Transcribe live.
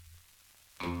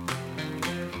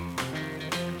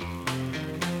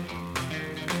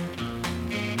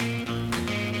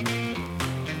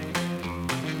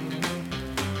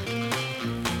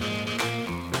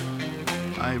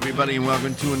everybody, and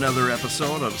welcome to another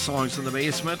episode of Songs in the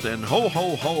Basement, and ho,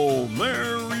 ho, ho,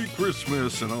 Merry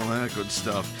Christmas, and all that good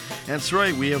stuff. That's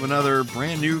right, we have another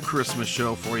brand new Christmas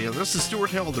show for you. This is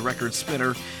Stuart Hill, the record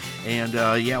spinner, and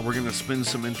we're going to spin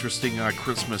some interesting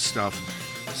Christmas stuff.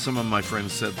 Some of my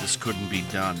friends said this couldn't be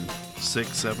done.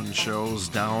 6-7 shows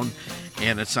down,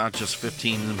 and it's not just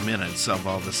 15 minutes of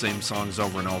the same songs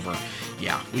over and over.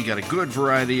 Yeah, we got a good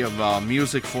variety of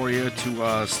music for you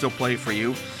to still play for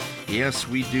you. Yes,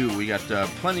 we do. We got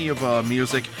plenty of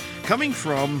music coming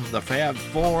from the Fab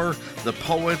Four, the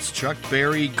Poets, Chuck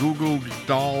Berry, Goo Goo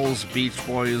Dolls, Beach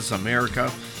Boys, America.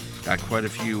 Got quite a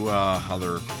few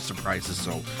other surprises,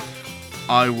 so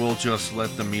I will just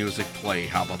let the music play.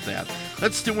 How about that?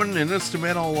 Let's do an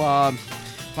instrumental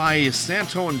by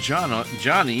Santo and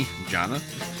Johnny.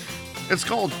 It's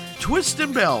called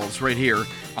Twistin' Bells right here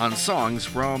on Songs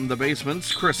from the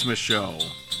Basement's Christmas Show.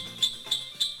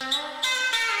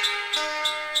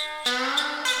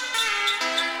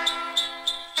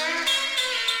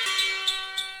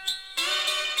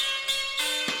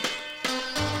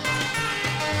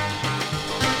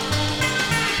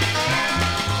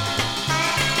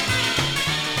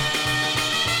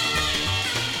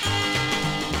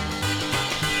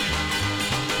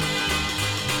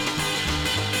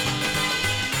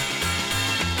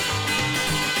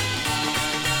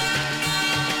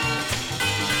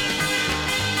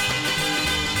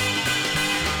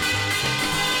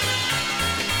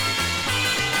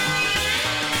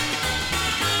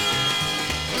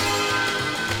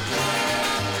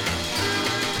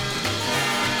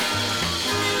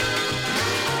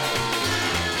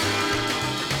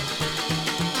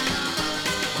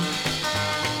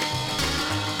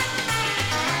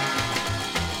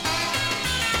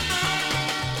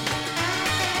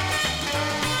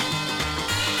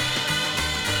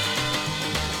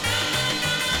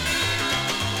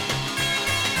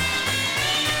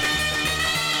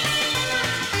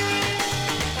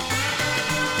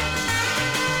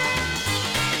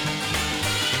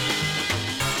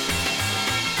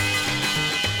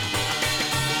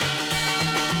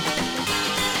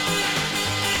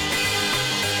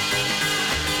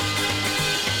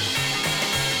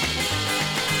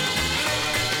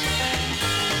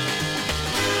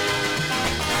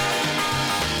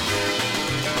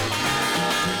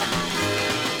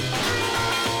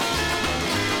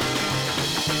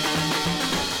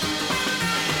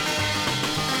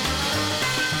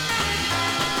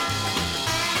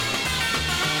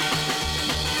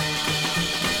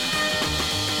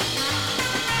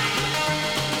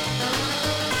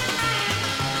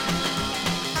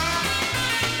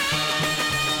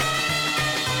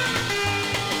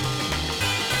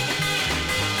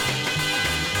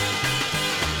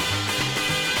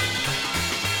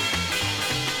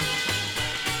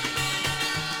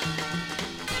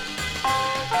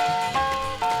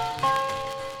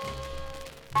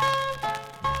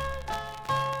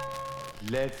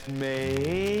 Let's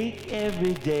make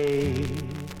every day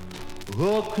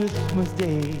a Christmas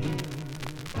day.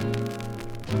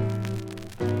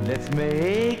 Let's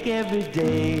make every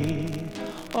day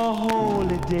a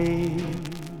holy day.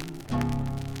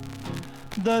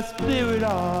 The spirit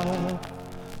of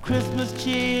Christmas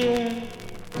cheer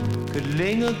could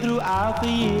linger throughout the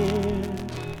year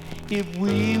if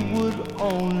we would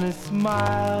only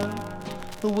smile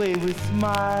the way we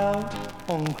smile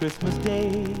on Christmas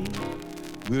Day.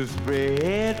 We'll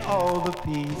spread all the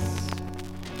peace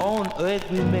on earth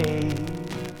we made.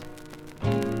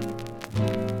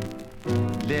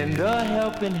 Lend a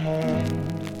helping hand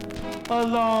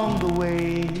along the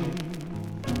way.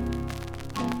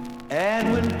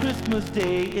 And when Christmas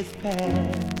Day is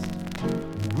past,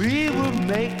 we will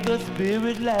make the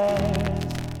spirit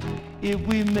last if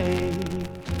we make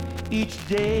each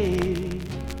day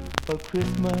a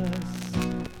Christmas.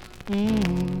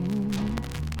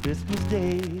 Christmas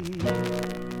Day.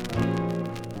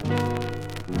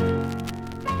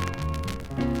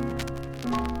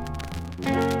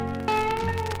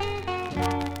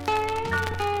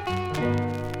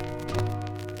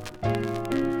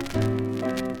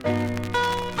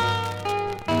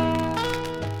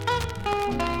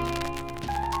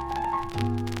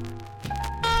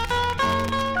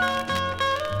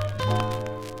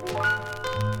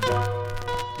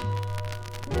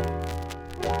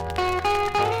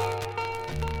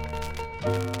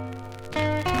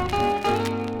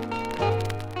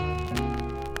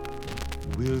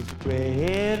 We'll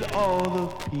spread all the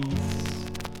peace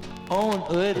on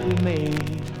earth we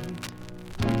made.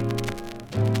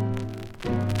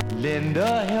 Lend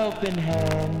a helping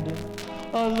hand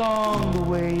along the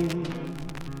way.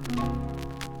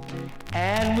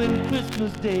 And when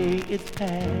Christmas Day is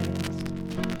past,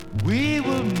 we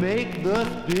will make the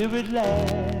spirit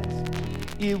last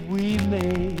if we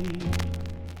make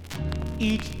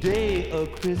each day a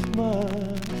Christmas.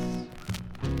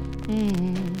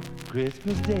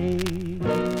 Christmas Day.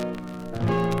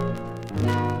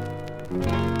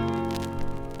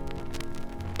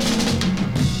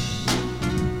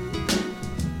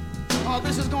 Oh,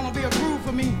 this is gonna be a groove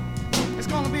for me. It's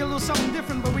gonna be a little something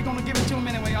different, but we're gonna give it to them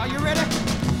anyway. Are you ready?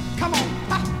 Come on.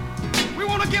 Ha. We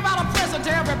wanna give out a present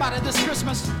to everybody this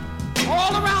Christmas.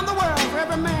 All around the world, for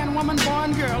every man, woman, boy,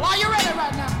 and girl. Are you ready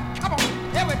right now? Come on.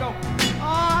 Here we go.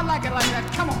 Oh, I like it like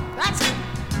that. Come on. That's it.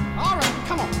 All right.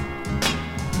 Come on.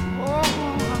 Oh,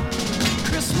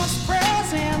 Christmas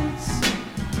presents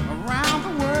around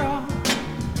the world.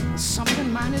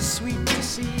 Something mighty sweet to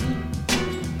see.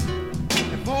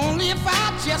 If only if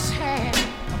I just had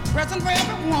a present for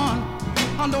everyone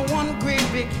under one great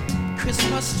big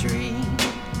Christmas tree.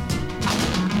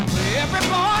 For every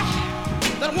boy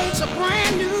that wants a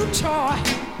brand new toy,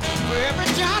 for every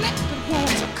Johnny that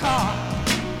wants a car,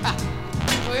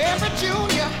 for every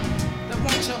Junior that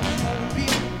wants a mobile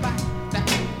bike that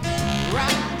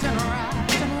rides and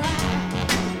rides and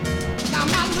rides. Now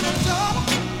my little daughter,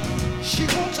 she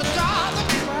wants a doll that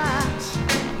cries,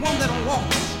 one that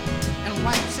walks and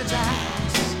wipes his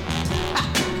eyes.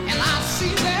 And I see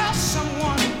there's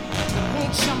someone that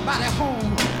wants somebody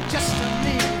home just to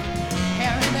live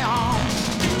here in their arms.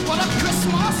 What a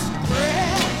Christmas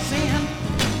present,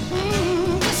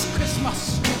 this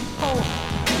Christmas. Oh,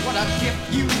 what a gift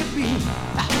you could be.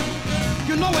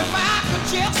 You know, if I could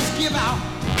just give out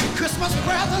Christmas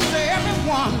presents to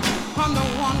everyone under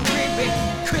one great big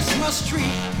Christmas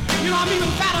tree. You know, I'm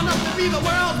even fat enough to be the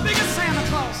world's biggest Santa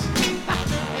Claus.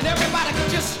 And everybody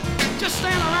could just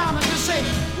stand around and just say,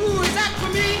 ooh, is that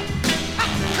for me?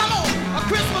 Come on, a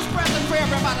Christmas present for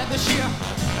everybody this year.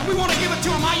 And we want to give it to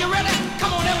them. Are you ready?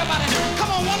 Come on, everybody.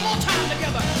 Come on, one more time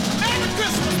together. Merry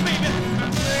Christmas, baby.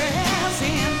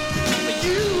 Present for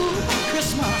you,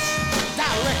 Christmas,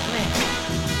 directly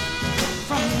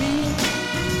from me.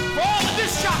 For all the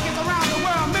disc jockeys around the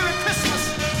world, Merry Christmas.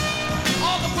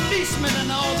 All the policemen and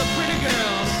all the pretty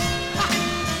girls.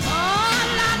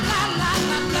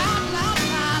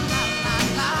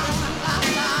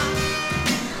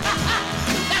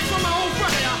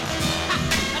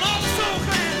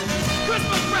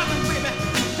 Christmas present, baby.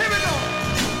 Here we go.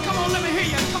 Come on, let me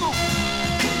hear you. Come on.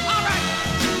 All right.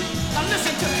 Now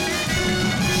listen to me.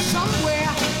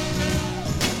 Somewhere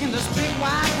in this big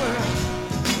wide world,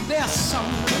 there's some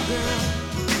little girl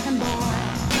and boy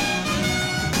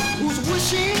who's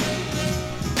wishing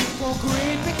for a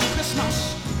great big Christmas.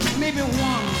 Maybe 1, 2,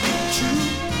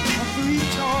 or 3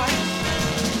 toys.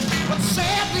 But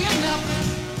sadly enough,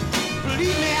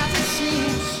 believe me as it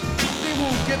seems, they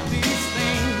won't get these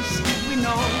things. We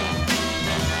know,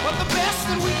 but the best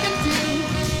that we can do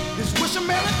is wish a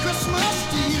Merry Christmas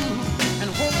to you and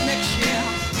hope next year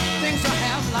things will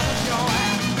have a lot of joy.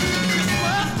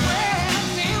 Christmas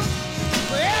present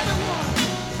for everyone.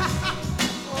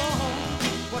 Oh,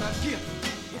 what a gift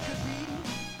it could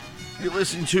be. You're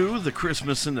listening to The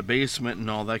Christmas in the Basement and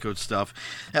all that good stuff.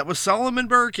 That was Solomon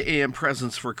Burke and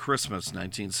Presents for Christmas.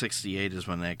 1968 is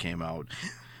when that came out.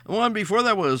 The one before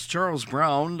that was Charles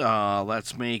Brown,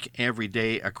 Let's Make Every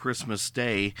Day a Christmas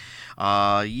Day.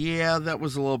 Yeah, that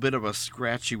was a little bit of a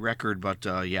scratchy record, but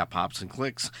yeah, pops and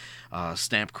clicks,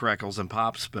 stamp crackles and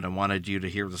pops, but I wanted you to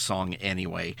hear the song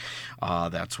anyway.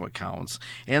 That's what counts.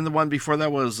 And the one before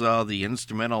that was the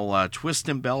instrumental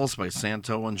Twistin' Bells by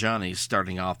Santo and Johnny,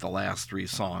 starting off the last 3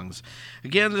 songs.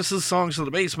 Again, this is Songs of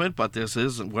the Basement, but this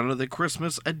is one of the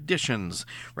Christmas editions.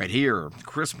 Right here,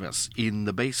 Christmas in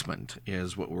the Basement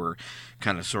is what we're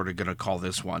kind of sort of going to call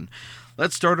this one.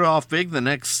 Let's start it off big. The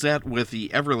next set with the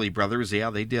Everly Brothers. Yeah,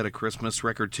 they did a Christmas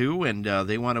record too, and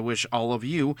they want to wish all of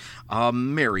you a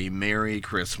Merry, Merry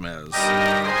Christmas.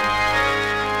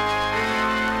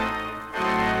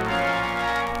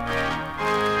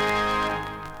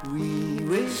 We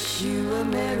wish you a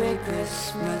Merry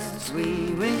Christmas.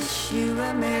 We wish you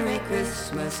a Merry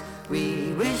Christmas.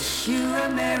 We wish you a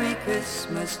Merry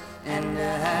Christmas and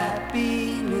a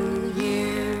Happy New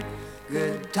Year.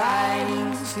 Good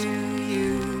tidings to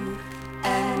you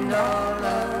and all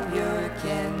of your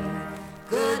kin.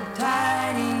 Good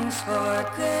tidings for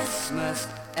Christmas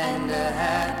and a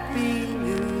Happy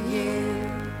New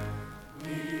Year.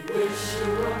 We wish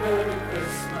you a Merry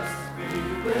Christmas. We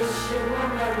wish you a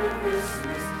Merry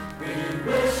Christmas. We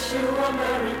wish you a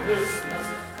Merry Christmas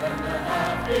and a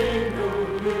Happy New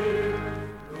Year.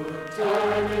 Good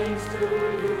tidings to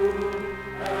you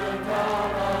and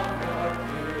all of your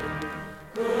kin.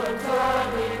 Good tidings.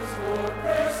 tidings for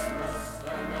Christmas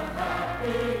and a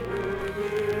happy new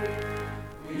year.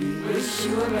 We wish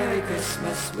you a Merry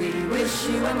Christmas, we wish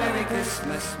you a Merry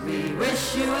Christmas, we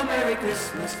wish you a Merry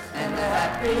Christmas and a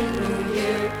Happy New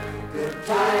Year. Good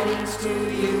tidings to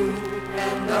you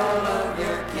and all of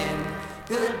your kin.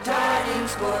 Good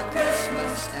tidings for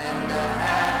Christmas and a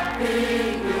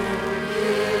Happy New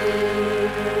Year.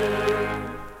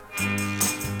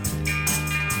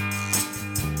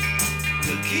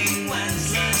 The King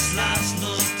Wenceslas last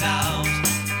looked out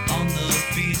on the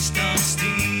feast of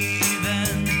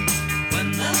Stephen,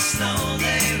 when the snow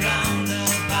lay round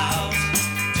about,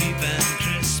 deep and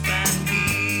crisp and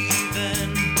even.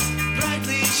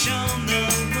 Brightly shone the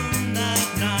moon that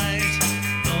night,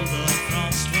 though the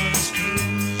frost was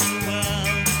cruel.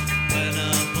 When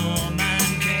a poor man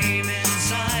came in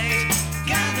sight,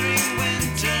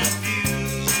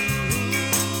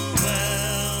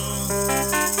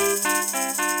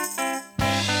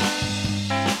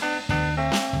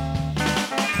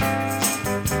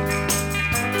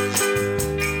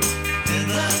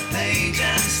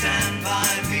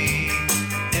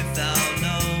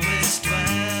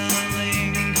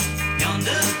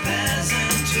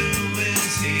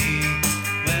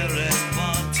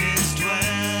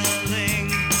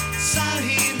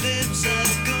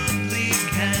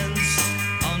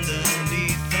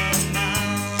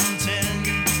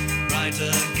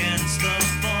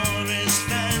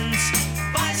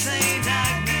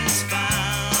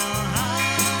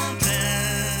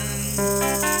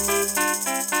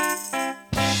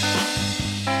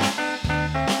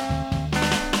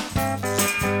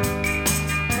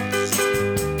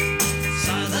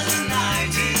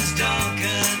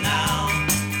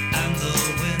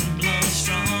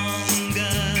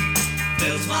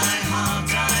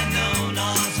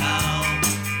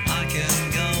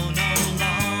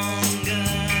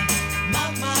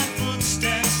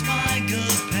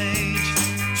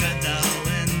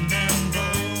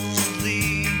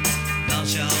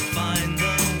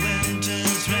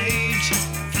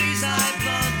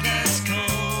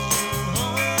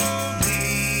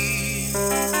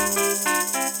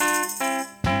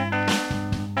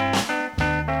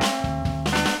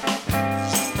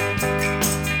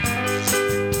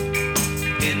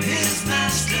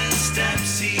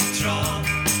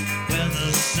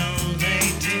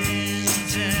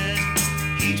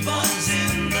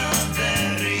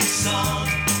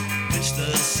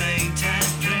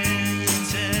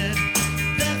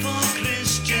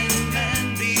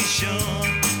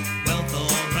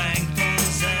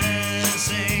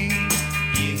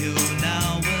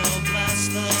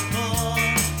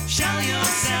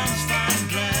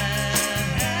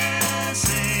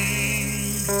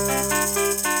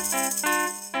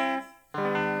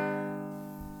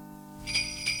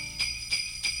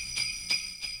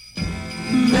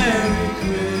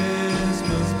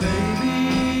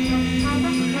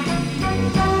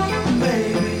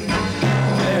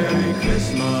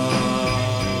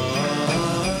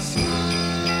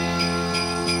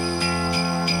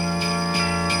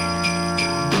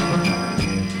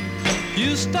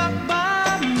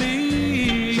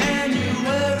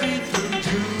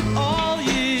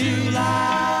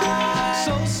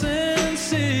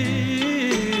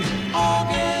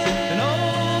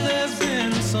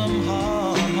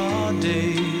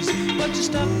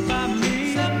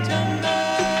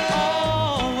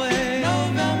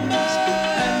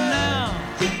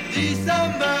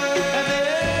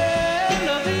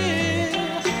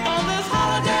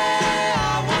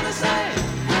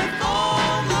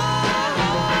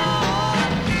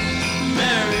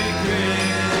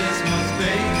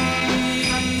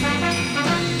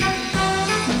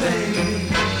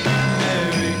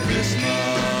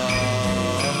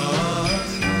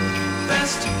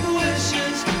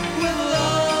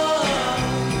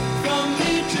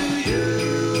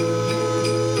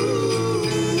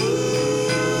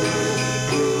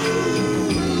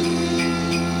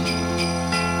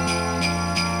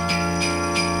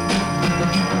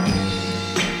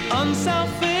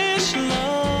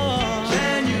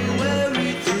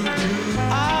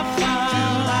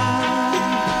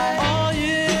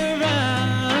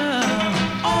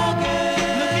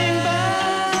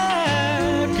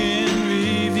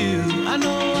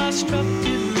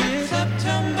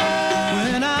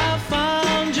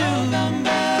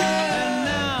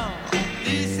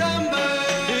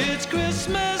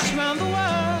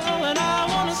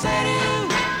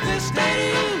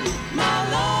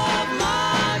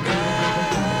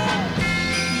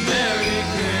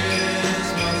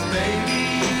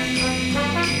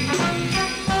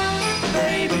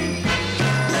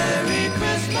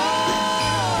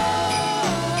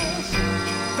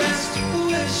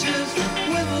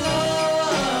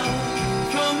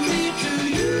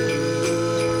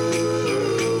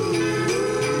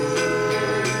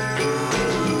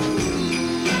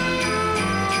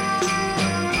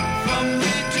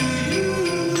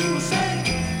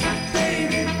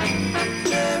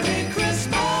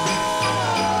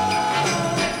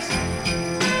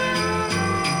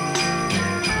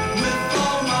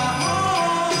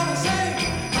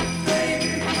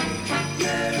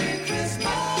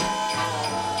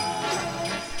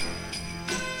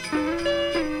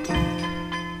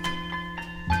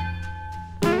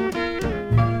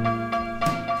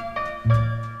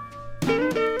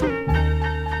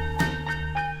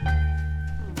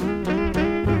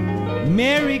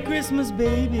 Christmas,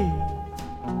 baby.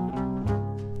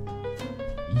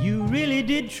 You really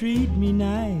did treat me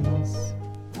nice.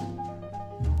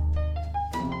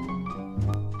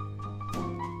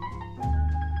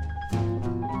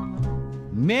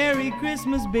 Merry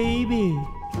Christmas, baby.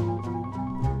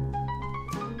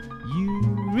 You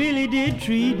really did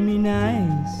treat me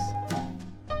nice.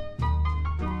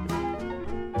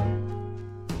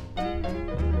 You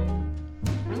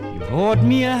bought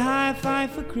me a hi-fi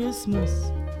for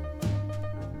Christmas.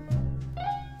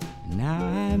 Now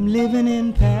I'm living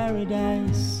in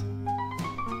paradise.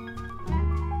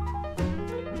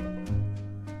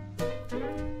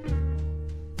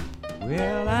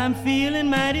 Well, I'm feeling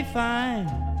mighty fine.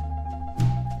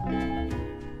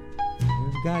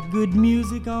 I've got good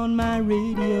music on my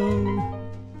radio.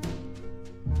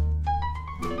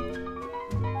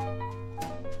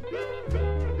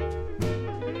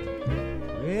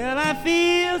 Well, I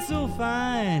feel so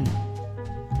fine.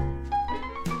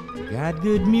 Got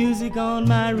good music on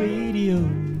my radio.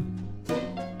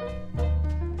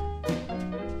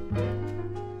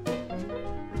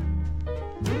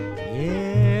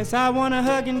 Yes, I wanna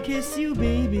hug and kiss you,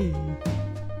 baby,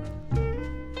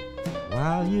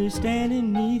 while you're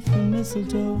standing neath the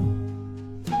mistletoe.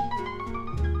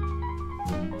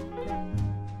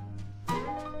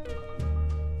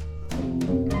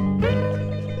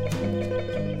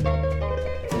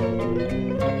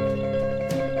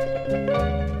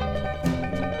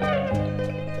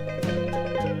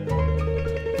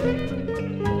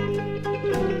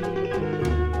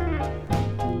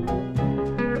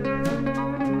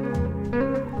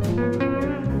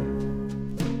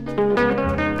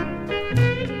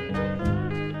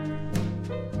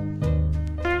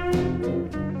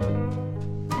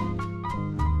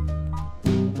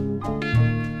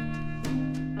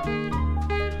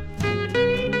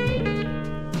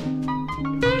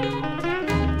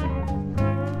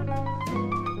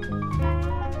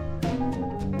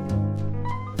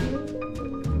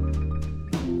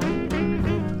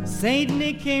 Saint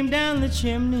Nick came down the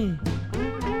chimney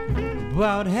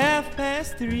about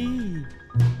 3:30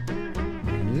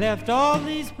 and left all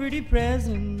these pretty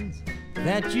presents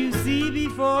that you see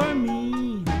before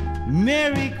me.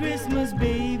 Merry Christmas,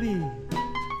 baby.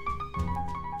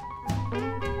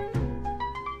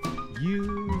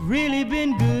 You've really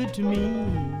been good to me.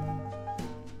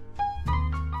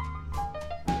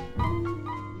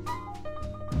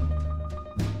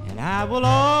 And I will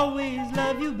always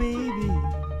love you, baby.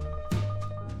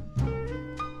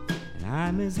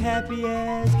 I'm as happy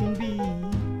as can be.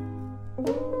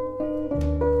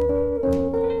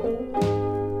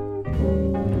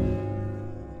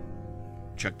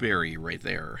 Chuck Berry right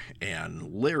there,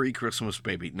 and Larry Christmas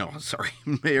Baby. No, sorry,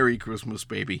 Merry Christmas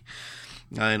Baby.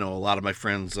 I know a lot of my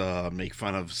friends make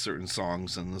fun of certain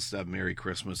songs, and instead of Merry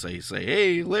Christmas, they say,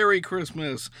 hey, Larry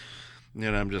Christmas.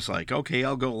 And I'm just like, okay,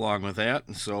 I'll go along with that.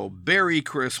 And so, Berry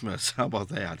Christmas, how about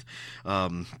that?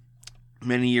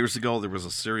 Many years ago, there was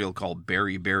a cereal called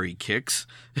Berry Berry Kicks.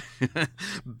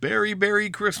 Berry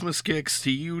Berry Christmas Kicks to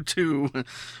you, too.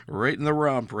 Right in the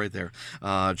rump, right there.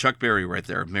 Chuck Berry right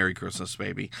there. Merry Christmas,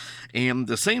 Baby. And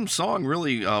the same song,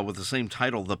 really, with the same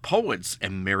title, The Poets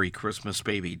and Merry Christmas,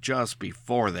 Baby, just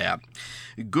before that.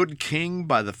 Good King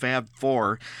by the Fab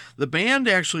Four. The band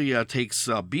actually takes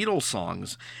Beatles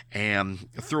songs and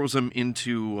throws them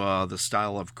into the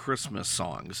style of Christmas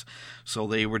songs. So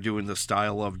they were doing the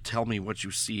style of Tell Me What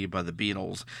You See by the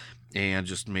Beatles and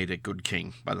just made it Good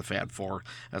King by the Fab Four.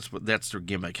 That's their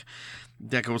gimmick.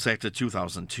 That goes back to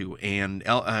 2002. And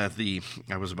the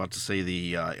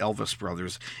Elvis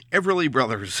Brothers, Everly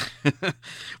Brothers.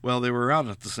 Well, they were around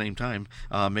at the same time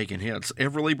making hits.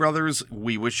 Everly Brothers,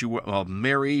 we wish you a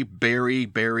Merry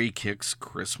Berry Kicks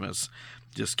Christmas.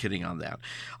 Just kidding on that.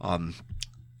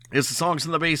 It's the Songs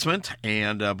in the Basement,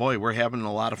 and boy, we're having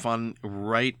a lot of fun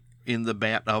right in the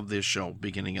bat of this show,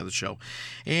 beginning of the show.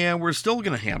 And we're still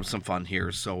going to have some fun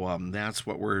here, so that's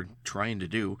what we're trying to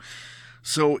do.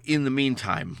 So in the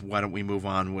meantime, why don't we move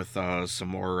on with some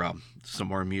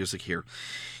more music here.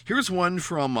 Here's one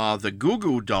from the Goo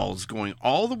Goo Dolls going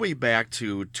all the way back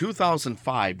to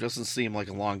 2005. Doesn't seem like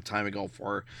a long time ago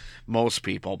for most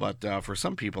people, but for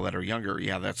some people that are younger,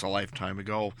 yeah, that's a lifetime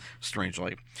ago,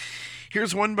 strangely.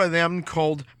 Here's one by them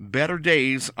called Better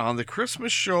Days on the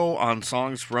Christmas show on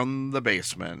Songs from the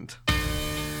Basement.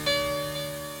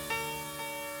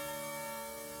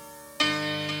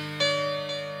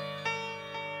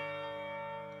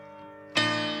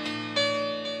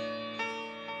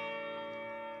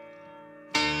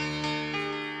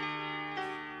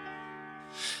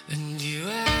 And you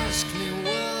ask me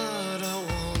what I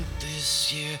want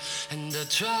this year, and I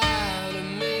try to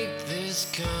make this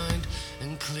kind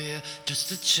clear,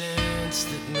 just a chance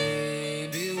that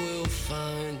maybe we'll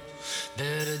find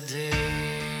better days.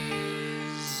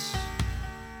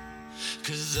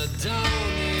 'Cause I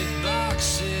don't need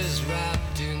boxes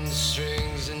wrapped in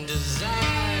strings and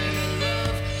designer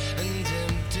love and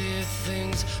empty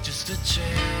things, just a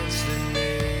chance that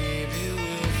maybe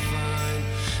we'll find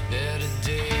better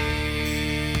days.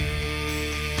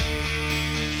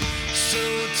 So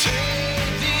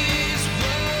take these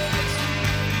words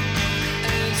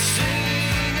and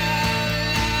sing out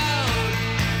loud,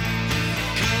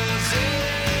 'cause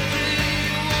everyone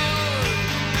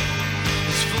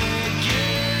is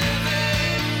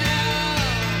forgiven now,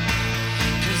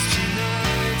 'cause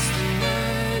tonight's the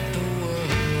night the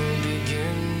world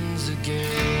begins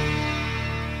again.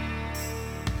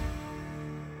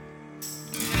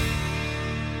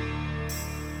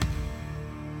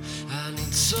 I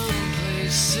need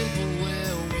someplace simple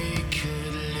where we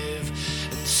could live,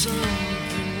 and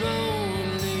something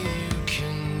only you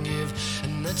can give,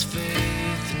 and that's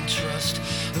faith and trust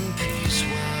and peace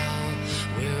while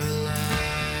we're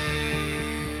alive.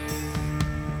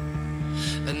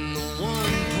 And the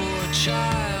one poor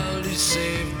child who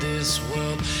saved this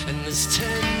world, and there's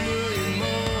 10 million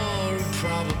more who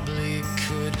probably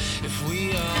could, if we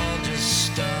all just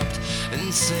stopped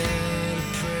and said a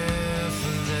prayer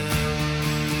for them.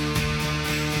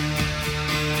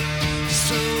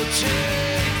 So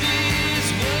take these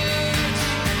words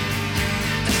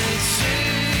and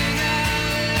sing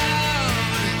out loud,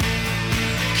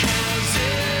 'cause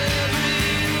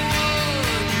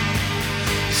everyone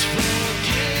is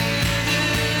forgiven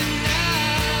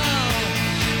now,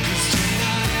 'cause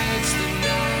tonight's the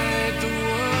night the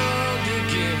world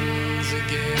begins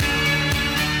again.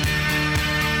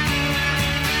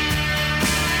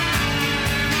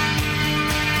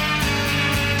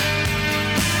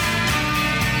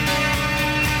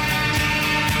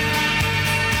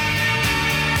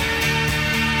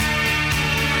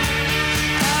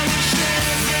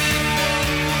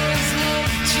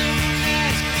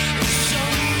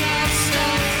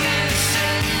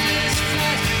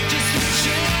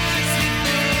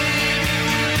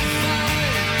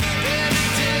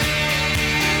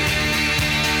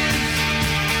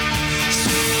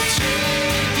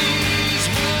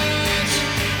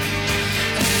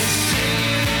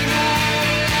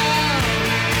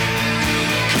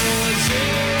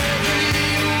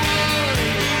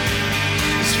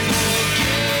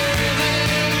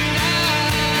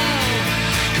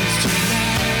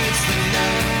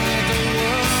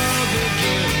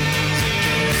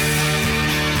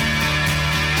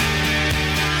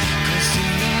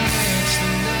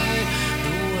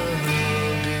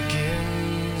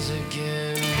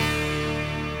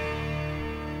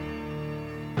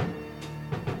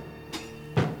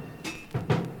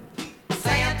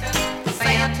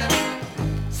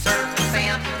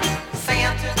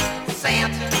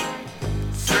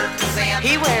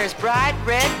 He wears bright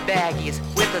red baggies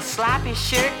with a sloppy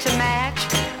shirt to match,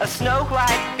 a snow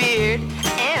white beard,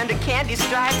 and a candy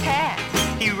striped hat.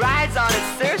 He rides on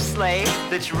a surf sleigh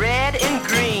that's red and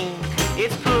green.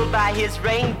 It's pulled by his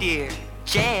reindeer,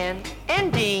 Jan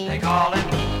and Dean. They call him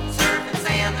Surfing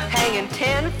Santa, hanging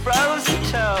 10 frozen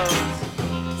toes.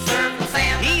 Surfing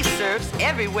Santa, He surfs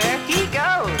everywhere he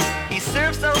goes. He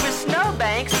surfs over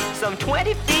snowbanks some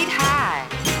 20 feet high.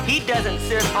 He doesn't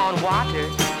surf on water,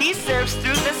 he surfs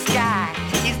through the sky.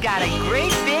 He's got a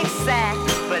great big sack,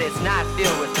 but it's not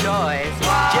filled with toys.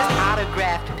 Just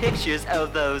autographed pictures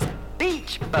of those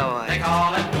Beach Boys. they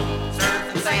call him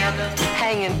Surfing Santa,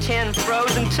 hanging 10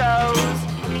 frozen toes.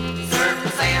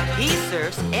 Surfing Santa, He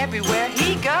surfs everywhere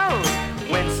he goes.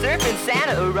 When Surfing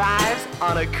Santa arrives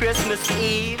on a Christmas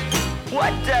Eve,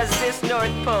 what does this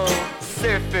North Pole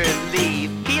surfer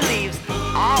leave? He leaves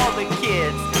all the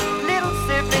kids little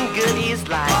surfing goodies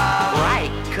like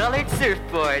bright colored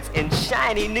surfboards and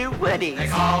shiny new woodies. they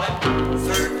call him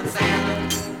Surfing Santa,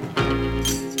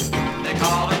 they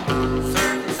call him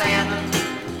Surfing Santa.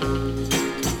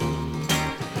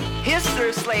 His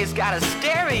surf sleigh's got a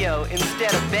stereo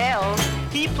instead of bells.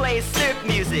 He plays surf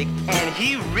music and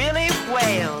he really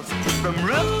wails. From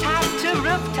rooftop to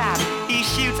rooftop, he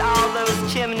shoots all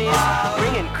those chimneys,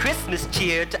 bringing Christmas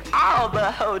cheer to all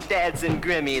the ho-dads and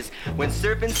grimmies. When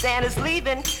Surfing Santa's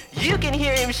leaving, you can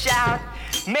hear him shout,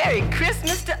 Merry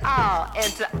Christmas to all,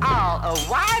 and to all a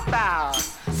wide bow.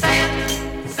 Santa,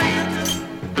 Santa,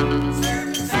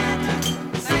 Surfing Santa,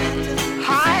 Santa.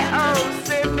 Hi-oh,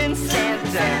 Surfing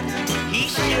Santa, he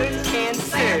sure can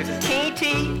surf, can't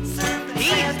he?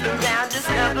 He's the roundest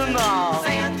of them all.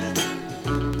 Santa,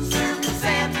 Surfing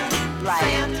Santa, Like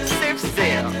Santa, Surf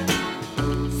Still.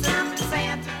 Surfing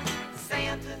Santa,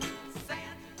 Santa,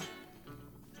 Santa.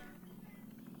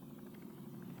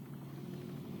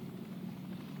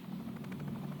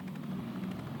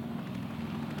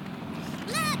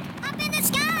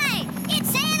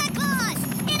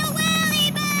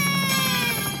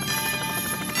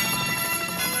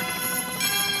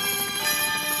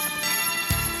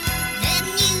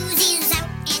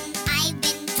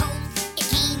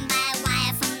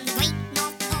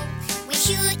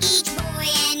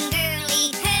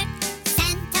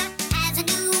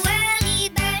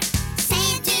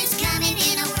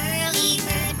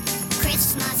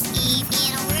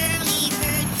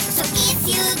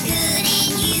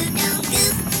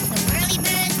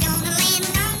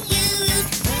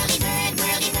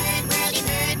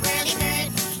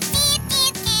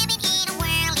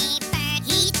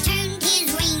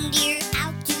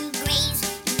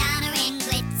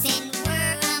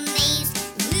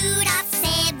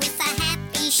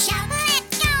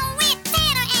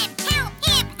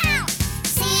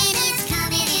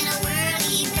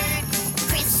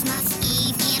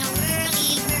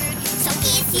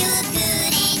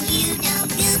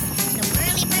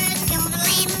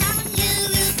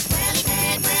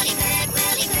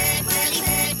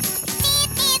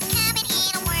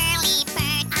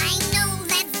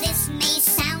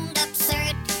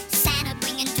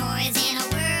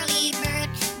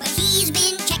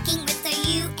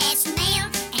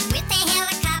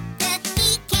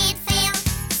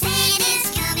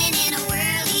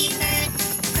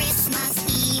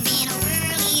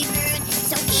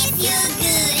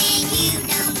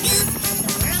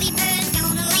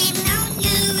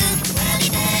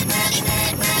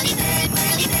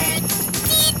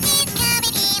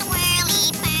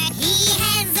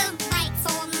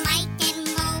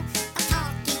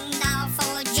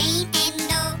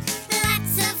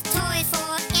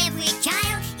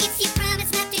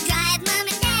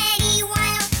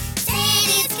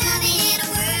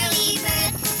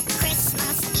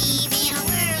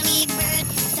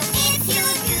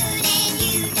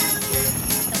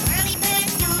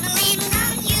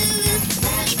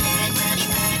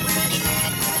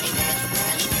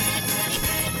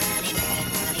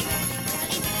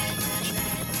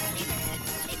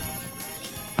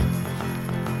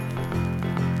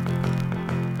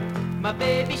 My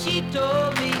baby, she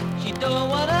told me she don't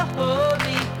wanna hold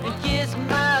me and kiss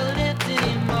my lips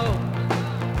anymore.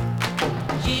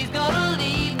 She's gonna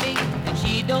leave me and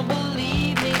she don't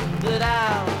believe me that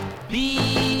I'll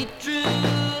be true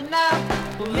now.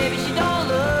 Well, maybe she don't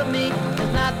love me,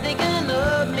 is not thinking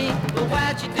of me, but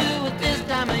why'd she do it this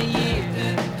time of year?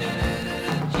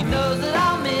 She knows that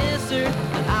I'll miss her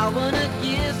and I wanna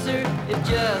kiss her if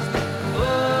just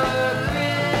for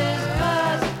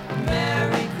Christmas.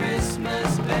 Merry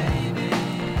Christmas, baby.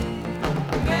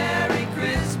 Merry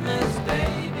Christmas,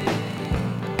 baby.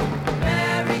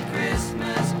 Merry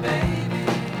Christmas, baby.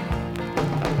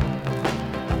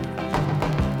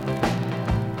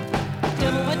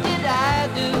 Tell me, what did I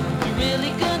do to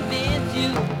really convince you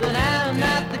that I'm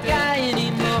not the guy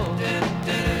anymore?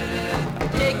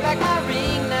 Take back my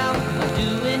ring now, I'll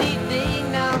do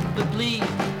anything now, but please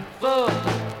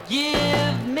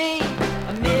forgive me.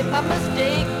 I made my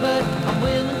mistake, but I'm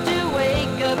willing to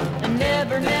wake up and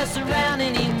never mess around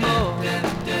anymore.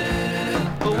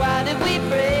 But why did we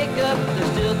break up?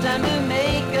 There's still time to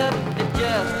make up, and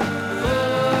just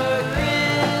for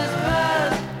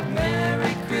Christmas.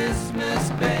 Merry Christmas,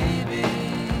 baby.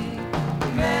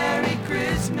 Merry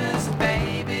Christmas,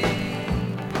 baby.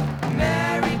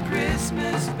 Merry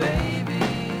Christmas, baby.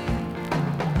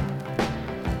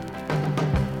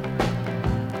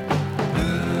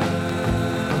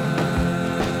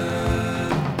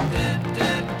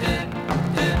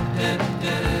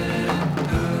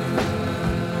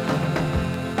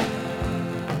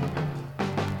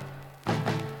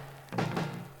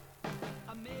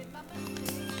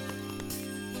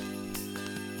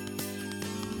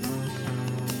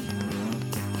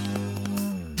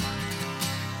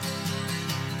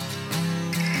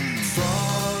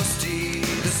 Frosty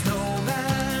the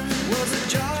snowman was a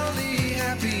jolly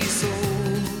happy soul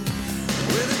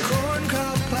with a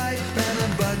corncob pipe and a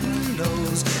button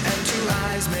nose and two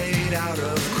eyes made out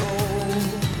of coal.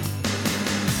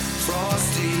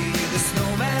 Frosty the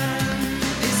snowman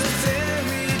is a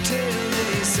fairy tale,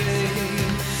 they say.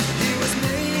 He was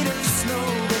made of snow,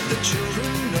 but the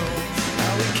children know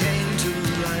how he came to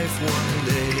life one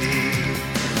day.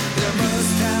 There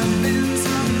must have been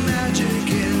some magic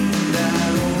in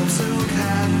that old silk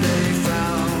hat they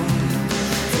found.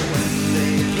 For when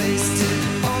they placed it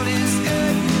on his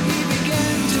head, he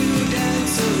began to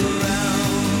dance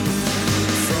around.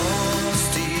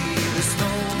 Frosty the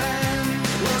snowman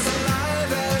was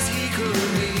alive as he could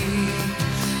be,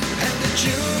 and the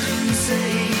children say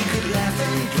he could laugh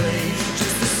and play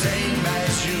just the same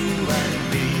as you and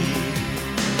me.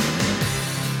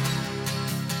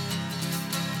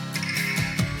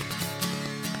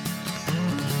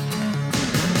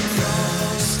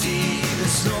 Frosty the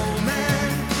snowman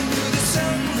knew the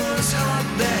sun was hot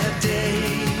that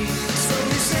day, so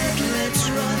he said, let's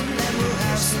run and we'll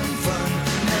have some fun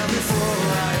now before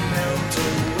I melt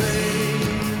away.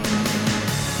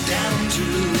 Down to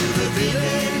the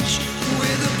village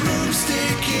with a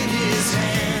broomstick in his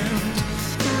hand,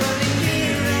 running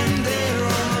here and there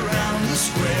all around the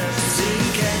square, sing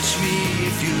catch me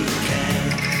if you can.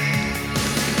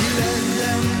 He led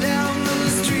them down the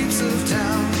streets of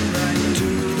town, right into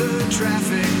the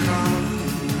traffic calm.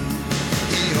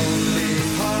 He only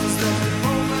paused a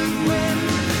moment when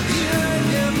he heard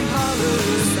him holler,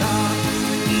 stop.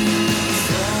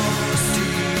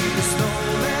 Frosty the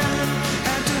snowman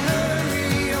had to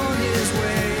hurry on his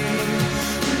way,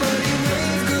 but he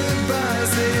waved goodbye,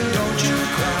 saying, don't you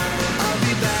cry, I'll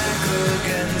be back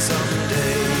again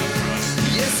someday.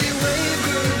 Yes, he waved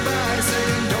goodbye,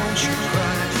 saying, don't you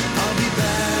cry, I'll be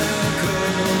back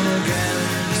again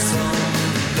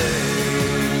someday.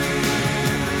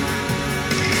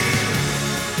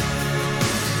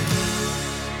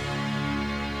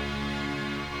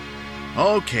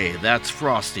 Okay, that's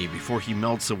Frosty before he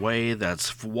melts away. That's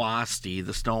Frosty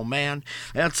the snowman.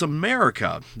 That's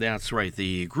America. That's right,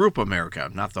 the group America,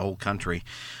 not the whole country.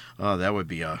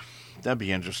 That'd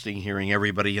be interesting, hearing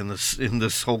everybody in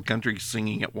this whole country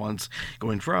singing at once,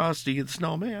 going Frosty the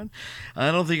snowman.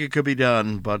 I don't think it could be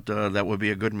done, but that would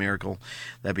be a good miracle.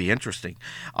 That'd be interesting.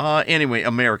 Anyway,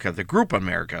 America, the group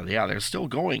America, yeah, they're still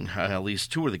going. At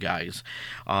least two of the guys,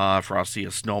 Frosty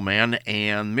the snowman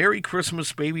and Merry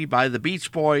Christmas Baby by the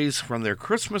Beach Boys from their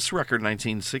Christmas record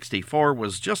 1964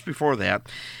 was just before that,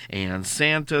 and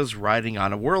Santa's Riding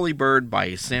on a Whirlybird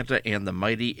by Santa and the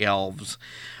Mighty Elves.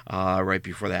 Right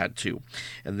before that, too.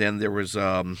 And then there was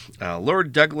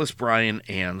Lord Douglas Bryan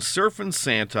and Surfin'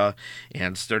 Santa.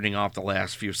 And starting off the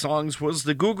last few songs was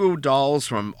the Goo Goo Dolls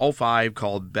from '05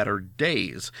 called Better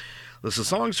Days. This is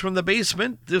Songs from the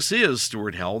Basement. This is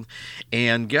Stuart Held.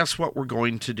 And guess what we're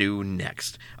going to do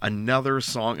next? Another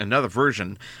song, another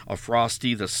version of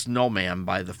Frosty the Snowman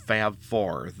by the Fab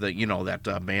Four.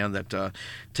 That band that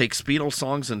takes Beatles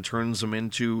songs and turns them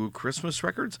into Christmas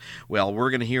records. Well,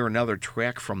 we're going to hear another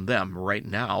track from them right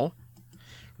now.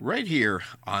 Right here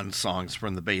on Songs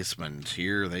from the Basement.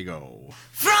 Here they go.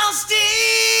 Frosty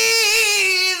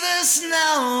the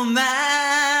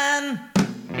Snowman.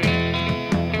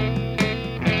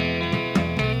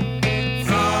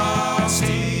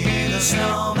 Frosty the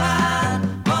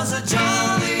Snowman was a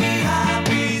jolly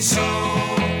happy soul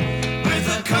with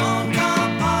a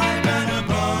corncob pipe and a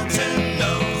button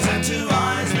nose and 2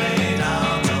 eyes made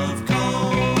out of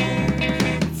coal.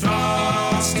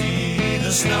 Frosty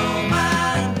the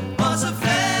Snowman was a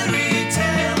fairy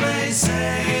tale, they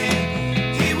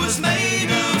say. He was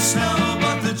made of snow,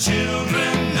 but the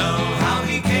children know how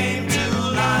he came to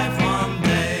life one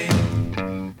day.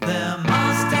 There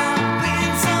must have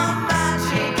been some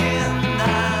magic in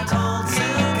that old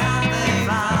silk hat they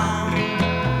found,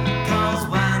 'cause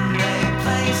when they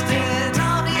placed it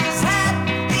on his head,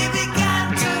 he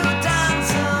began to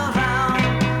dance around.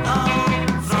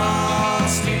 Oh,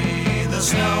 Frosty the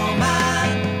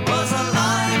Snowman was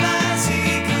alive as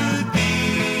he could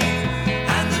be,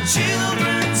 and the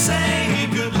children say he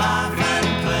could laugh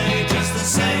and play just the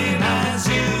same as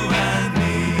you and me.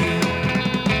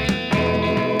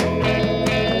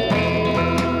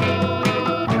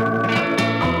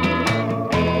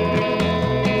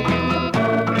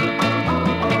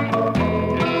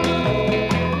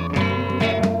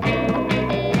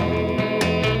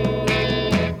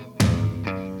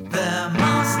 There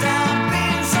must have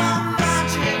been some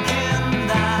magic in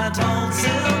that old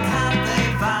silk hat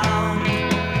they found,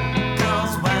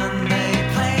 'cause when they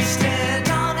placed it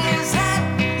on his head,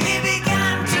 he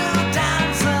began to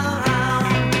dance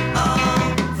around.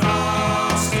 Oh,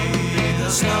 Frosty the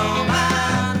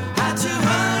Snowman had to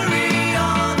hurry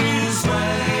on his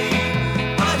way,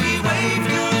 but he waved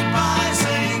goodbye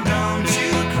saying, "Don't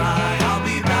you cry, I'll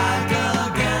be back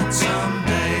again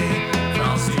someday."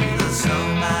 Frosty the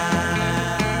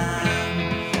Snowman,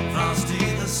 Frosty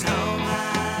the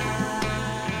Snowman,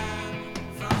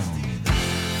 Frosty the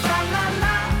La la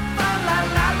la, la la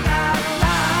la la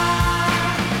la.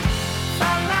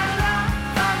 La la la,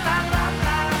 la la la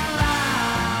la la.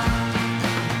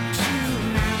 2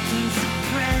 mountains of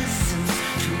presents,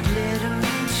 2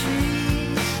 glittering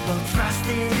trees, both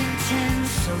frosted and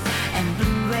tinsel and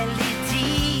blue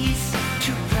LEDs.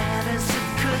 2 platters of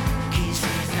cookies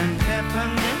and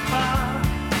peppermint bark.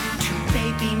 2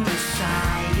 baby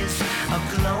messiahs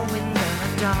aglow in the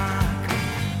dark.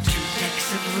 2 decks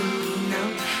of Uno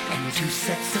and 2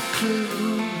 sets of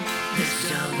Clue. There's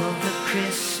double the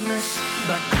Christmas,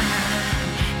 but I'm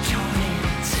torn in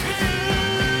 2.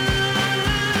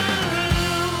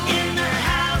 In the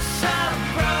house of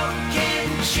broken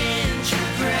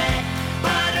gingerbread,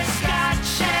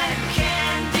 butterscotch and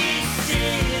candy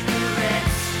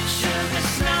cigarettes, sugar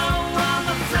snow on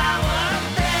the flower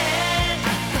bed.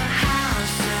 At the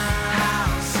house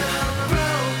of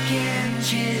broken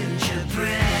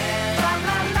gingerbread. La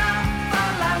la la, la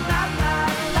la la la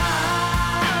la.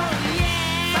 Oh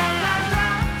yeah. La la la,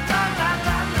 la la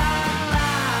la la la.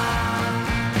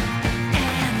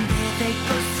 And there they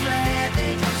go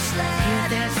sledding. Here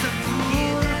there's the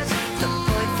pool. The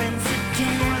boyfriend's a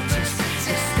dentist.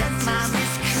 The stepmom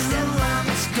is cool.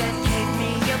 Dad gave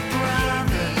me a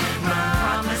brother. Mom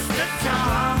promised a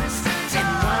doll.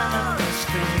 And one of those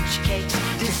fringe cakes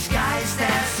disguised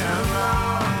as a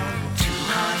law.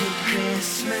 2-hearted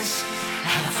Christmas,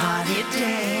 half-hearted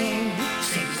day.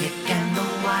 Saint Nick and the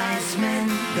wise men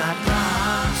got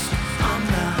lost on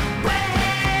the way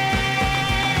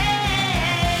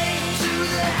to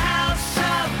the house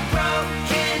of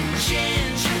broken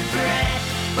gingerbread,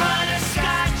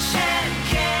 butterscotch and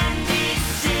candy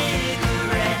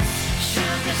cigarettes,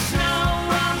 sugar snow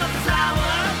on the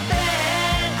flower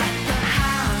bed. At the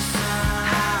house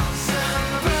of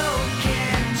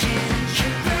broken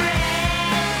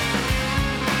gingerbread.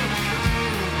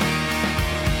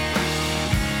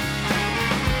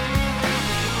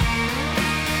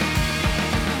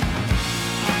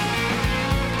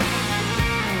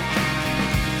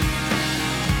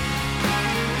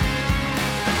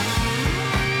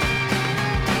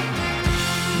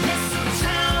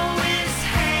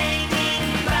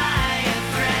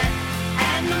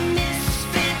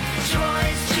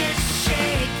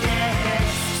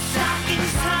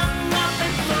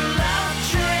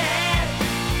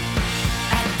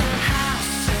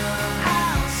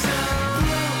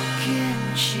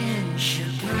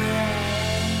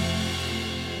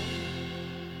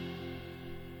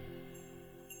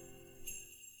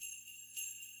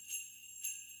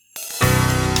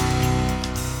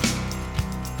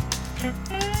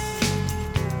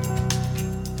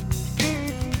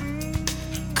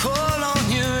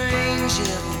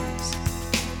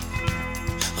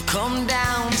 Come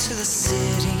down to the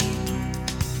city,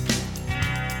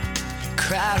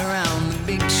 crowd around the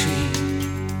big tree.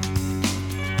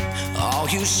 All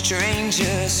you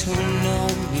strangers who know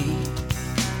me,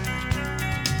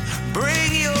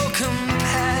 bring your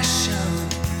compassion,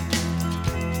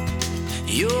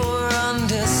 your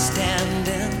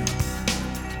understanding.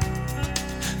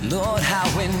 Lord, how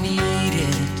we need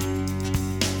it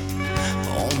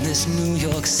on this New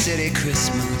York City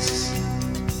Christmas.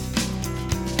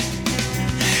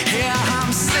 Yeah,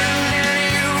 I'm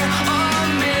sending you a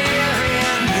merry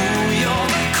New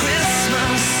York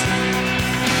Christmas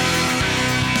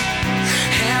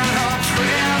and a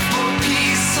prayer for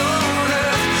peace on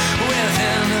earth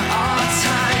within our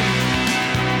time.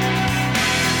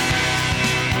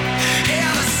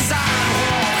 Yeah, the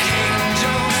sidewalk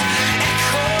angels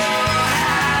echo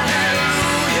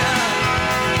hallelujah,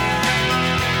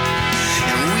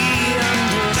 and we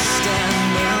understand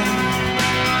them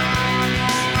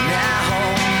now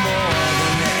more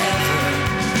than ever.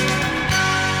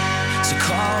 So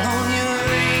call on your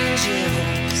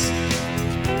angels,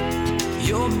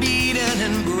 you're beaten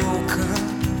and broken.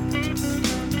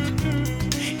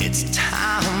 It's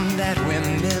time that we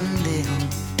mend them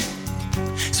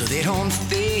so they don't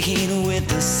fade with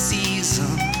the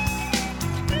season.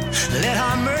 Let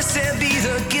our mercy be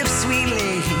the gifts we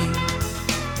lay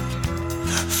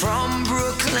from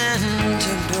Brooklyn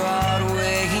to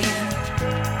Broadway,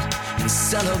 and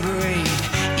celebrate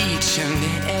each and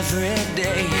every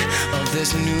day of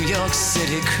this New York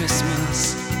City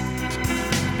Christmas.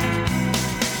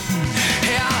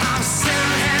 Yeah, I'm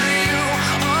sending you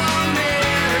a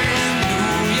merry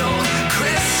New York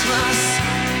Christmas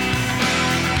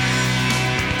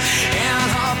and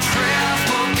a prayer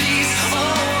for peace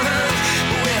on earth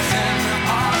within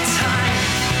our time.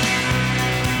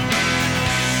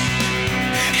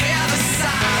 Yeah, the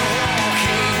sidewalk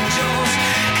angels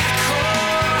echo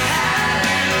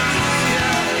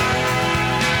hallelujah.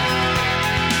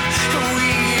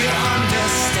 We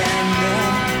understand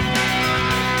them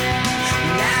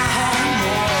now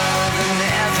more than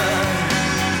ever.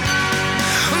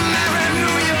 Merry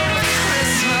New York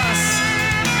Christmas.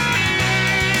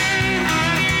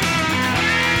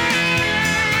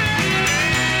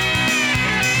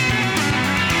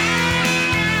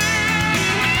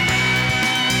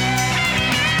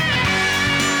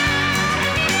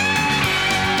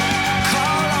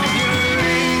 Call on your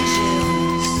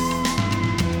angels,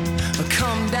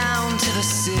 come down to the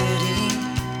city.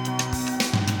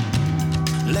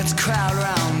 Let's crowd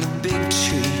around the big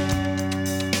tree.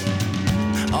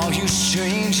 All you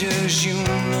strangers, you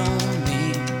know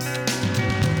me.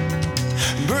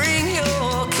 Bring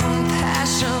your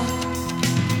compassion,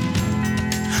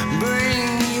 bring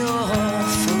your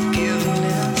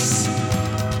forgiveness.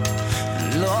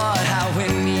 Lord, how we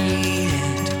need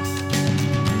it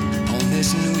on this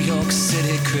New York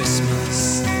City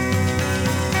Christmas.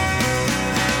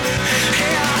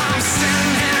 Yeah, I'm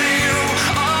sending you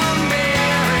a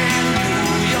merry New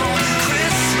York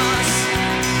Christmas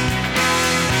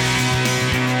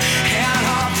and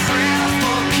a prayer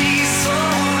for peace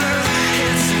on earth.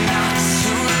 It's not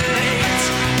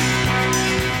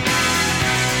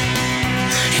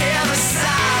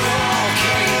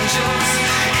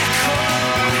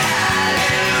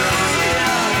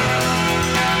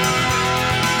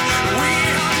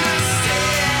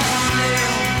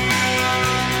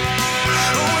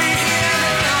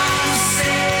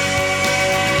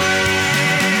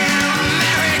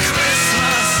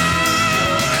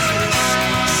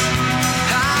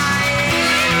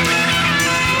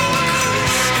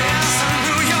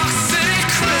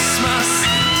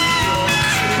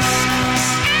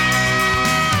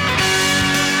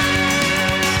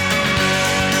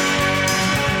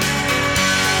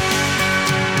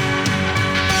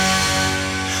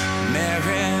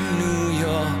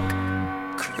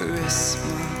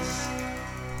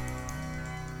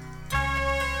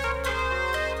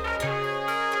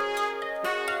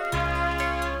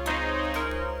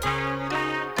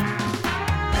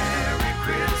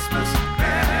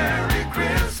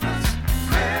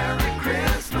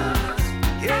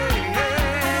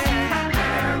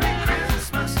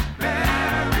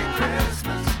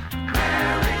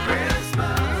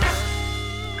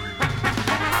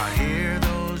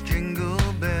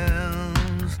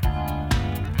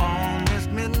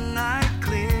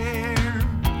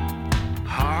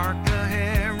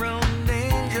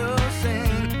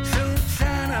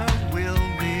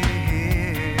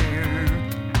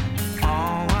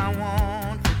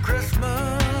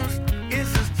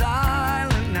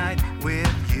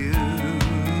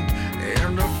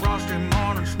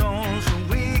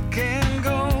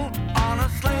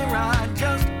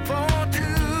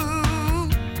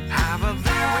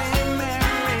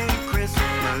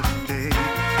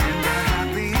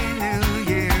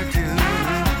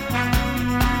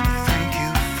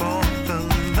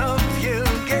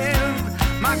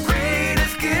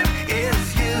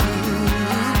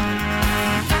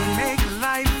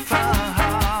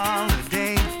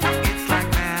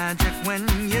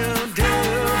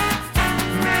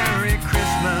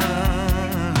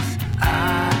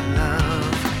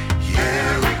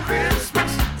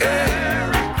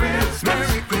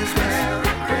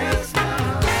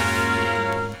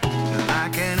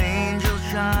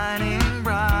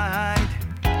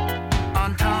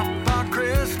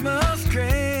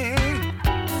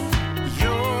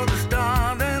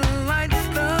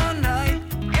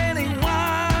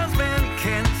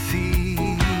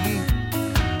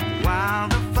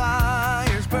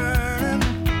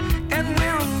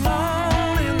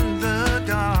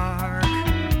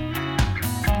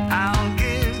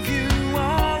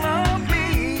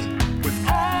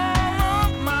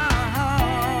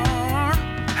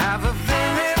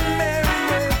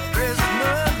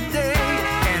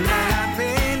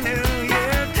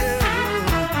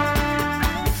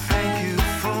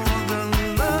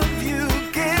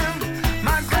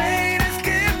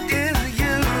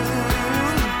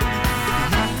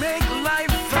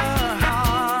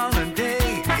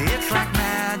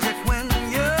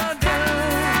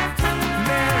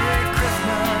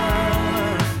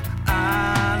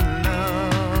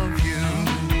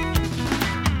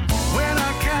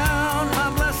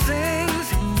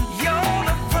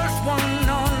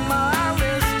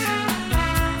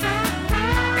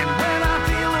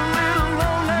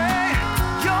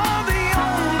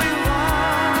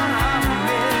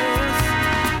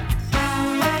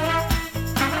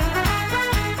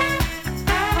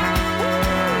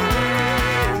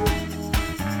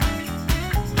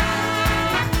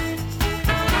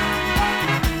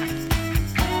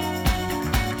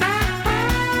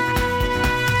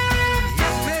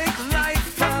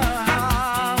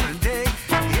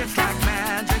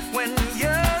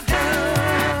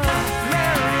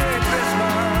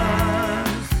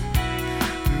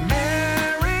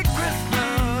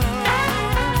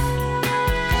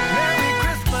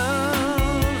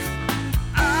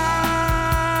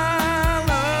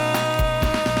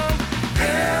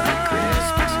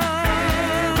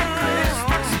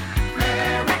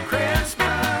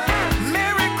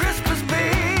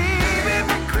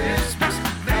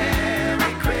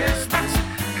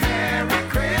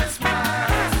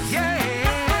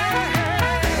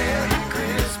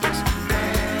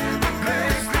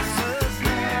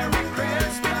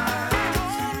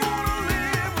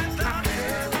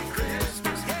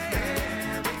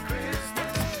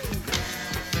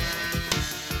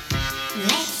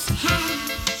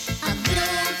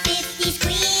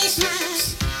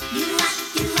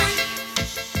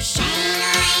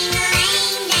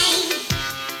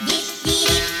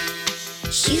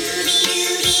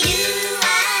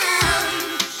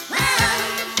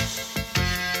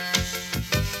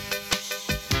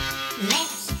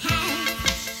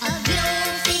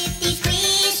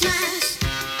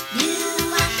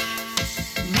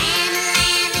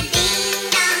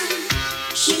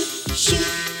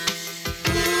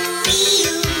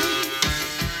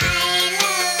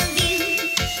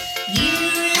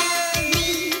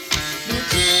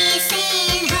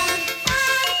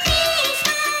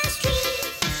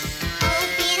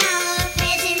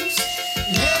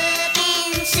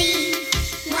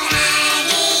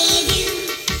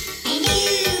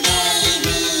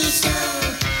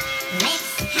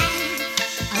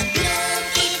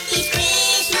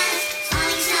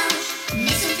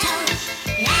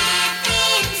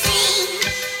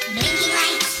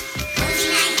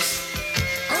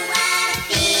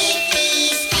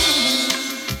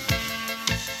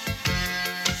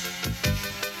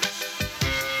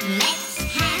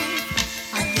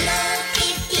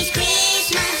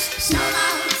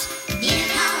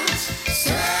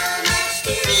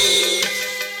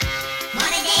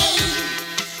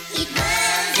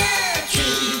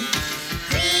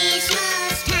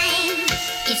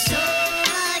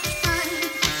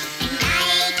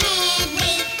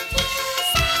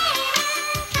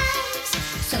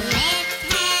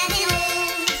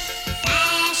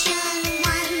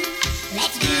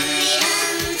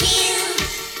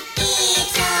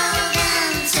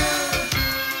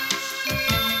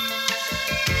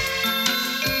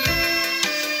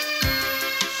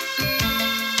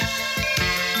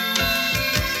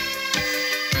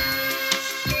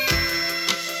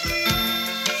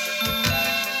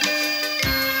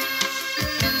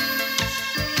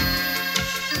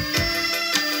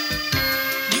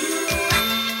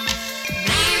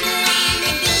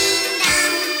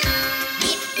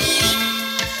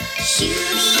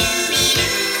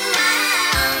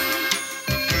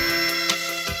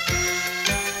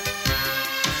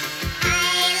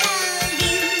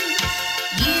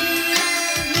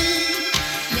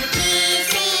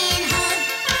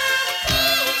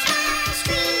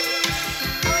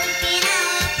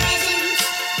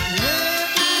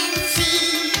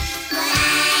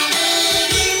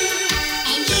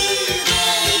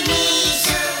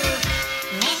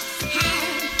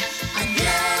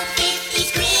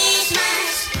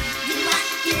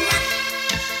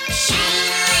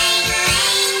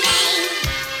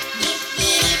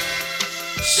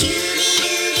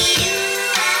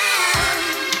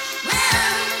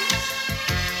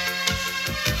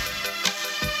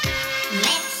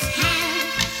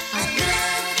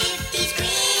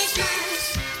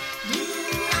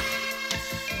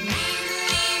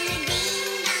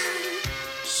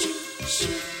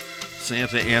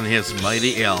Santa and his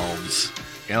mighty elves.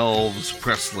 Elvis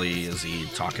Presley is he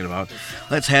talking about.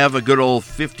 Let's have a good old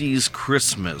 50s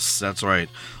Christmas. That's right.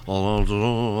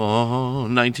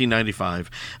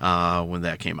 1995 when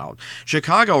that came out.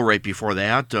 Chicago right before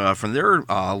that from their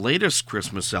latest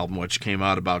Christmas album, which came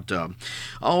out about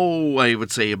I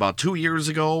would say about 2 years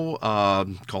ago,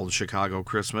 called Chicago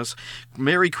Christmas.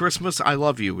 Merry Christmas, I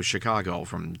Love You was Chicago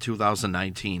from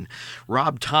 2019.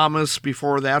 Rob Thomas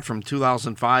before that from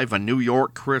 2005, A New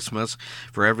York Christmas.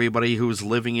 For everybody who's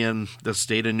living in the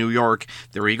state of New York,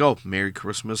 there you go. Merry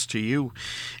Christmas to you.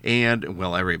 And,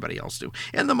 well, everybody else do.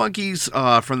 And the Monkees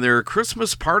from their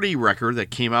Christmas Party record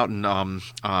that came out in,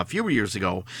 a few years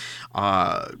ago,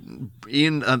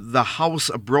 in the House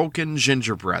of Broken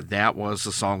Gingerbread. That was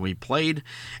the song we played.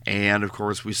 And, of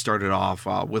course, we started off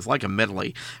with like a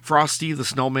medley. Frosty the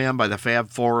Snowman by the Fab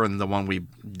Four, and the one we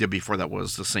did before that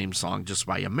was the same song, just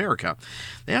by America.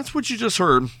 That's what you just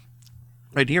heard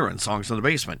right here in Songs in the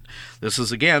Basement. This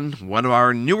is, again, one of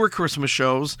our newer Christmas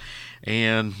shows,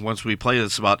 and once we play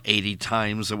this about 80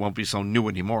 times, it won't be so new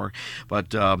anymore,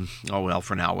 but, oh well,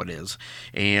 for now it is.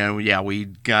 And, yeah, we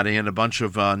got in a bunch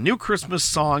of new Christmas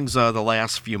songs the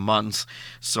last few months,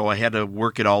 so I had to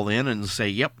work it all in and say,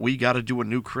 yep, we got to do a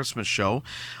new Christmas show.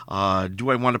 Do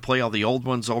I want to play all the old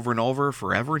ones over and over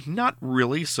forever? Not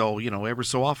really, so, every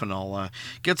so often I'll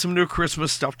get some new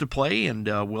Christmas stuff to play, and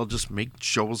we'll just make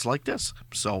shows like this.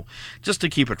 So, just to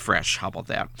keep it fresh, how about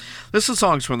that? This is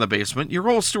Songs from the Basement, your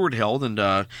old Stuart Held, and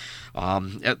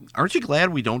aren't you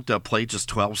glad we don't play just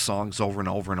 12 songs over and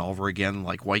over and over again,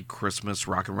 like White Christmas,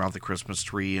 Rockin' Around the Christmas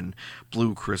Tree, and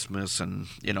Blue Christmas, and,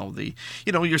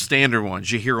 your standard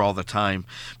ones you hear all the time,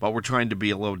 but we're trying to be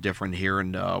a little different here,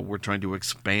 and we're trying to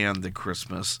expand the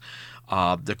Christmas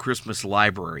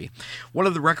library. One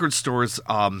of the record stores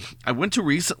I went to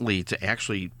recently to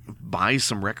actually buy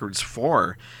some records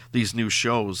for these new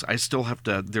shows. I still have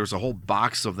to, there's a whole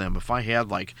box of them. If I had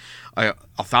like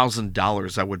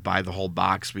 $1,000, I would buy the whole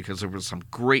box because there was some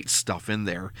great stuff in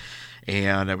there.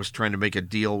 And I was trying to make a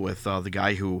deal with the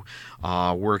guy who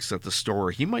works at the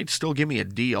store. He might still give me a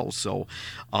deal, so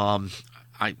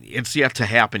it's yet to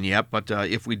happen yet, but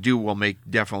if we do, we'll make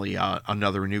definitely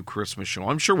another new Christmas show.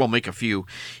 I'm sure we'll make a few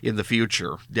in the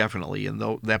future, definitely, and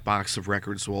that box of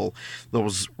records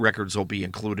those records will be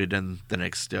included in the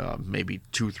next maybe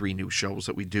 2-3 new shows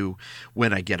that we do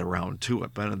when I get around to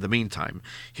it. But in the meantime,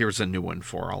 here's a new one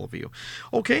for all of you.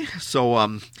 Okay,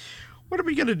 so what are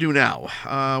we going to do now?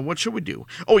 What should we do?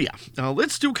 Oh, yeah.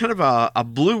 Let's do kind of a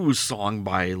blues song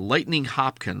by Lightning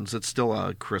Hopkins. It's still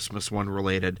a Christmas one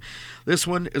related. This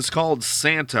one is called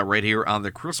Santa right here on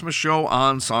the Christmas show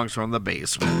on Songs from the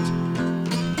Basement.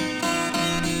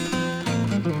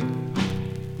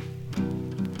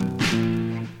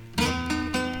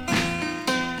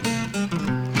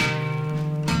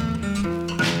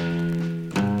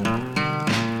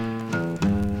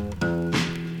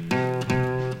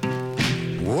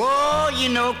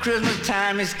 Christmas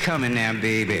time is coming now,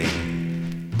 baby.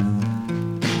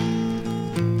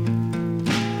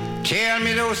 Tell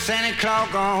me those Santa Claus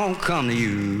gonna come to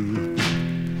you.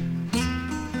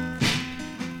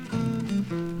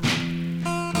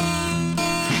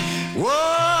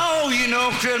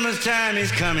 Whoa, Christmas time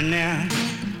is coming now.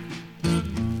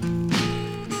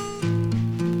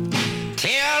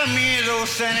 Tell me those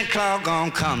Santa Claus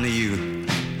gonna come to you.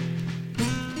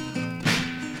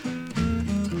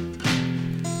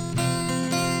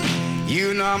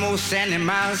 You know I'm gonna send it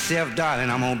myself, darling.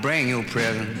 I'm gonna bring you a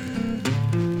present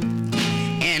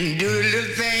and do the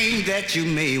little things that you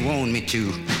may want me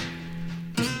to.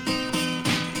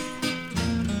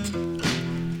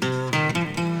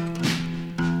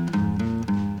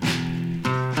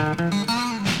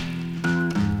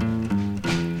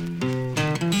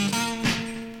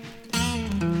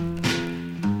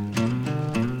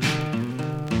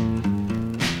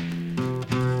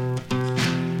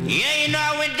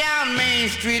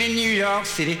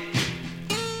 City.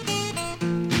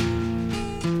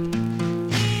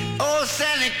 Old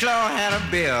Santa Claus had a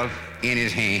bell in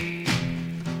his hand.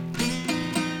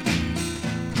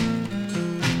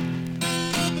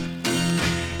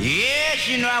 Yes,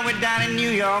 I went down in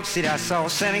New York City. I saw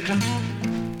Santa Claus.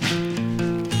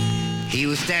 He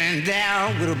was standing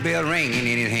there with a bell ringing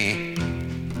in his hand.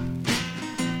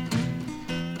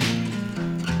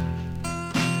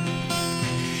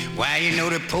 Why,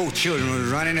 the poor children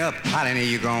was running up, hollering,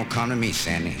 "You gonna come to me,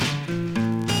 Sandy?"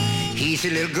 He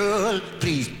said, "Little girl,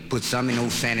 please put something in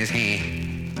old Santa's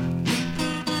hand."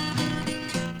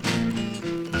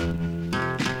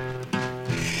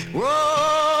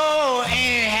 Whoa,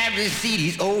 ain't it happy to see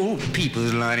these old people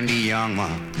learning the young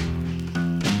one?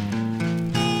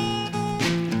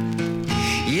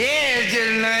 Yeah, it's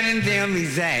just learning them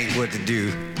exactly what to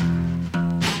do.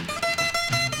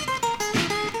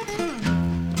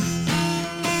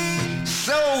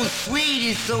 So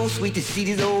sweet to see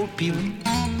these old people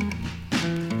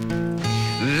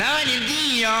learning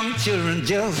these young children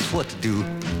just what to do.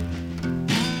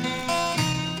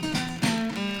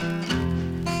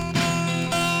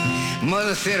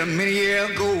 Mother said a many years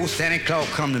ago Santa Claus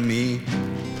come to me.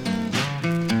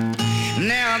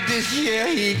 Now this year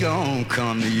he gon'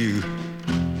 come to you.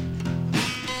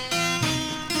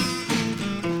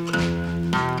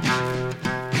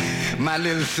 My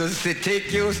little sister said,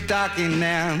 take your stocking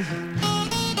now,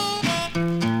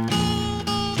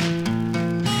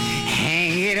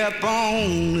 hang it up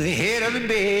on the head of the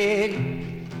bed.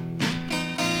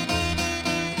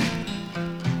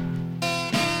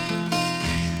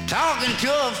 Talking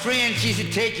to a friend, she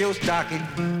said, take your stocking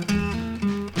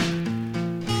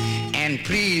and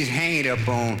please hang it up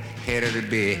on the head of the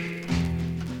bed.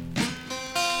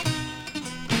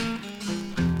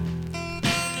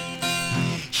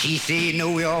 She said, you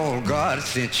know we all God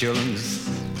sent children.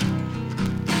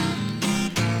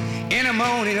 In the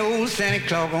morning, old Santa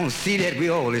Claus gonna see that we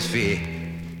all is fed.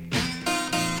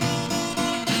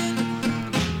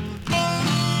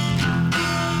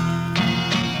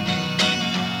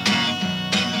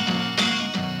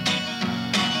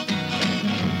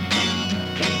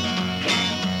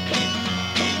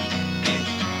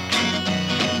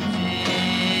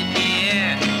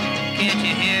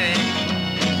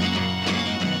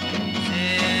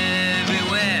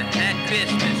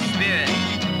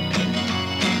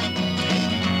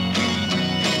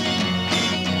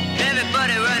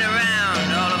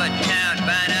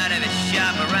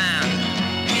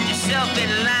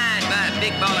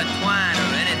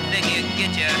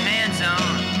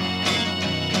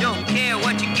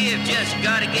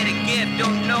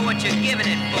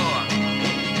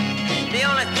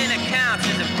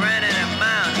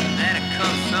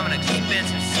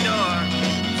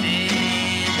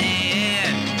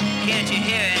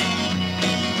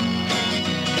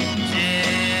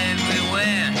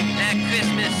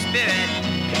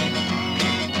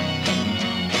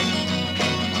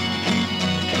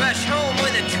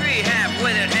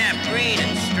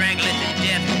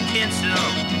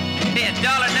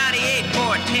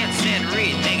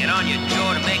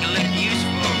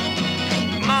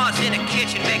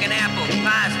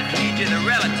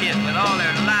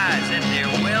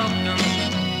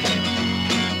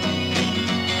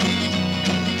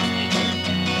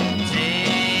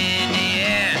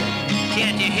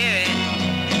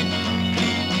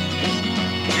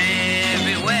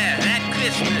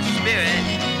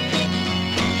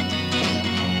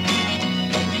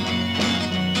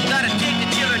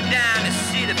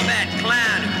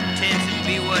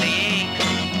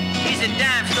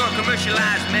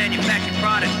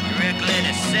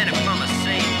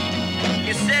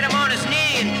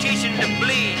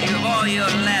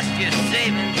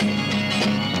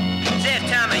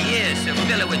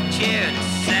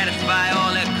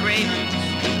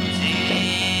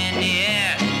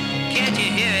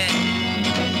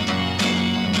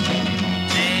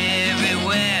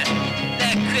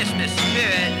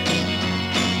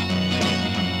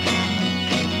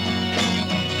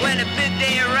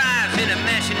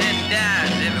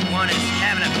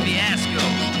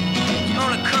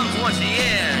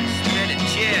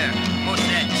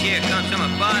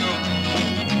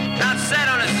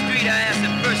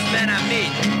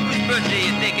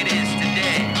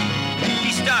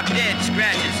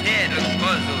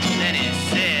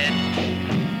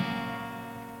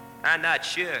 I'm not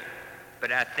sure,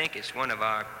 but I think it's one of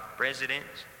our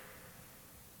presidents.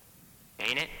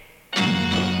 Ain't it? In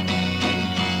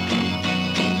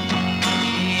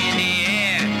the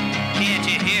air, can't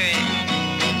you hear it?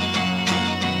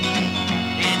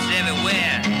 It's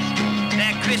everywhere.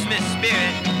 That Christmas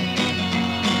spirit.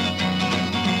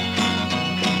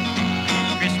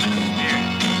 Christmas spirit.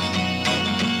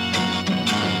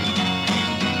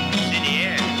 It's in the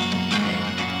air.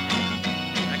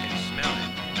 I can smell it.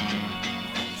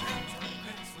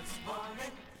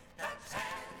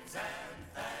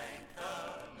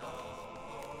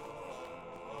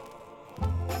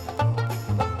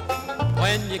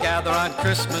 When you gather on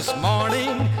Christmas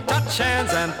morning, touch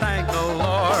hands and thank the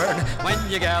Lord. When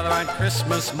you gather on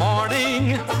Christmas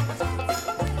morning,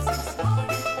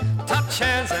 touch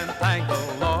hands and thank the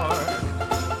Lord.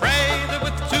 Pray that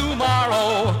with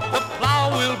tomorrow the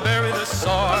plow will bury the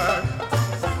sword.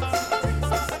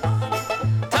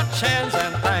 Touch hands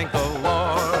and thank the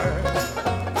Lord.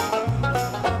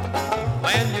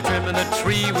 When you're trimming the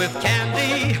tree with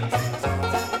candy,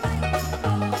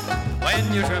 when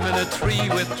when you're trimming a tree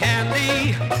with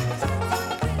candy.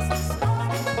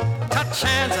 Touch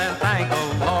hands and thank the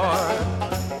Lord.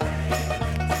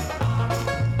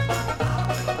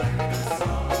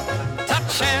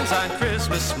 Touch hands on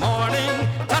Christmas morning.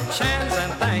 Touch hands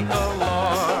and thank the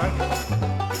Lord.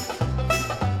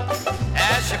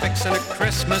 As you're fixing a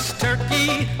Christmas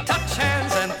turkey, touch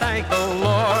hands and thank the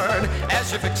Lord.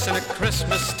 As you're fixing a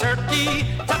Christmas turkey,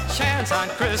 touch hands on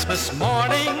Christmas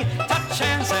morning. Touch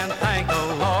hands and thank the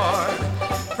Lord.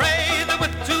 Pray that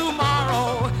with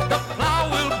tomorrow the plow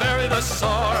will bury the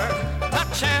sword.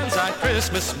 Touch hands on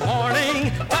Christmas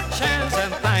morning. Touch hands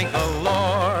and thank the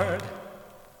Lord.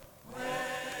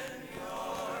 When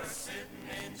you're sitting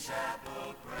in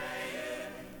chapel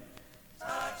praying,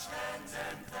 touch hands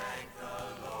and thank the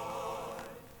Lord.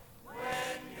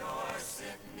 When you're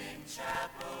sitting in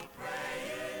chapel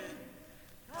praying,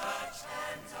 touch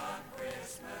hands on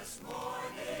Christmas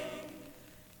morning.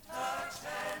 Touch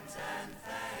hands and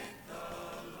thank the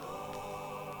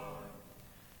Lord.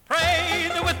 Pray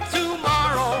that with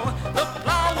tomorrow the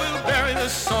plow will bury the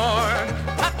sword.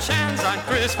 Touch hands on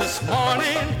Christmas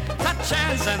morning. Touch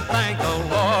hands and thank the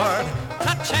Lord.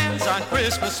 Touch hands on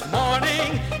Christmas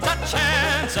morning. Touch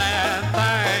hands and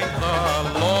thank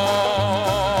the Lord.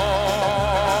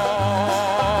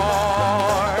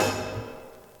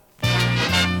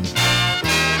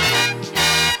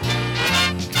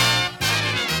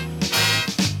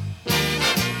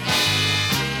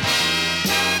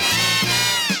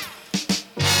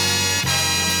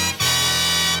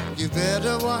 You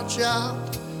better watch out,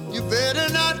 you better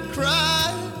not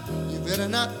cry, you better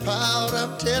not pout,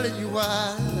 I'm telling you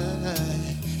why.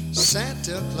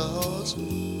 Santa Claus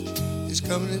is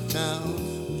coming to town.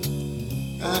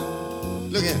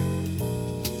 Look at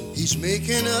him. He's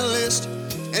making a list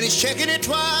and he's checking it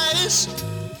twice.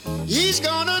 He's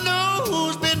gonna know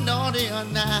who's been naughty or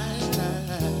nice.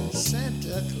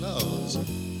 Santa Claus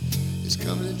is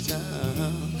coming to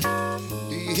town.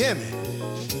 Do you hear me?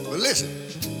 Well, listen.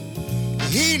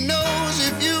 He knows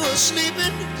if you are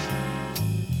sleeping.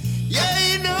 Yeah,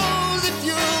 he knows if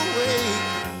you're awake.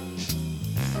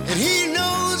 And he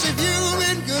knows if you've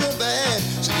been good or bad.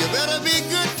 So you better be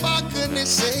good for goodness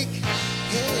sake.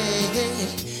 Hey,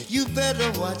 hey, you better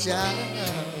watch out.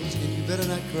 And you better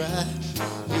not cry.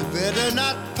 You better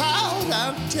not pout.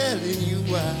 I'm telling you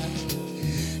why.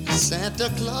 Santa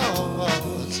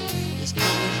Claus is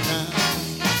coming down.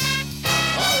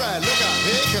 All right, look out.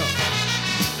 Here he comes.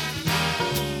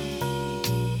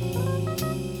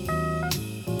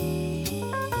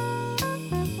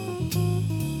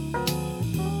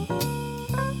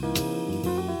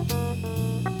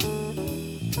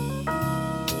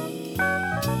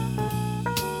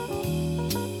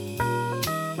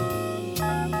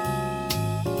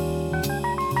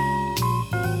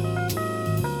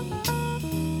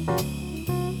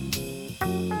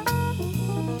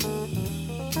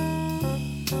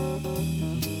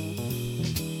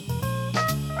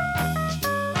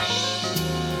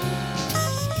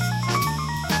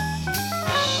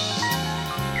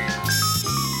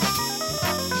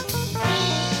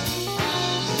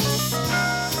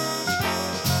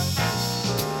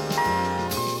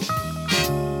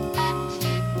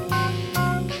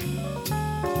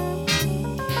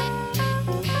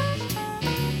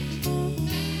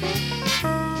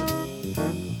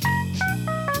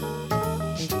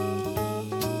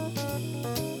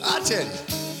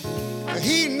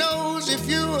 He knows if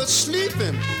you are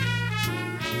sleeping.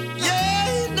 Yeah,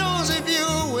 he knows if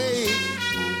you're awake.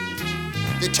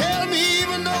 They tell me he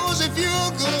even knows if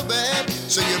you're good or bad.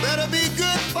 So you better be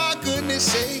good for goodness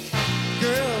sake.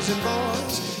 Girls and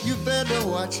boys, you better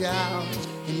watch out.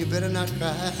 And you better not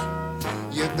cry.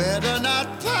 You better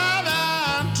not pout.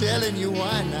 I'm telling you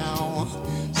why now.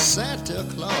 Santa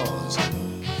Claus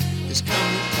is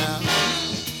coming down.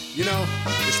 You know,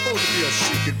 it's supposed to be a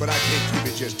secret, but I can't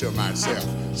keep it just to myself.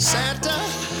 Santa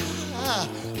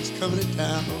is coming to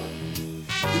town.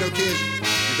 You know, kids,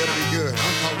 you better be good.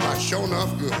 I'm talking about sure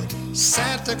enough good.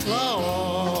 Santa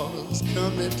Claus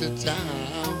coming to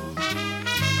town.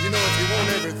 You know, if you want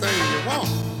everything you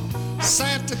want,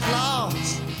 Santa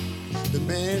Claus, the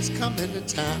man's coming to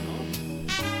town.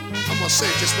 I'm gonna say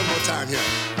it just one more time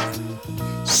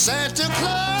here. Santa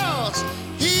Claus,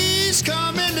 he's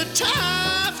coming to town.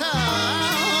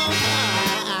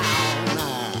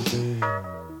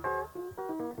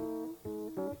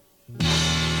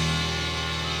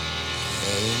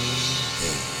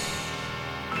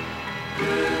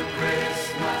 Good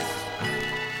Christmas,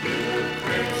 good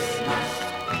Christmas,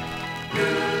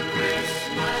 good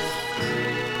Christmas.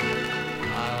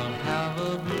 I'll have a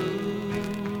blue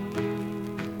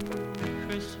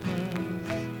Christmas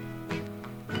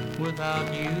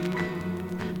without you.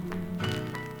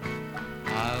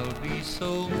 I'll be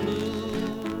so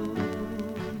blue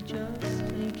just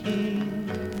thinking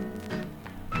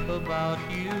about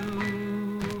you.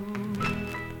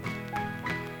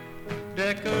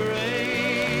 Decorations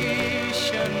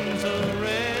of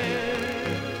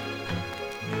red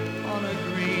on a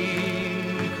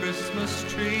green Christmas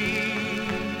tree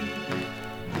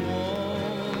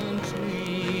won't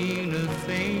mean a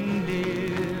thing,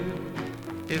 dear,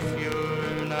 if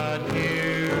you're not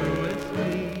here with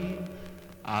me.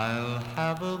 I'll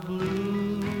have a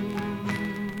blue,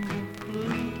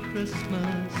 blue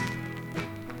Christmas,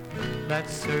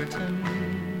 that's certain.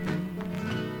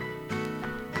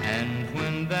 And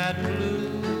when that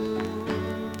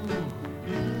blue,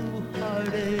 blue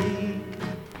heartache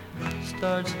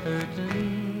starts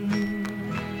hurting,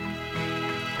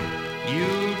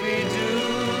 you'll be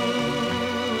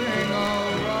doing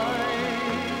all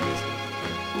right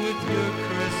with your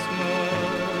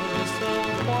Christmas of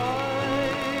white.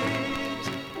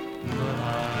 But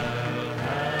I'll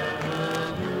have a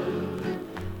blue,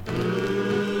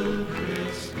 blue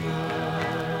Christmas.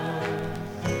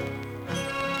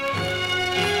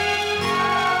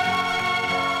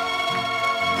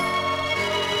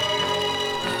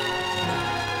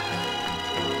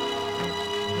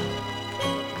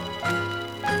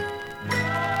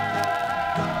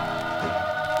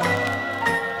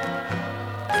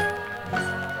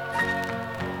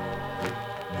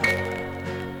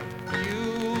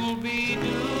 You'll be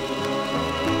doing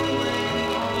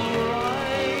all right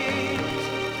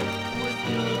with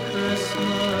your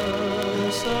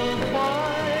Christmas of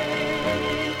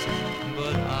white,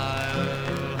 but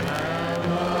I'll have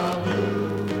a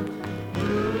blue,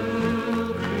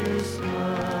 blue Christmas.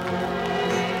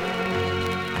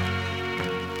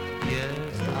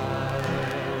 Yes, I'll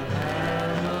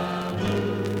have a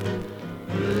blue,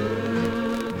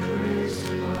 blue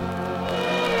Christmas.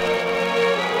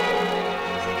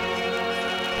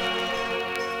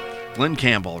 Glenn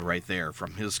Campbell right there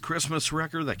from his Christmas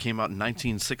record that came out in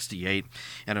 1968,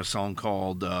 and a song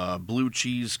called Blue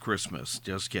Cheese Christmas.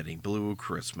 Just kidding, Blue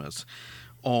Christmas.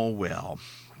 Oh, well,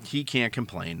 he can't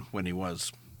complain when he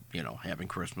was, having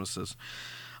Christmases.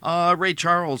 Ray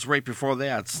Charles right before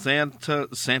that.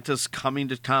 Santa's Coming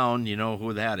to Town. You know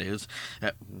who that is.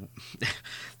 I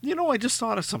just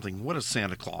thought of something. What is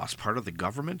Santa Claus? Part of the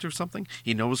government or something?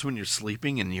 He knows when you're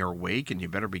sleeping and you're awake and you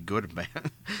better be good and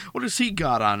bad. What has he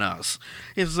got on us?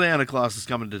 If Santa Claus is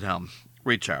coming to town.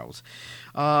 Ray Charles.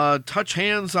 Touch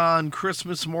Hands on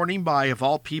Christmas Morning by, of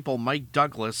all people, Mike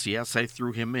Douglas. Yes, I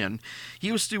threw him in. He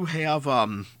used to have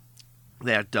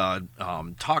that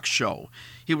talk show.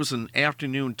 He was an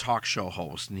afternoon talk show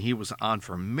host, and he was on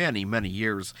for many, many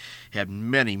years, had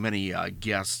many, many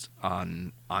guests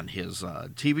on his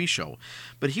TV show.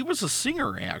 But he was a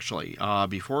singer, actually,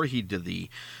 before he did the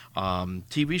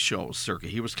TV show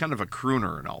circuit. He was kind of a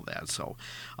crooner and all that. So,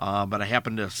 but I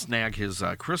happened to snag his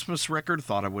Christmas record,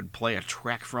 thought I would play a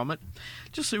track from it,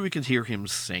 just so we could hear him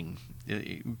sing.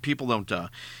 People don't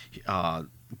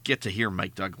get to hear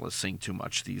Mike Douglas sing too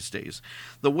much these days.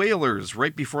 The Wailers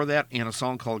right before that, and a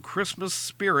song called Christmas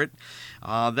Spirit.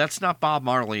 That's not Bob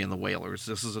Marley and the Wailers.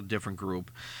 This is a different group.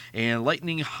 And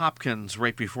Lightning Hopkins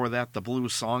right before that, the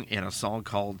blues song, and a song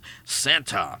called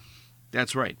Santa.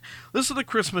 That's right. This is the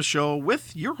Christmas show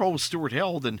with your host, Stuart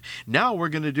Held, and now we're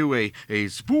going to do a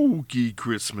spooky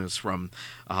Christmas from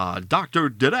Dr.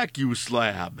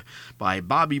 Dracuslab by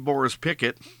Bobby Boris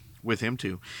Pickett, with him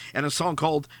too, and a song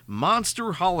called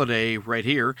Monster Holiday right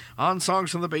here on Songs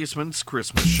from the Basement's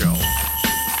Christmas show.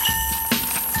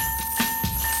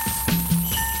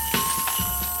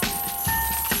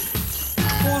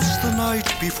 'Twas the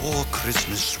night before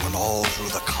Christmas when all through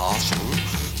the castle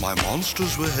my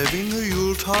monsters were having a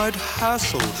Yuletide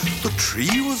hassle. The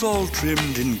tree was all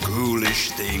trimmed in ghoulish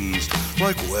things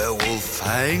like werewolf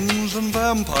fangs and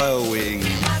vampire wings.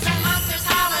 It was a monster's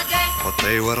holiday. But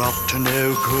they were up to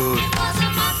no good. It was a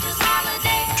monster's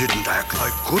holiday. Didn't act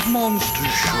like good monsters It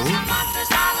was a should. monster's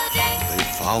holiday. They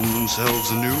found themselves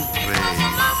a new prey. It was a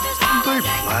monster's They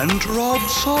holiday. planned to rob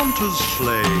Santa's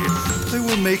sleigh. They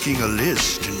were making a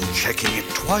list and checking it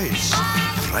twice.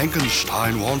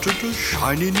 Frankenstein wanted a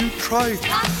shiny new trike,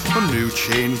 a new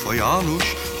chain for Janusz,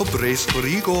 a brace for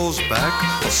Igor's back,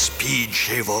 a speed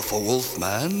shaver for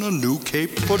Wolfman, a new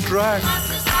cape for Drac.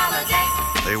 Monster's holiday.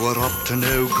 They were up to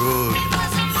no good. It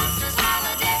was a monster's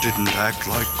holiday. Didn't act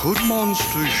like good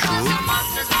monsters It was should. a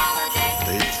monster's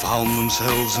holiday. They'd found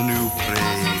themselves a new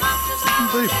prey. Monster's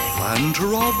They holiday. planned to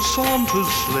rob Santa's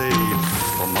sleigh.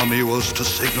 The mummy was to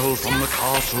signal from the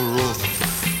castle roof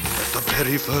at the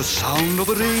very first sound of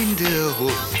a reindeer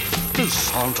hoof. As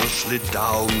Santa slid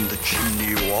down the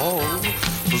chimney wall,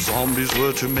 the zombies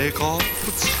were to make off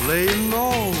with sleigh and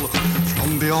all.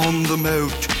 From beyond the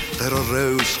moat there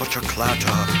arose such a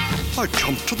clatter, I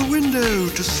jumped to the window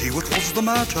to see what was the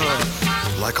matter.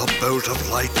 Like a bolt of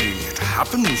lightning it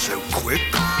happened so quick,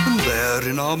 and there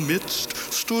in our midst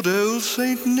stood old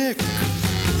Saint Nick.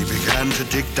 He began to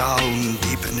dig down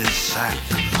deep in his sack,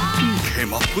 and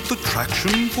came up with the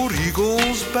traction for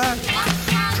Igor's back.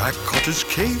 Jack caught his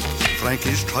cape,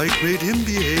 Frankie's trike made him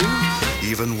behave.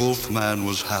 Even Wolfman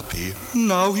was happy,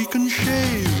 now he can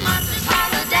shave. Monsters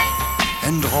holiday.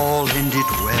 And all ended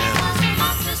well.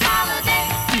 Monsters holiday.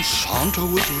 And Santa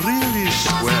was really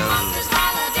swell. Monsters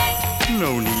holiday.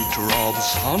 No need to rob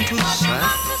Santa's sack.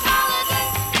 Monsters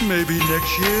holiday. Maybe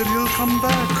next year he'll come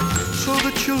back. So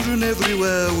the children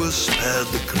everywhere were spared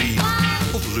the grief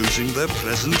of losing their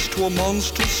presents to a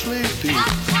monster slave thief.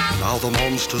 Now the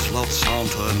monsters love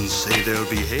Santa and say they'll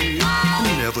behave,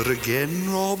 and never again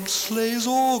rob sleighs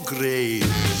or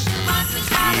graves.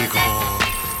 Igor,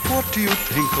 what do you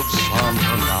think of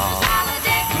Santa now?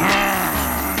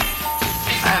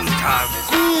 Santa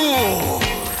good!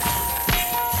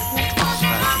 What was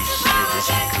that he said as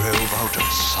he drove out of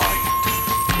sight?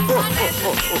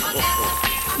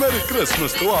 Merry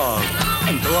Christmas to all,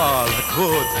 and to all a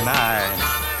good night.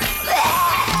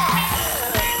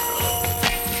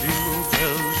 Jingle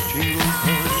bells,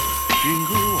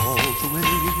 jingle all the way.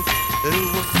 Oh,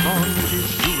 what fun it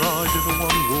is to ride in a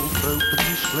one-wolf open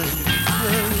sleigh.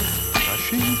 Well,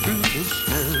 dashing through the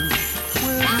snow,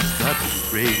 where is that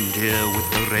reindeer with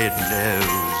the red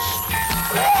nose?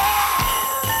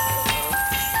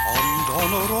 On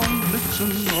Donner, on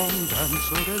Blitzen, on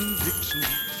Dancer and Vixen.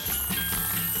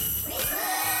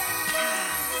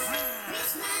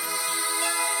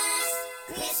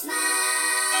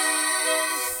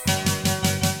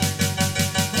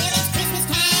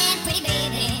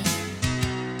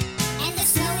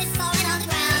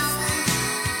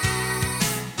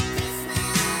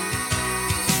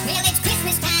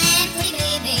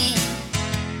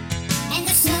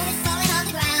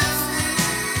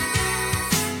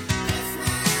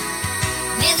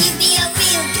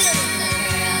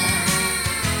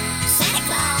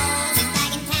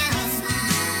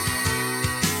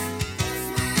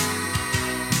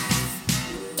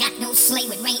 Sleigh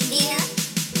with reindeer,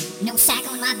 no sack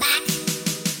on my back.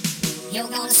 You're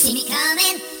gonna see me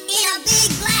coming in a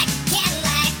big black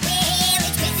Cadillac. Well,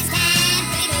 it's Christmas time,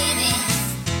 pretty baby,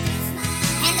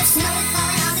 and the snow is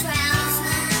falling on the ground.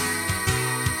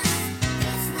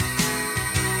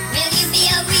 Will you be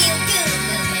a real good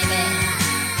little baby?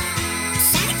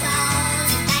 Santa Claus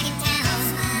is back in town.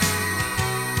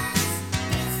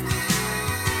 Christmas.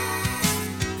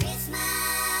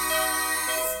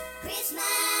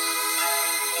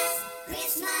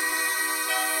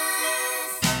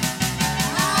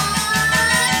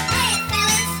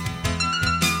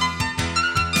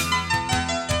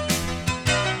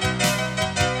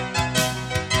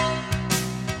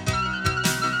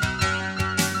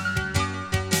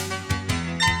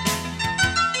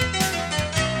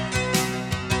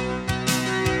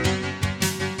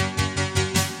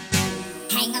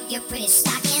 Hang up your pretty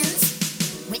stockings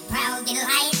with proud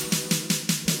delight.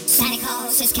 Santa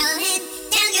Claus is coming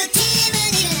down your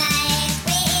chimney tonight.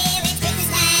 Well, it's Christmas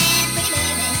time, pretty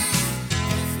baby,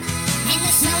 and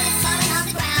the snow is falling on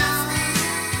the ground.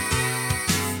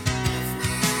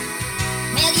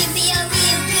 Will you be a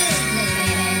real good little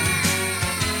baby?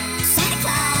 Santa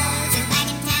Claus is back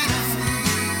in town.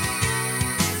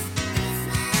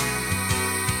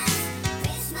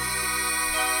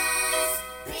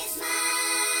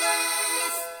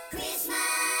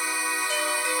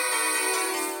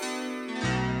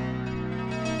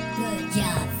 Good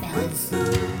job, fellas.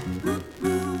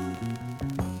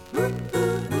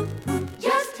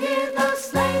 Just hear those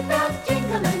sleigh bells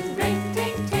jingling, ring,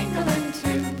 ting, tingling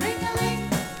too. Ring-a-ling,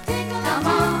 ting-a-ling. Come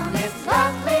on, it's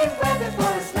lovely weather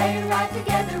for a sleigh ride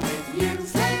together with you.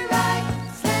 Sleigh ride,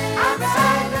 sleigh ride.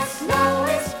 Outside the snow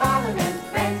is falling and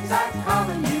friends are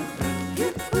calling you.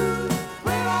 Yoo-hoo,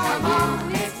 where are you? Come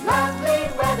on, it's lovely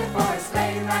weather for a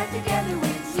sleigh ride together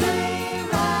with you. Sleigh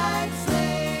ride,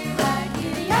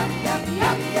 giddy up, up,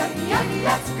 up, up, up,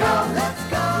 let's go.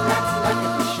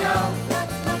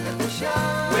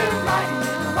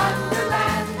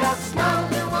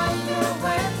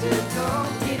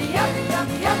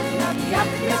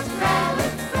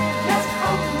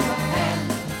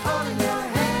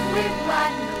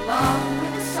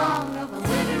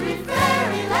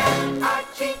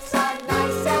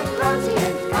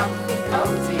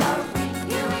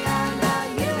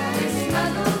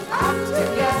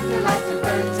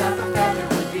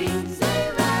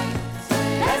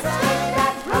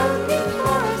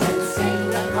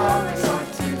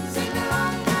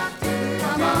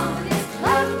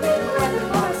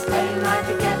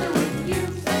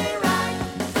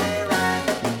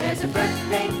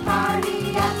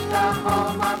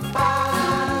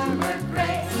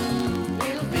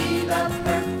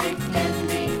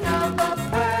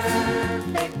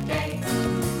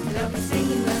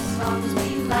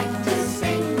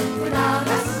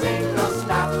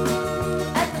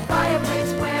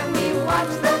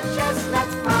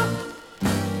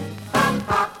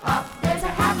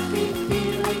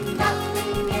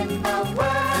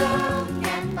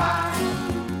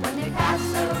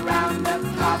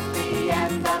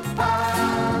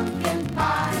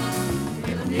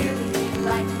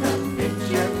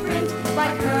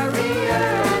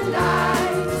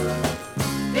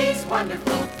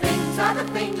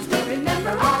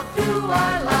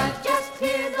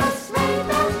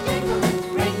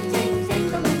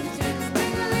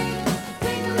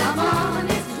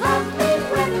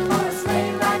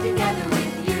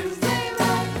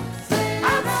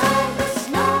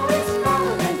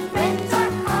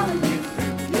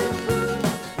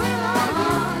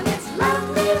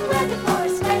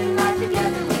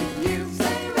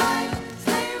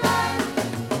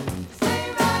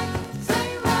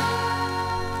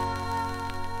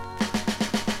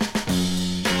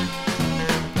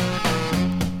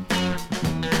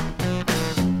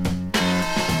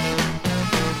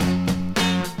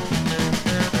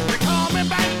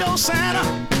 Santa.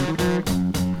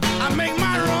 I make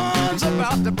my runs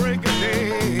about the break of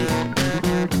day.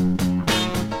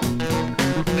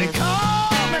 They call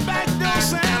me backdoor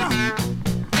Santa.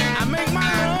 I make my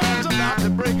runs about the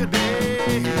break of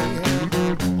day.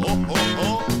 Oh, oh,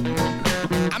 oh.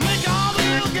 I make all the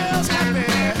little girls happy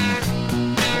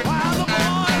while the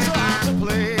boys are out to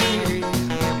play.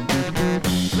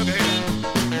 Look at here.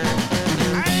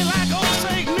 I ain't like old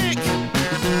Saint Nick.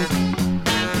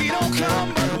 He don't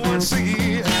come but once a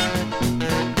year.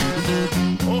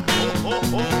 Oh, oh, oh,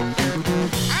 oh.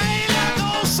 I ain't like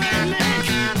old Saint Nick.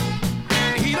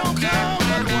 He don't come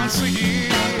but once a year.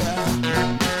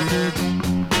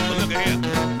 But look at here.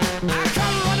 I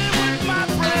come running with my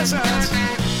presents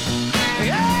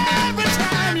every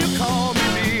time you call me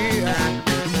dear.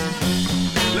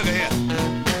 Look at here.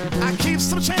 I keep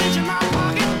some change in my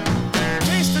pocket in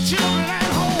case the children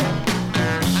at home.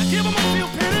 I give them a few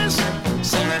pennies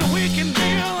so that we can be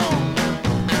alone.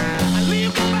 I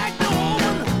leave the back door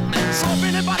open so if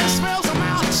anybody smells a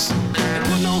mouse, it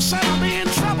would know Santa be in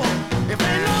trouble. If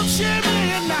ain't no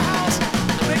chimney in the house,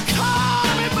 they call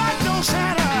me back door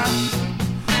Santa.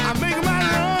 I make my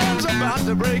runs about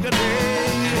the break of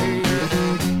day.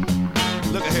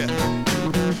 Look at here.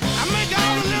 I make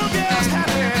all the little girls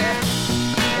happy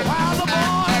while the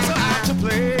boys are out to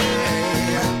play.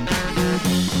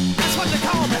 That's what they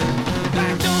call me,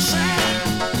 backdoor Santa.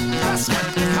 That's what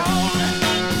they call me.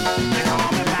 They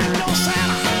call me backdoor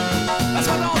Santa. That's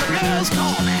what all the girls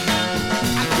call me.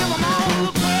 I give them all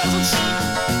the presents.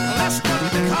 That's what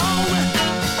they call me.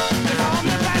 They call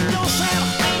me backdoor Santa.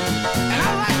 And I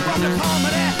like what they call me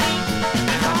that.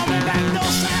 They call me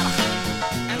backdoor Santa.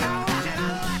 And I like it, I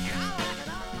like it, I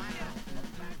like it, I like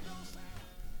it.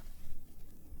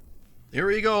 There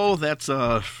you go. That's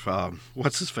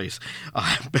what's his face?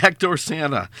 Backdoor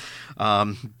Santa,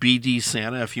 BD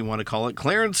Santa, if you want to call it.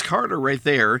 Clarence Carter, right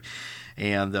there,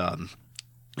 and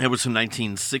it was from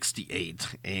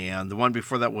 1968. And the one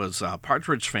before that was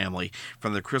Partridge Family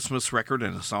from the Christmas record,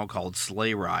 and a song called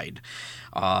Sleigh Ride.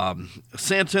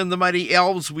 Santa and the Mighty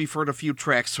Elves, we've heard a few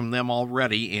tracks from them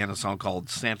already, and a song called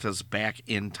Santa's Back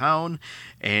in Town,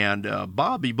 and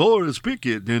Bobby Boy's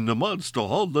Picket in the Monster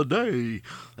Holiday.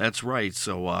 That's right.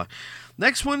 So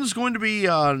next one is going to be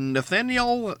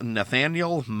Nathaniel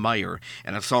Meyer,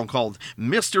 and a song called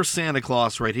Mr. Santa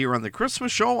Claus right here on the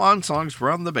Christmas Show on Songs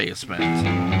from the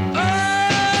Basement.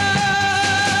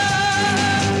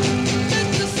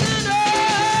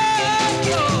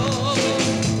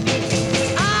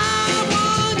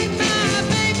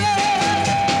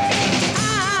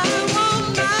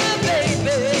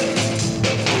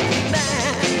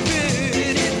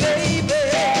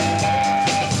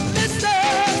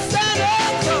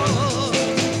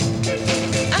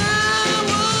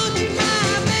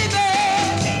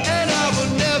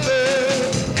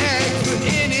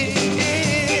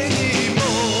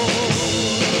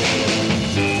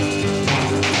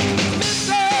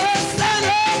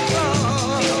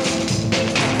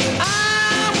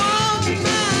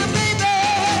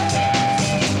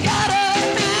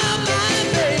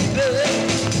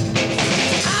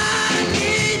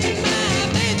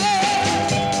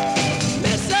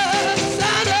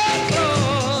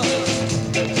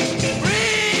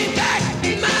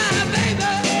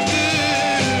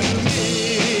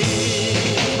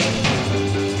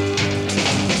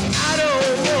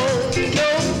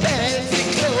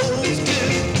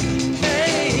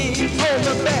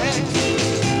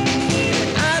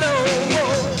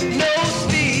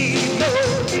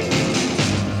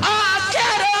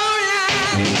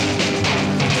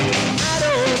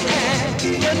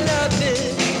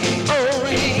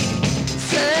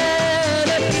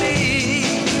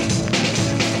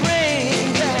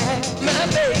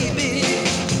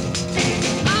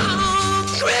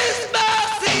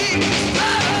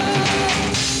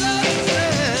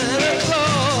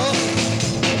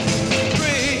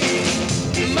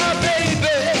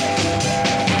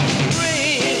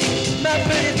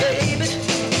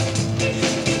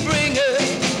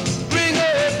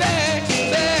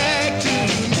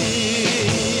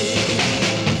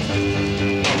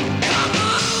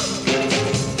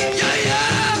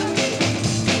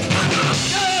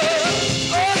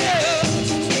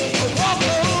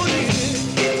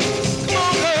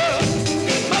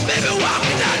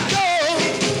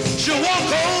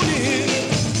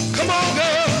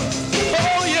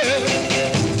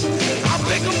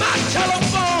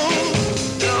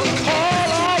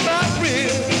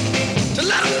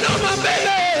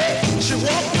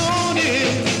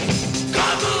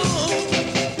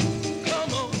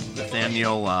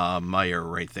 Meyer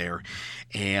right there.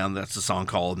 and that's a song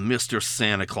called Mr.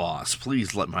 Santa Claus.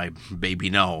 Please let my baby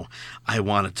know I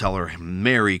want to tell her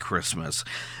Merry Christmas.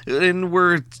 And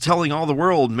we're telling all the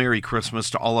world Merry Christmas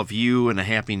to all of you and a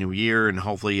Happy New Year, and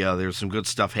hopefully there's some good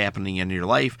stuff happening in your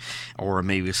life, or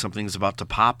maybe something's about to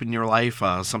pop in your life,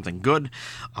 something good,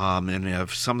 and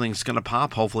if something's going to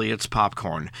pop, hopefully it's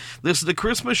popcorn. This is the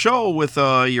Christmas show with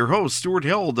your host, Stuart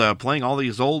Held, playing all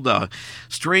these old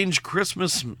strange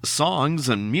Christmas songs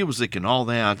and music and all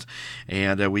that,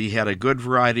 and we had a good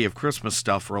variety of Christmas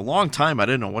stuff. For a long time, I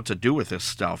didn't know what to do with this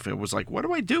stuff. It was like, what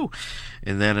do I do?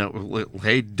 And then,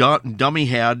 hey, Dummy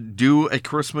had do a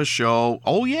Christmas show.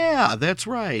 Oh, yeah, that's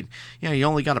right. Yeah, you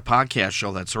only got a podcast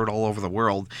show that's heard all over the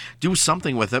world. Do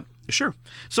something with it. Sure.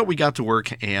 So we got to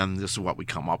work, and this is what we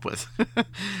come up with.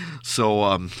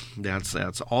 So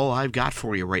that's all I've got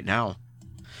for you right now.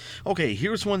 Okay,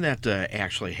 here's one that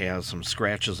actually has some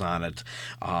scratches on it.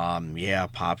 Yeah,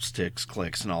 pop, sticks,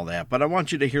 clicks, and all that. But I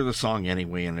want you to hear the song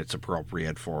anyway, and it's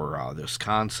appropriate for this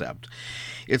concept.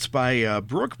 It's by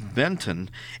Brooke Benton,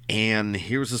 and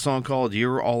here's a song called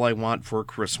You're All I Want for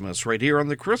Christmas, right here on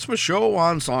the Christmas show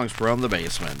on Songs from the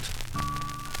Basement.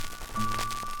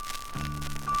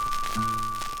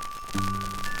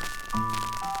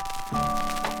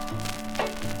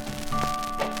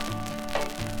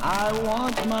 I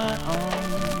want my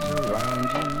arms around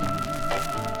you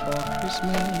for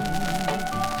Christmas.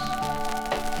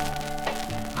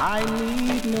 I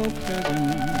need no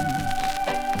presents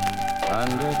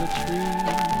under the tree.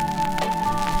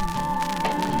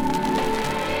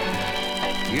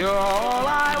 You're all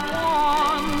I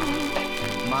want,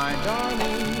 my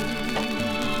darling,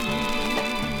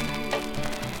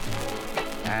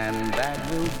 and that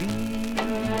will be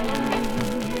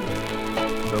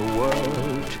the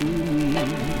world to me.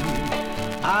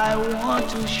 I want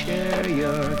to share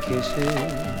your kisses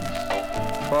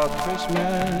for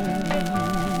Christmas.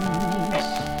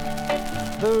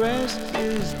 The rest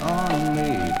is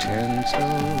only tinsel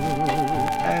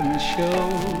and show.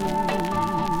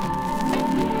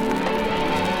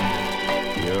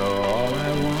 You're all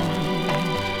I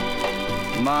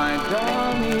want, my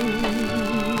darling.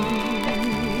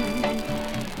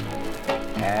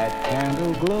 At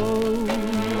candle glow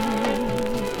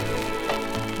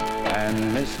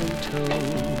and mistletoe.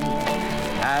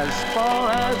 As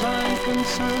far as I'm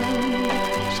concerned,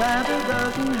 Santa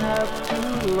doesn't have to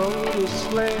load a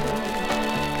sleigh.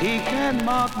 He can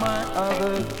mark my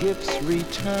other gifts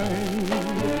returned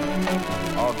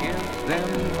or give them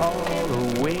all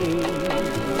away.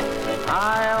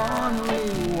 I only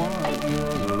want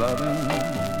your loving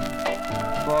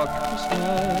for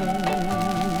Christmas.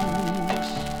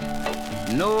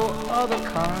 No other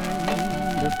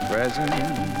kind of present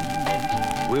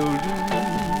will do.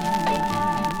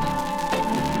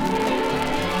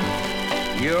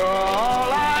 You're all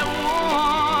I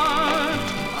want,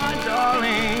 my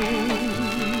darling.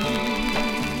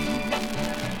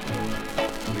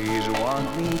 Please want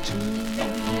me to.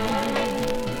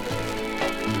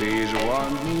 Please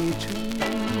want me to.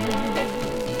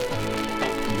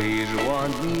 Please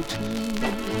want me to.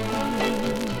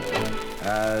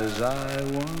 As I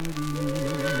want you.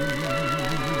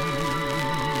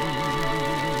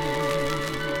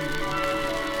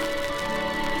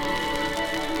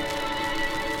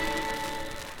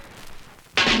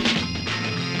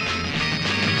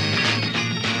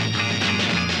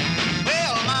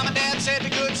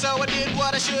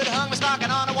 What I should have hung my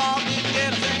stocking on the wall, didn't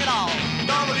get a thing at all.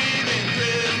 Don't believe in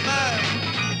Christmas,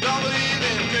 don't believe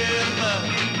in Christmas,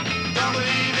 don't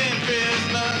believe in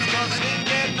Christmas, 'cause I didn't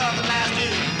get nothing last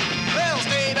year. Well,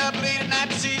 stayed up late at night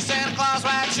to see Santa Claus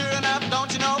ride, sure enough,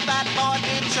 don't you know that boy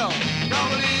didn't show. Don't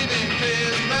believe in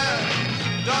Christmas,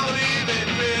 don't believe in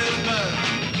Christmas,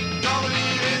 don't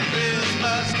believe in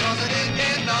Christmas, 'cause I didn't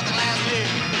get nothing last year.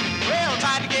 Well,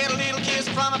 tried to get a little kiss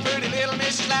from a pretty little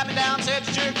miss. She slapped me down, said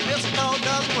the jerk mistletoe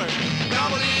doesn't work.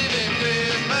 Don't believe in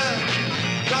Christmas,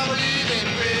 don't believe in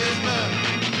Christmas,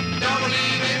 don't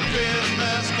believe in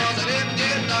Christmas, 'cause I didn't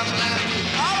get nothing last year.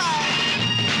 All right.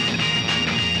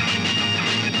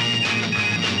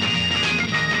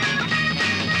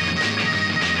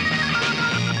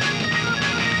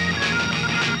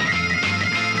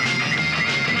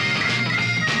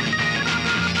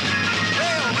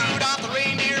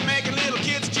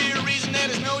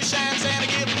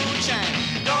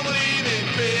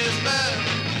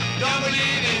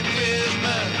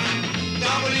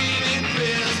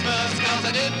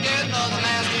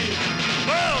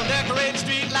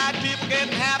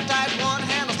 Getting half tight, one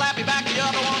hand will slap you back, the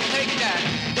other one will take you down.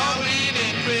 Don't believe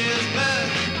in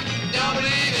Christmas, don't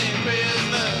believe in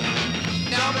Christmas,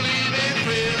 don't believe in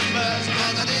Christmas,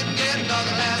 'cause I didn't get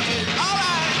nothing last year. All right.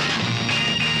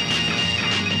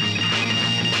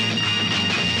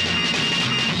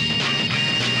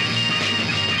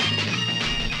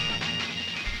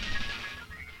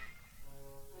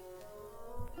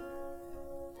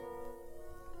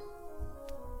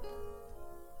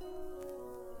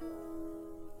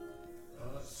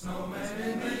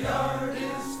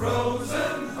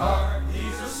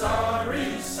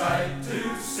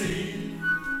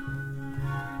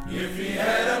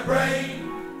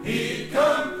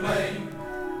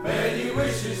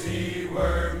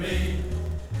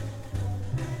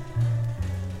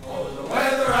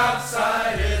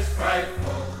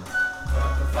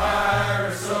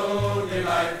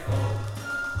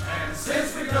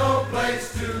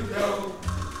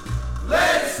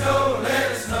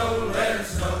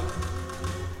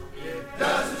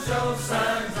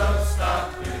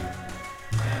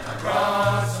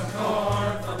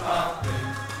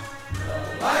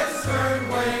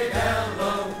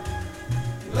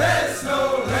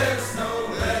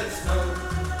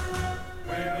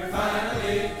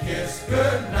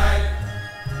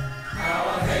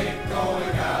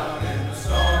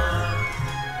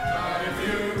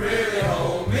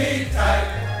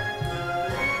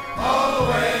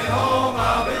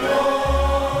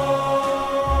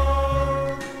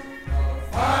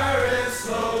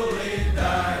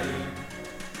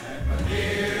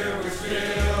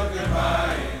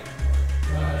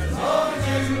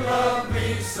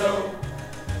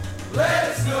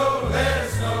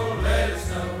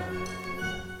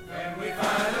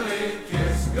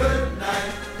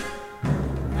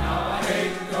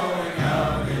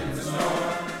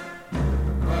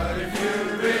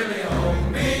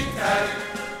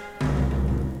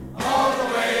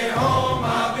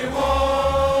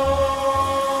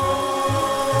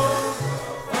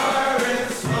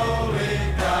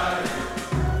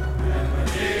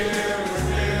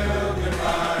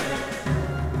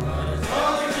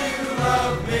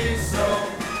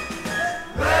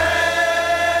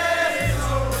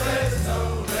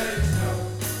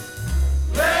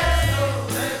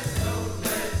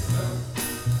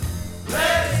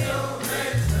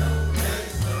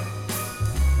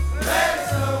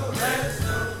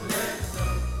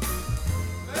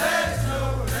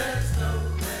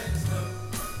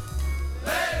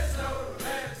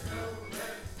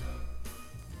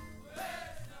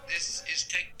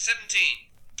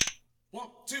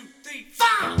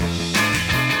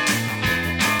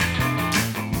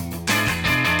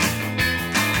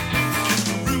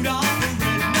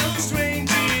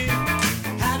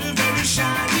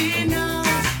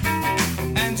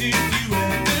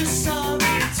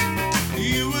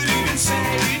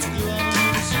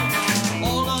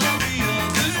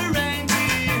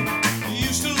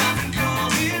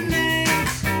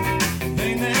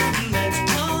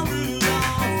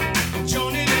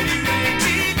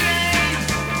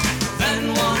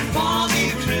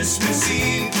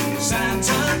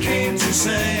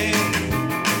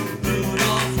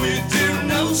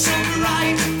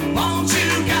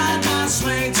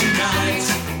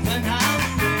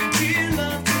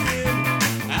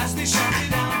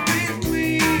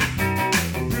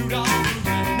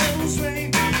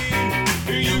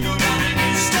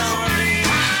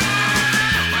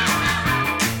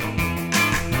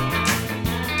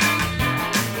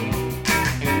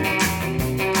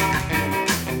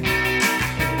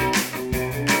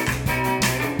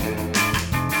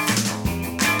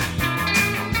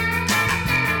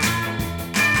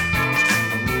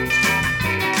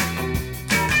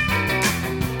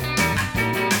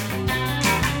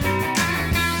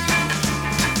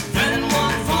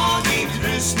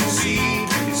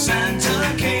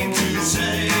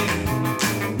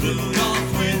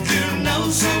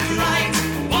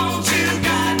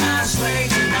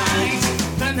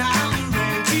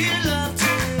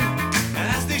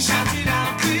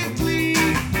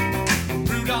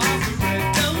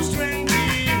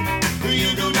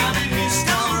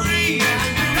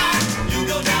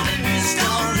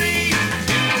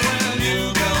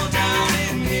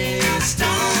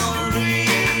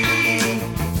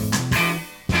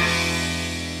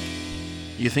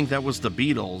 think that was the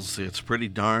Beatles, it's pretty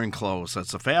darn close.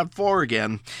 That's the Fab Four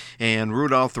again, and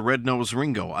Rudolph the Red-Nosed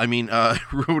Ringo.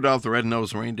 Rudolph the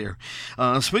Red-Nosed Reindeer.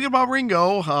 Speaking about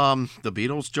Ringo, the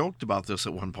Beatles joked about this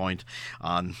at one point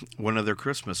on one of their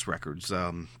Christmas records.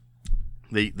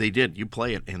 They did. You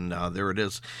play it, and there it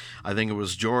is. I think it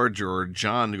was George or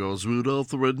John goes, Rudolph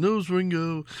the Red-Nosed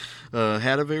Ringo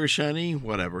had a very shiny,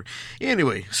 whatever.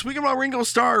 Anyway, speaking about Ringo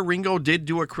Starr, Ringo did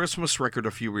do a Christmas record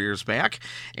a few years back,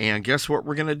 and guess what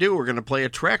we're going to do? We're going to play a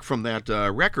track from that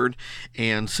record,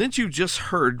 and since you just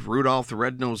heard Rudolph the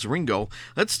Red-Nosed Ringo,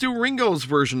 let's do Ringo's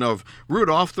version of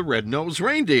Rudolph the Red-Nosed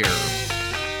Reindeer.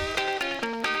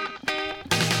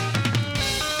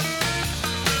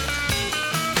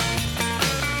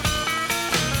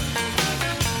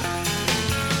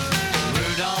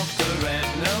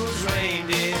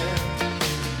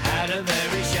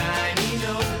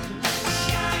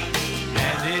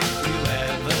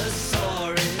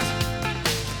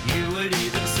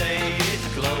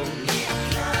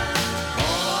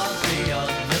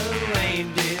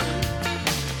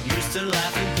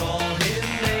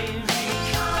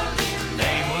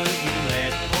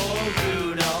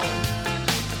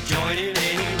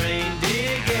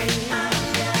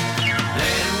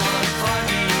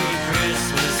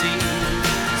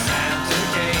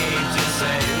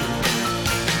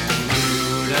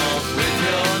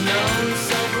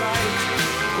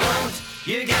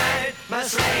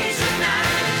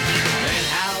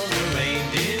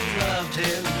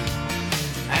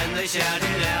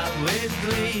 Shouted out with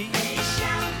glee,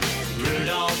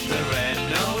 Rudolph the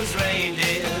Red-Nosed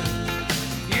Reindeer,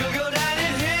 you'll go down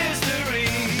in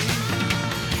history.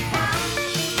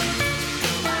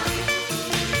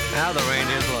 Now the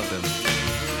reindeers loved him.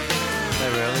 They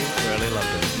really, really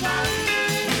loved him.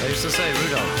 They used to say,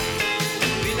 Rudolph.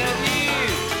 We love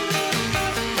you.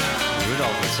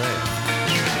 Rudolph would say it.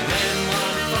 Then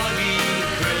one foggy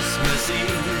Christmas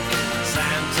Eve,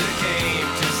 Santa came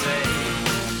to say,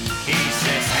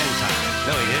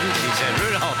 no, he didn't. He said,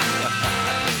 Rudolph.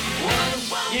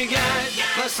 You got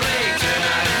my sleigh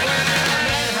tonight.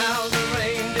 And how the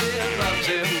reindeer loved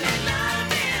him.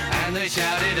 And they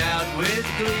shouted out with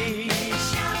glee,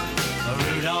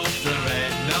 Rudolph the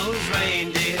Red-Nosed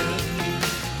Reindeer,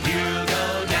 you'll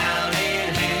go down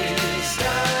in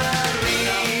history.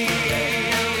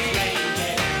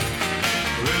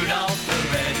 Rudolph the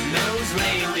Red-Nosed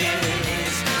Reindeer,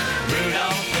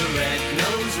 Rudolph the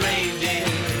Red-Nosed Reindeer,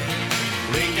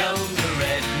 Ringo the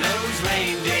Red-Nosed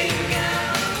Reindeer,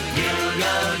 you'll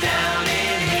go down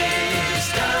in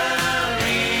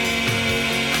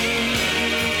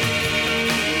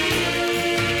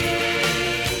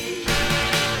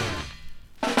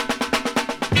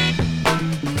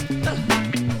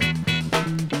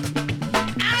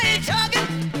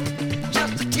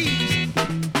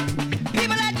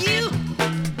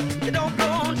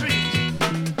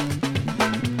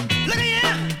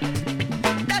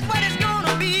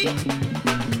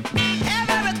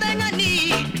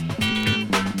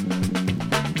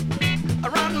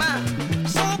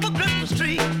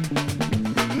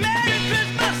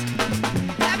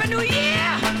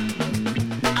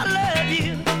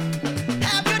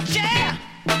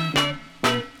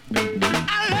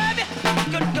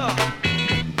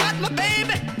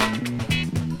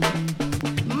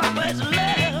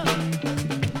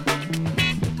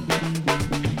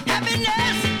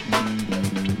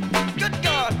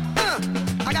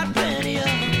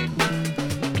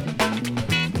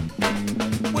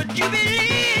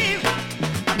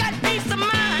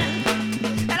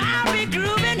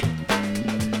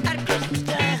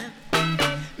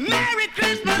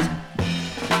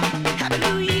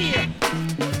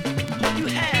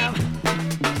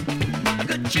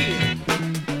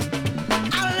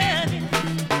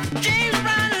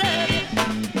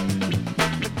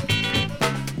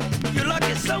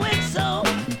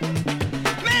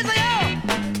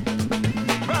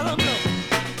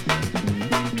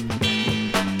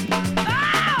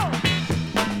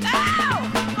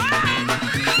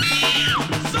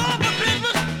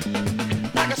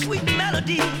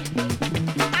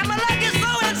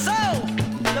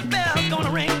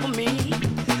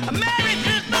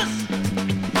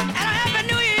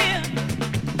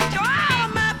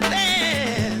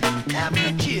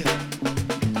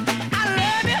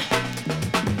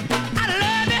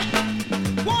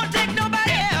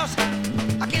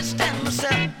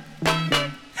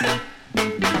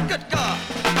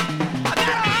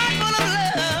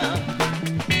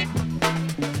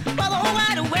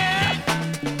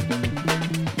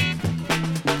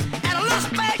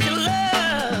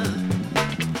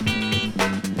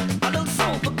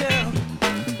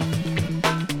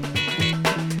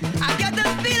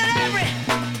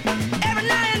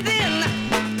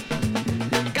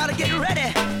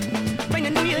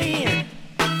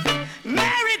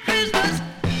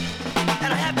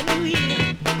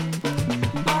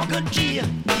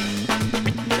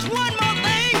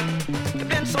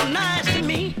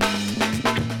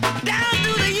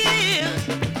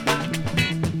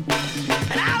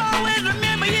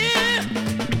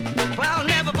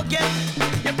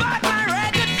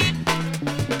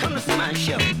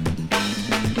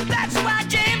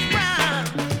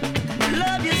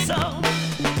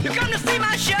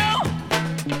show.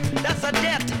 That's a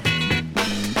debt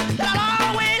that I'll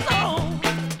always owe.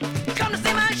 Come to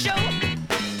see my show.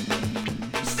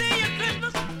 See you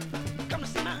Christmas. Come to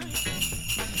see my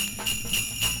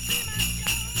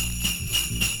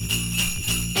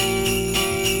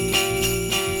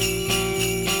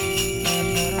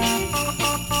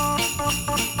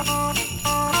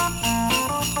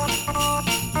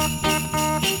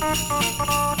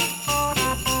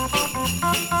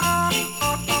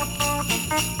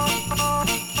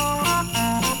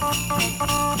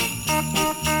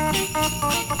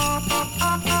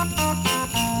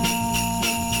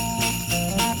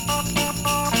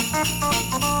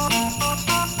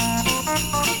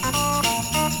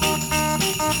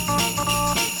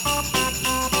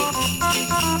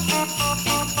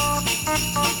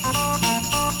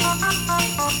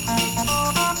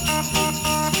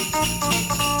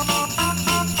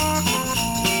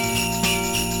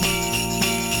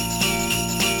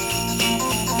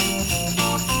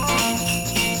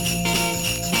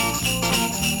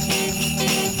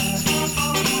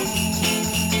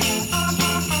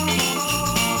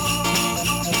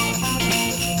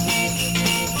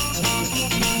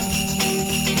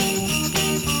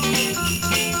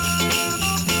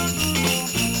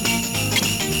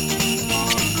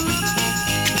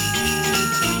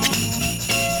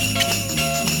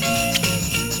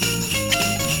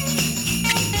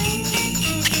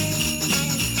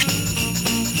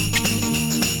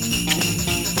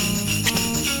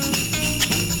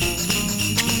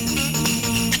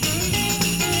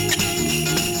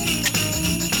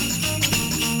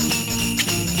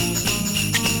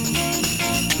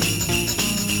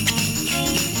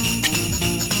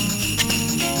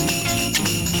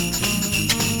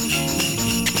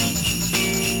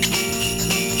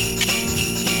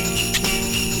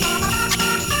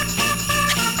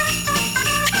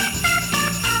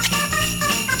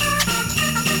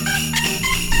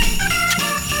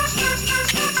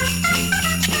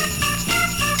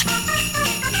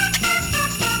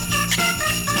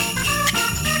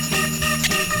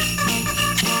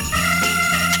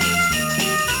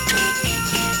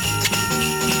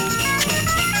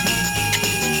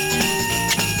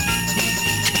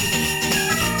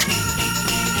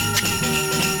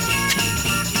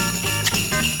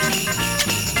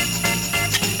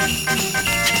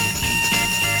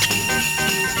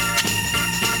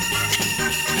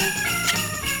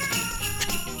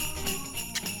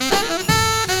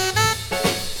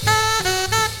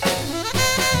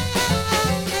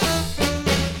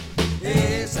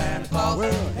Santa Claus.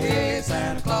 Hey,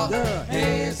 Santa Claus.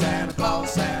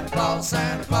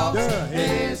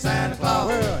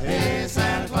 Hey,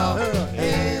 Santa Claus.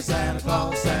 Hey, Santa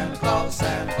Claus. Santa Claus.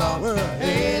 Santa Claus.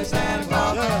 Hey, Santa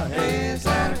Claus. Hey,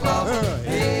 Santa Claus.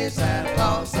 Hey, Santa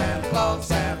Claus. Santa Claus.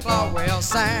 Santa Claus. Well,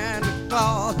 Santa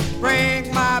Claus,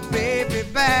 bring my baby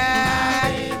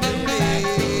back to me.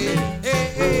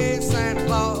 Hey, Santa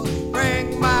Claus,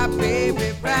 bring my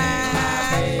baby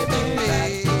back to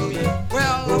me.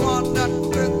 Well, I want that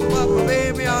little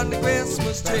baby on the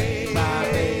Christmas tree.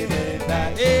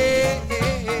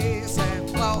 Hey,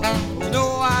 Santa Claus, you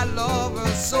know I love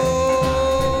her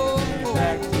so.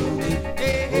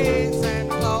 Hey,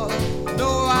 Santa Claus, you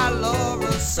know I love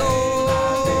her so.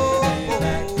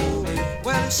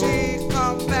 When she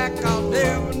comes back, I'll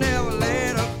never, never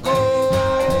let her go.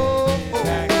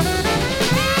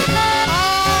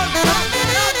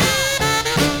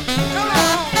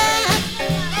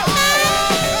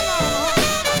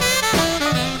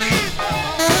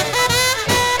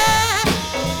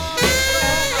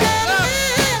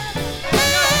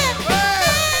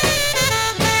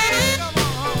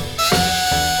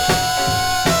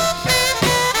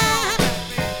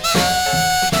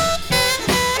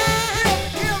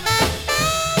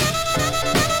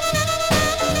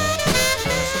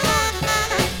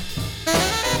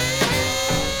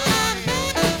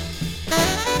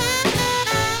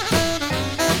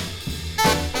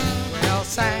 Well,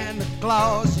 Santa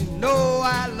Claus, you know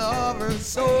I love her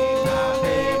so. My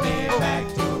baby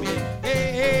back to me.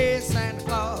 Hey, hey, Santa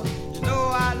Claus, you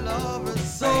know I love her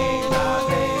so. My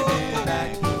baby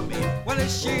back to me. When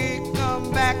she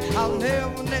come back, I'll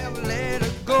never, never let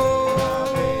her go.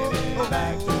 My baby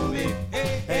back to me.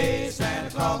 Hey, hey, Santa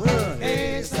Claus.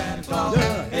 Hey, Santa Claus.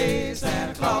 Hey,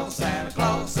 Santa Claus. Santa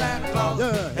Claus. Santa Claus.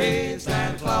 Hey,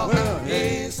 Santa Claus.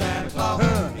 Hey, Santa Claus.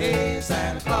 Hey,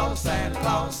 Santa Claus. Santa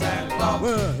Claus. Santa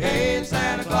Claus. Hey,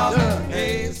 Santa Claus.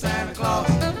 Hey, Santa Claus.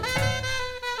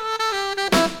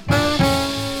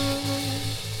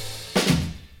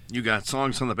 You got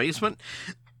Songs on the Basement,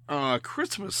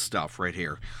 Christmas stuff right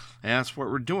here. That's what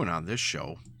we're doing on this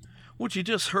show. What you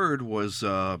just heard was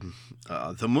the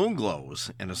Moonglows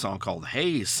and a song called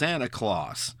Hey Santa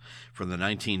Claus from the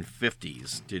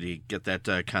 1950s. Did you get that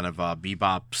kind of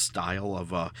bebop style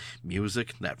of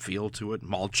music, that feel to it,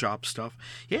 malt chop stuff?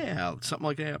 Yeah, something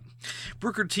like that.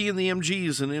 Booker T and the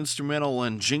MGs, an instrumental,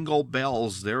 and Jingle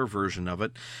Bells, their version of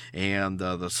it, and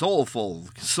the soulful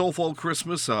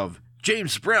Christmas of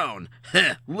James Brown.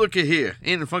 Look at here,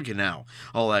 ain't it funky now?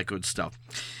 All that good stuff.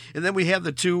 And then we have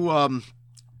the two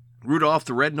Rudolph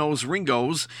the Red-Nosed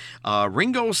Ringos,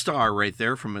 Ringo Starr right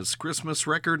there from his Christmas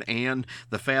record, and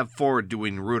the Fab Four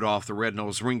doing Rudolph the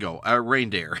Red-Nosed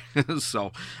Reindeer.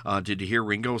 So, did you hear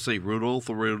Ringo say Rudolph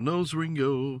the Red-Nosed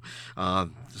Ringo?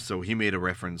 So he made a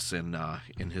reference in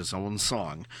his own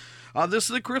song. This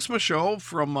is the Christmas show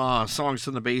from Songs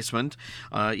in the Basement.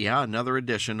 Yeah, another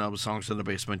edition of Songs in the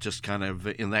Basement, just kind of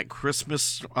in that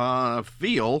Christmas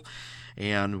feel.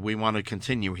 And we want to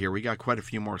continue here. We got quite a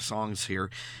few more songs here.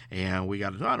 And we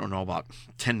got, I don't know, about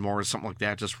 10 more or something like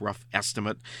that. Just rough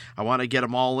estimate. I want to get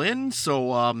them all in.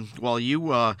 So while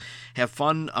you have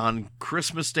fun on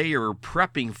Christmas Day or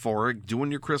prepping for it,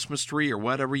 doing your Christmas tree or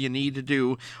whatever you need to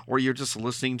do, or you're just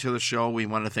listening to the show, we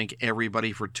want to thank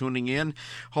everybody for tuning in.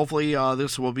 Hopefully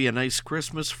this will be a nice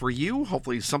Christmas for you.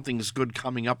 Hopefully something's good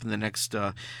coming up in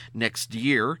the next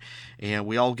year. And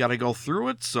we all got to go through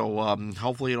it. So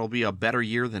hopefully it'll be a better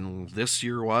year than this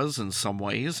year was in some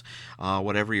ways.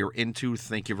 Whatever you're into,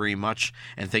 thank you very much,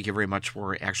 and thank you very much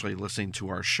for actually listening to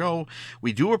our show.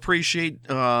 We do appreciate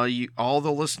all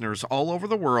the listeners all over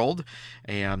the world,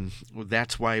 and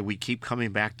that's why we keep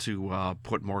coming back to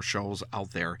put more shows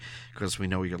out there, because we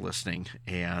know you're listening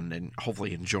and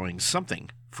hopefully enjoying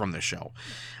something from the show.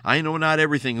 I know not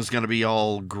everything is going to be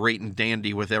all great and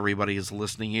dandy with everybody's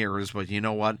listening ears, but you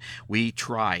know what? We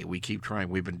try. We keep trying.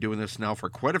 We've been doing this now for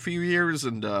quite a few years,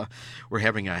 and we're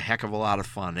having a heck of a lot of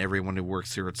fun. Everyone who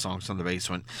works here at Songs in the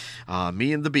Basement.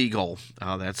 Me and the Beagle,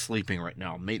 that's sleeping right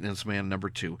now. Maintenance Man number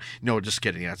 2. No, just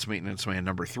kidding. That's Maintenance Man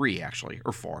number 3, actually,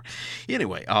 or 4.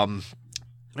 Anyway,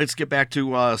 let's get back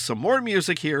to some more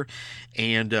music here,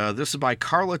 and this is by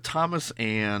Carla Thomas,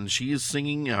 and she is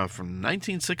singing from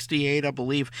 1968, I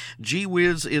believe, Gee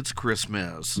Whiz, It's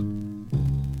Christmas.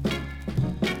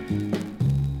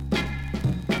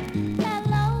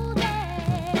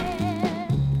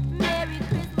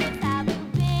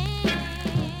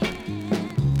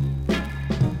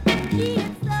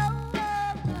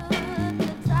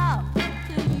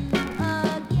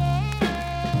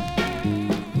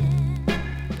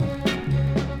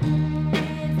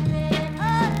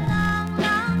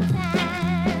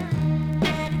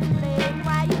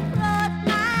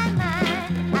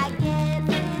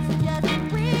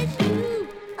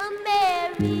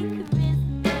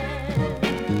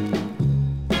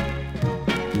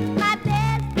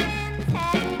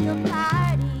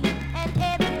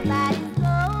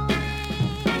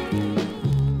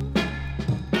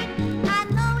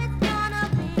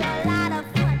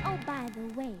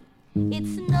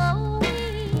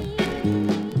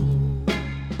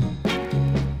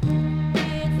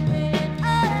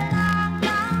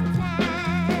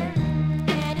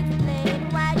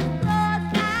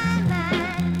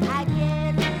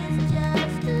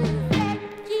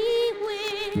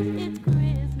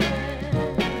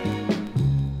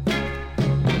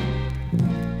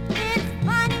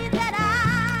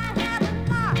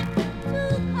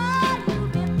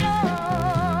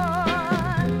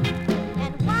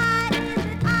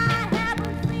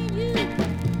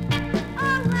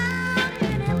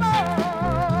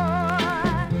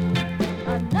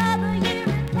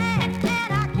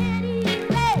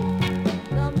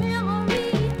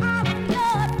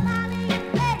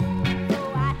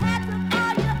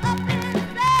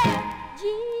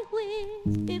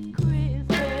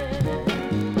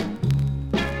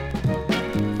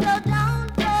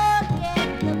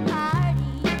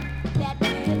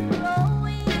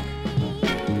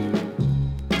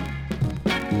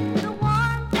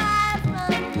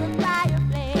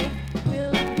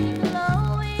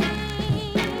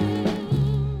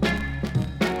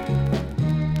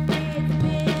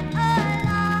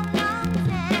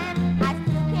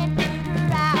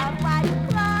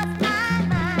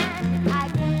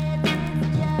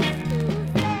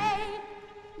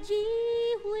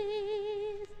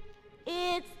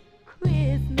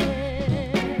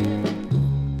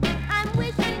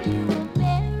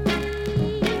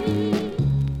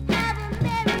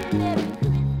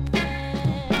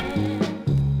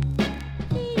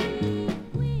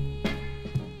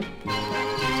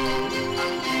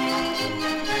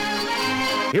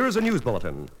 Here is a news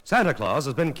bulletin. Santa Claus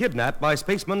has been kidnapped by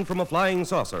spacemen from a flying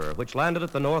saucer, which landed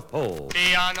at the North Pole.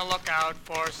 Be on the lookout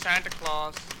for Santa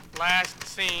Claus. Last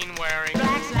seen wearing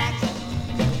Black slacks.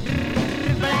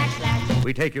 Black slacks.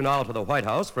 We take you now to the White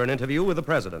House for an interview with the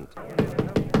President.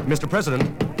 Mr.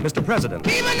 President, Mr. President.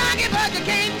 Even knock it, but you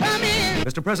can't come in.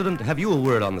 Mr. President, have you a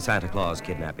word on the Santa Claus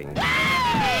kidnapping?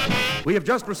 We have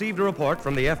just received a report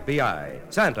from the FBI.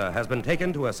 Santa has been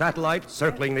taken to a satellite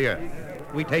circling the Earth.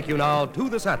 We take you now to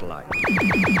the satellite.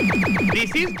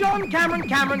 This is John Cameron,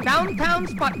 downtown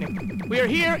Sputnik. We are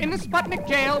here in the Sputnik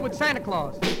jail with Santa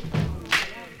Claus.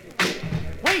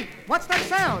 Wait, what's that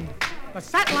sound? The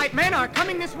satellite men are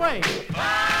coming this way.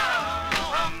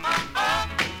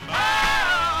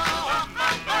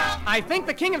 I think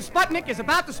the king of Sputnik is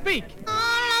about to speak. All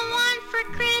I want for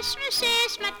Christmas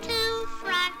is my 2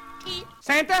 front teeth.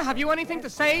 Santa, have you anything to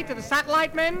say to the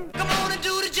satellite men? Come on and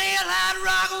do the jailhouse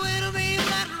rock with me.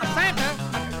 Santa!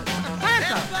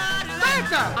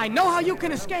 I know how you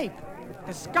can escape.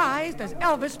 Disguised as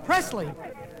Elvis Presley.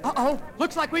 Uh-oh,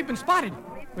 looks like we've been spotted.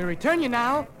 We return you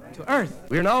now to Earth.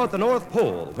 We're now at the North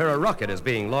Pole, where a rocket is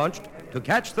being launched to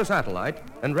catch the satellite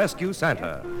and rescue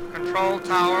Santa. Control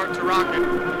tower to rocket.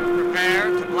 Prepare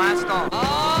to blast off.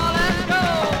 Oh, let's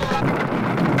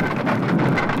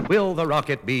go! Will the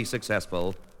rocket be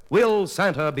successful? Will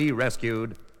Santa be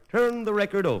rescued? Turn the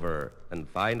record over and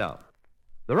find out.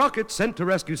 The rocket sent to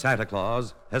rescue Santa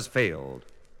Claus has failed.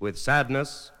 With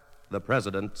sadness, the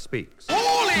President speaks.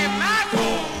 Holy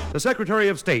mackerel! The Secretary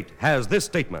of State has this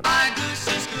statement. My goose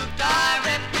is cooked, our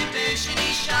reputation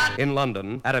is shot. In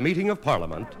London, at a meeting of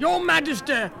Parliament, Your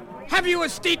Majesty, have you a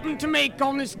statement to make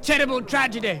on this terrible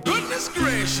tragedy? Goodness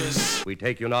gracious! we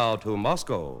take you now to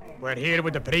Moscow. We're here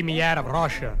with the Premier of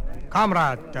Russia.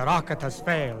 Comrade, the rocket has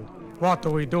failed. What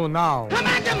do we do now? Come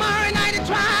back tomorrow night and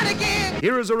try it again.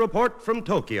 Here is a report from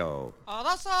Tokyo.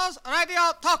 This is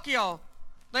Radio Tokyo.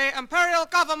 The imperial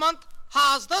government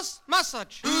has this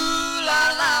message. Ooh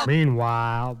la la.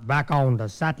 Meanwhile, back on the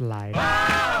satellite.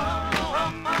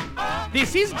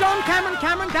 This is John Cameron,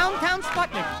 downtown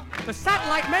Sputnik. The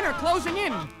satellite men are closing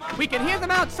in. We can hear them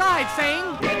outside saying,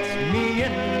 Let me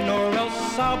in or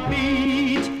else I'll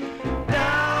beat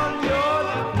down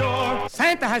your door.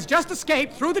 Santa has just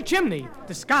escaped through the chimney,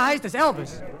 disguised as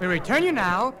Elvis. We return you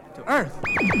now to Earth.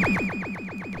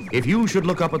 If you should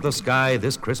look up at the sky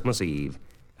this Christmas Eve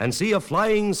and see a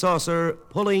flying saucer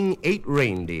pulling 8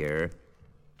 reindeer,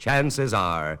 chances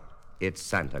are it's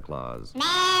Santa Claus.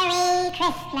 Merry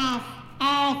Christmas,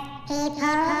 Earth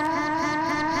people.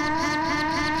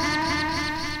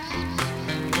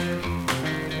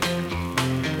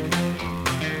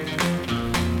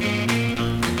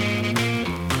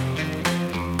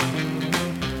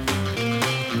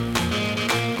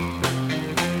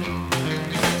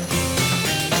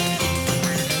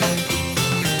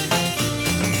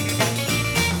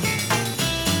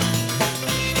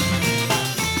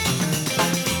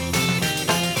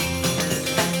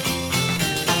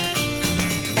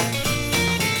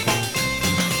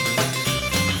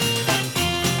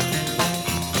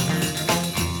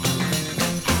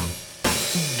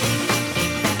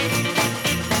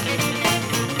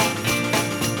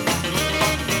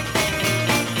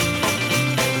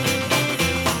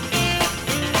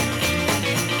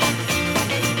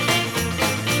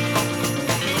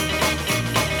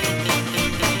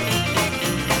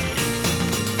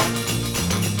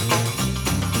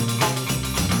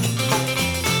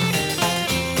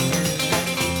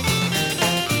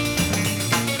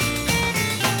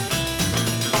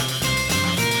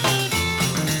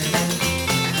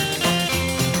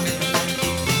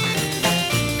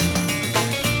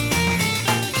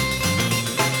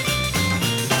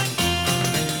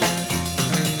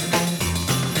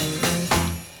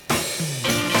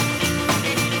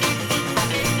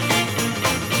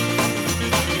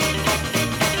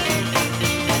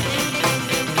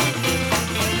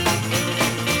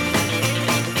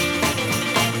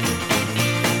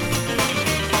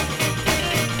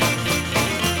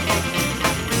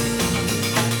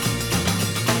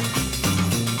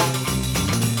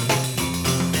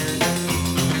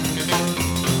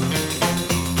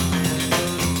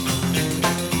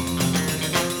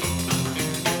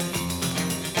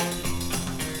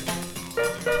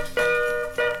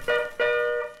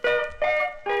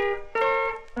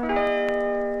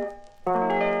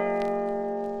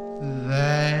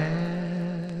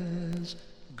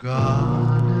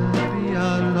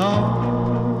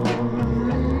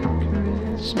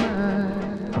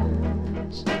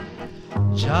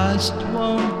 just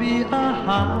won't be a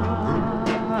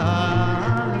holiday.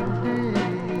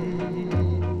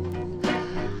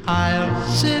 I'll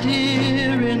sit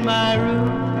here in my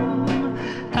room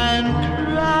and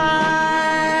cry,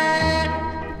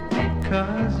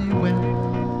 because you went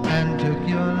and took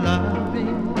your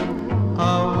loving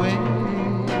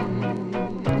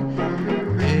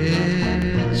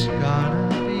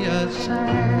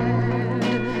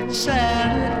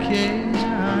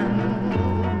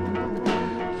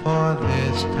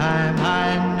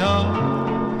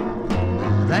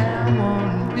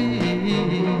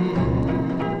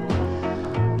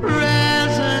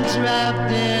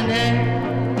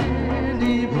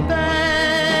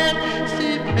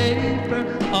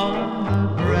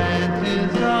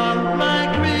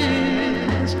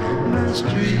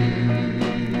street.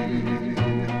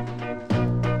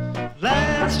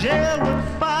 Last year was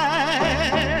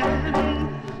fine,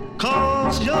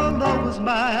 'cause your love was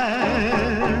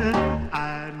mine.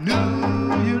 I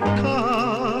knew you'd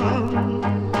come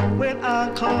when I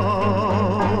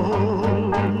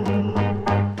called.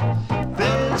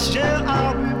 This year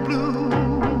I'll be blue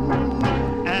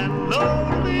and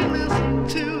lonely, listen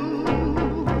to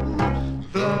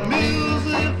the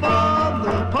music from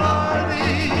the party.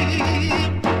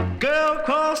 Girl,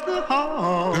 cross the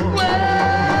hall.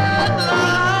 Well, I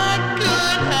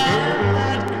could have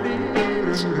that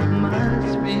Christmas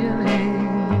feeling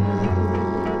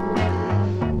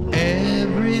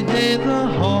every day the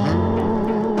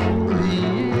whole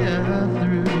year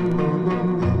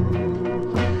through.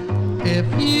 If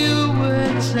you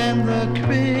would send the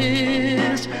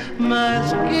Christmas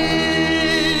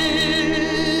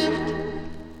gift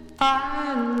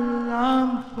I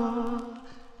long for,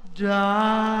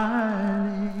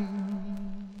 darling,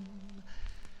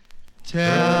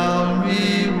 tell me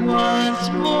once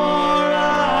more I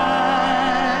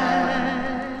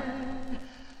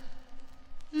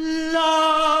love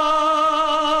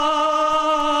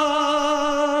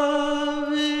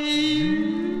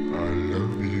you. I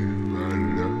love you, I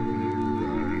love you, I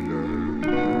love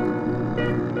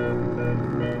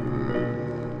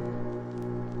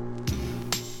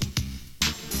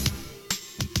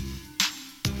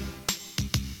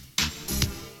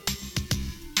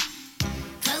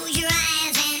Close your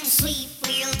eyes and sleep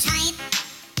real tight.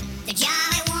 The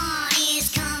jolly one is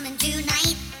coming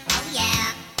tonight. Oh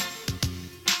yeah.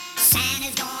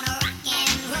 Santa's gonna rock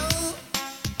and roll.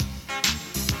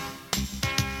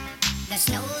 The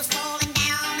snow's falling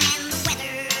down and the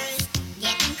weather's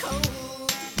getting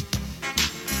cold.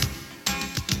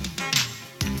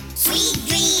 Sweet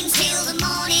dreams till the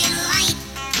morning light.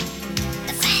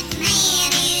 The fat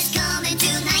man is coming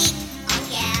tonight. Oh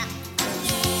yeah.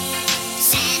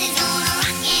 Santa's gonna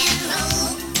rock and roll.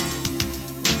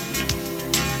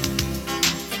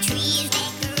 The tree is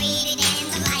decorated and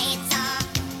the lights are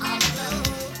on the glow.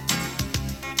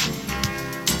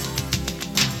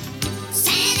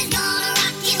 Santa's gonna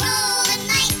rock and roll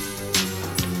tonight.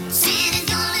 Santa's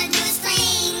gonna do his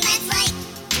thing, that's right,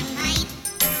 tonight.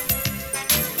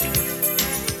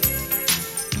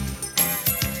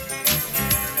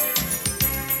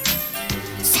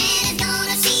 Santa's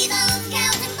gonna see those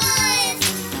girls and boys.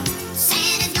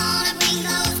 Santa's gonna bring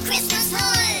those Christmas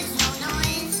toys. No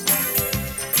noise.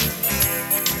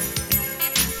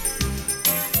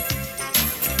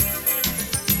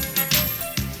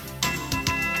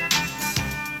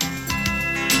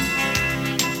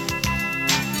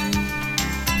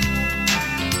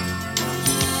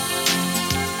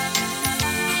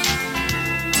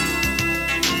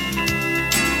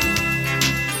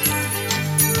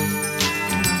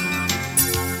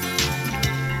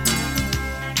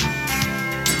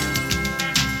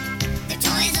 The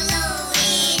toys are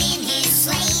loaded in his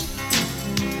sleigh.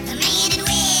 The man in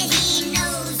red, he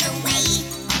knows the way.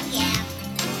 Oh yeah.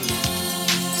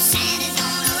 Santa's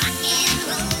gonna rock and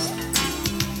roll.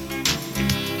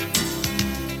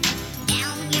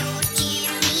 Down your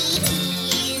chimney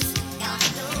he is gonna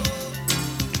go.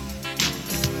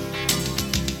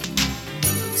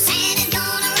 Santa's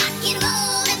gonna rock and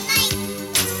roll tonight.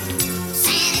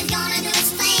 Santa's gonna do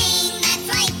his thing, that's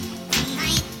right,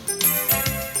 tonight.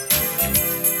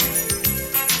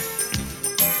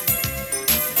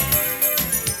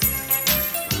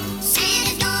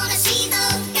 Santa's gonna see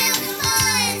those girls and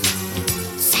boys.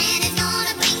 Santa's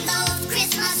gonna bring those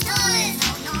Christmas toys.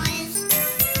 No noise.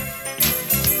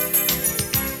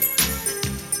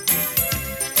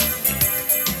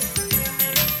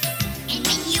 And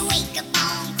when you wake up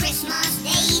on Christmas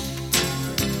Day,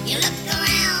 you look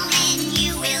around and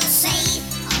you will say,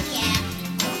 oh yeah,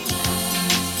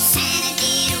 Santa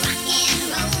did rock and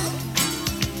roll.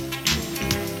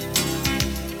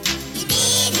 He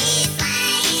did his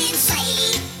flying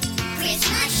sleigh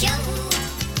Christmas show.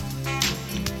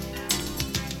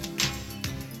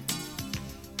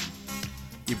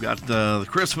 You've got the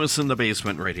Christmas in the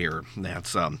Basement right here.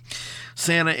 That's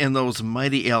Santa and those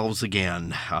Mighty Elves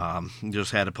again.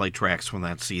 Just had to play tracks from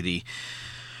that CD.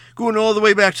 Going all the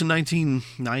way back to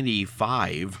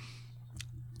 1995.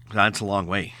 That's a long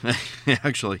way,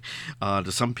 actually,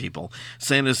 to some people.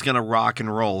 Santa's going to rock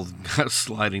and roll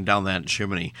sliding down that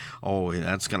chimney. Oh,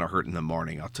 that's going to hurt in the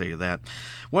morning, I'll tell you that.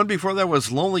 One before that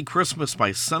was Lonely Christmas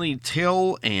by Sonny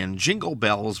Till and Jingle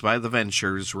Bells by The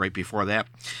Ventures. Right before that,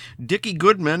 Dickie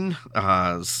Goodman,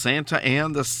 Santa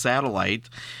and the Satellite,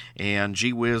 and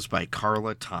Gee Whiz by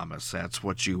Carla Thomas. That's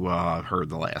what you heard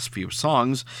the last few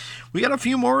songs. We got a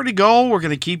few more to go. We're going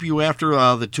to keep you after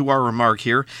the 2-hour mark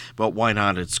here, but why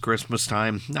not? It's Christmas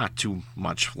time, not too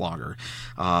much longer,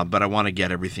 but I want to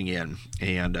get everything in,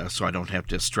 and so I don't have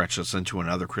to stretch this into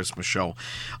another Christmas show.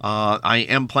 I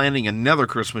am planning another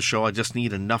Christmas show. I just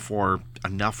need enough for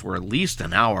at least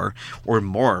an hour or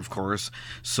more, of course,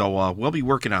 so we'll be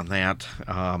working on that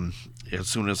as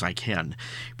soon as I can.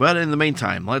 But in the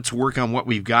meantime, let's work on what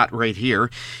we've got right here.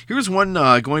 Here's one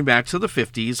going back to the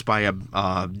 50s by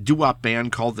a doo-wop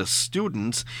band called The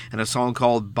Students, and a song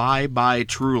called Bye Bye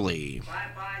Truly. Bye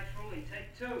bye, truly,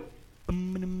 take two. Bye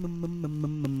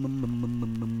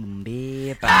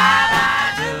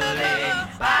bye Julie,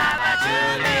 bye bye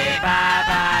Julie, bye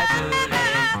bye Julie,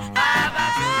 bye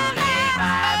bye Julie,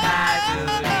 bye bye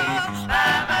Julie,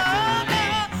 bye bye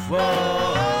Julie.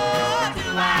 Whoa, do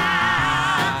I?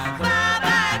 Bye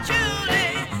bye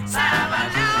Julie, bye bye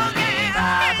Julie,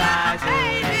 bye bye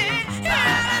Julie,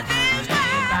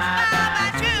 bye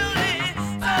bye Julie,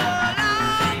 bye bye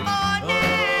Julie.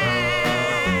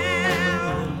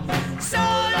 So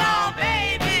long,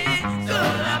 baby, so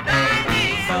long, baby,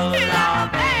 so long,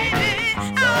 baby,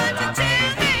 don't you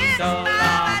take me, so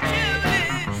long, baby,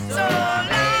 so long,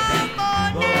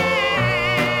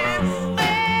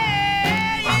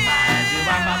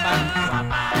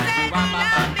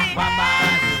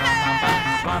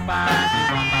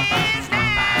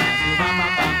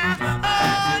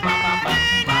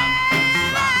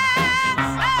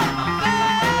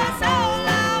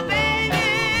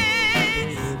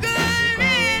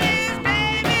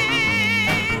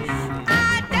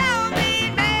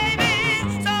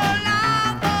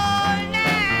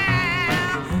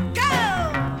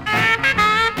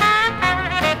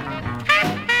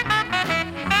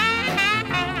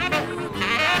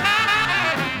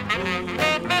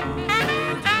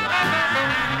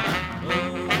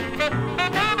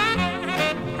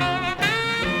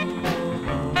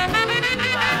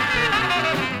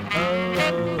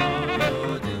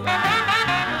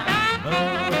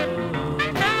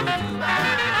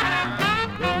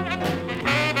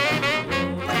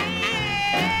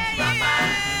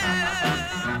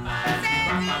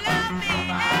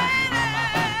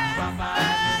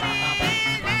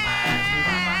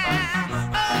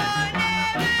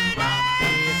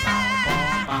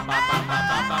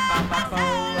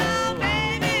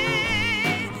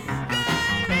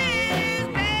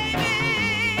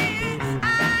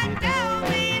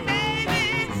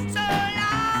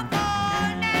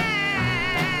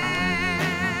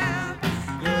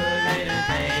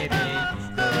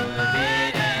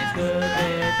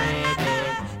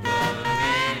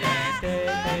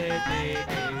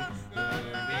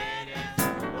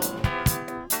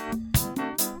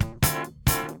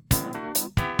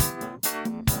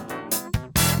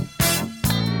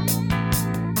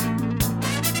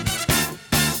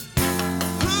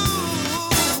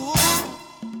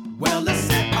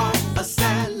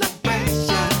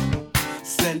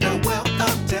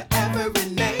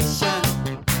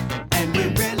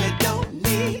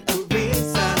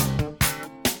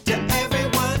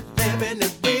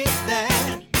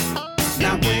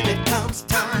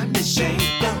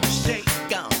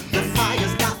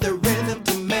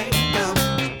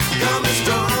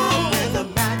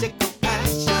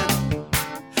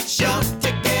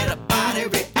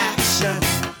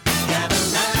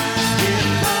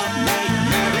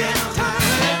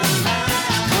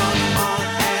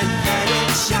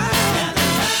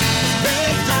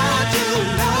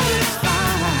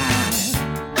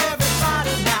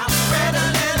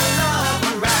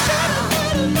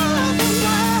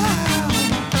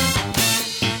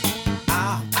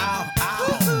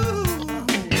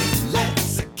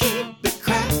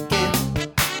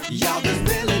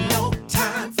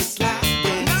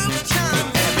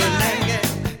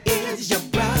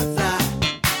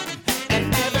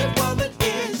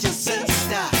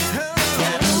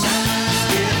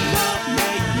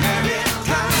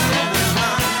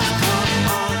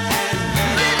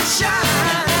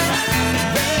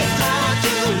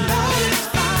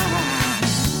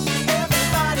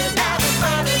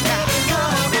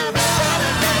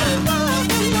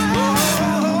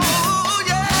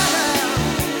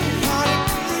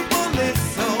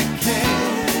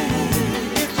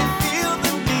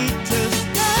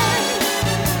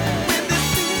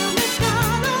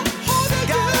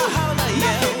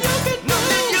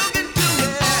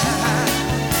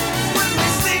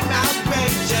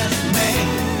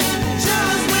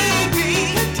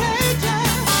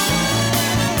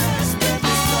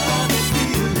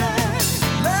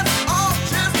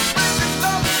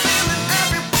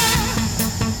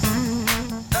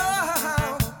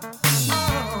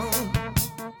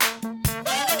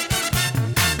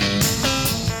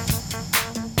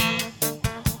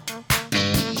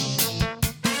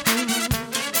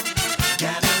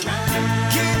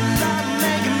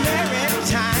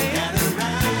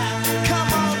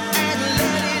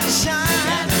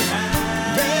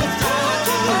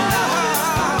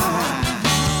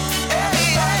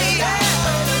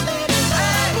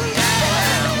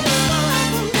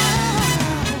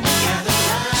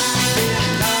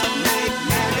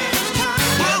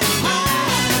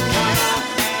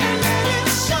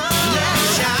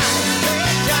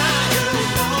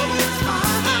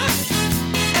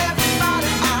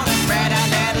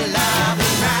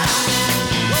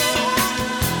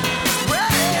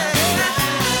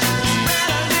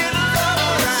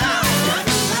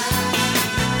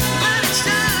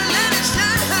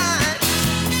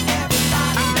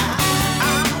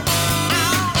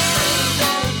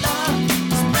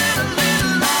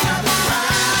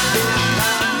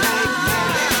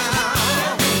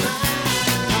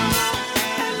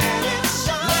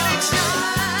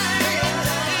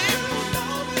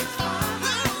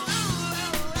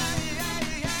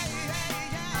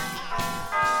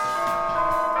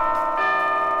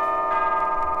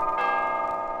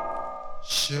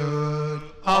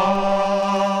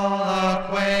 all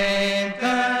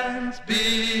acquaintance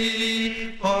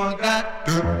be forgot.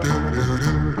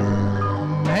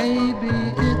 Maybe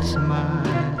it's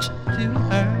much too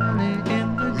early in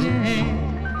the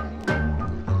game.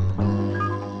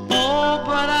 Oh,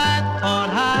 but I thought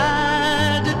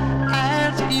I'd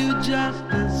ask you just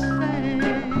the same.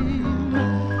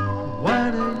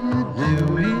 What are you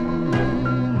doing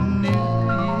New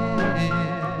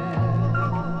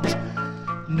Year's?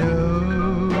 New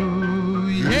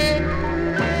Year's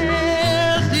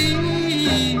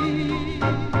Eve.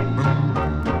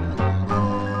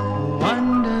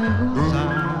 Wonder whose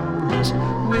arms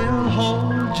will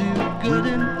hold you good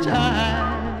and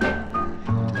tight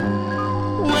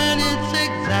when it's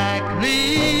exactly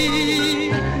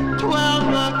 12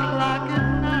 o'clock at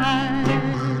night,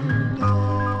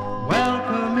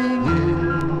 welcoming in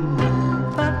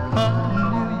the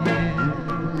New Year.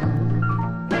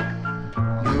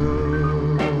 New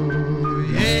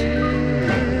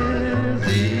Year's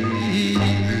Eve.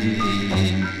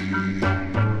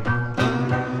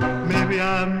 Maybe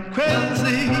I'm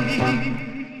crazy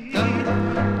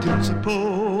to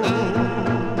suppose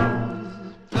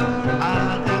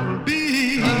I'll ever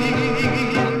be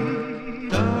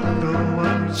the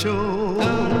one who chose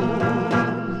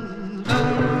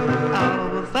out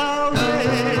of 1,000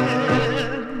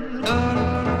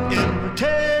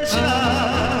 invitations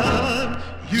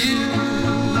you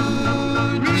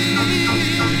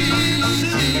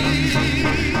receive.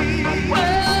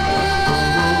 Well,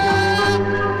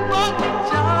 but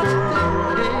just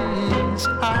in case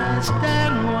I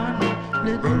stand one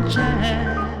little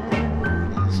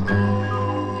chance,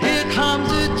 here comes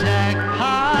a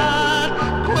jackpot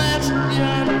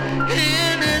question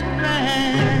in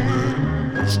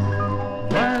advance.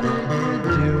 What are you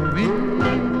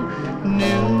doing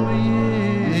New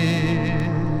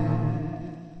Year's?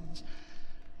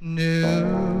 New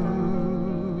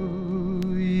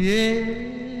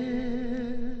Year's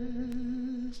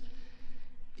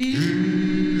Eve.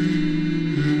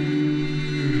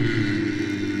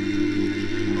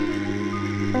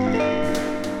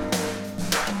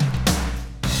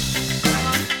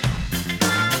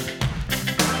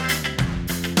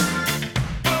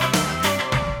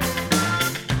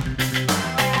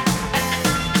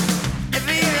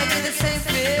 Every year I do the same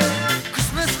feel.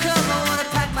 Christmas come, I wanna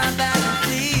pack my bag and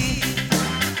flee.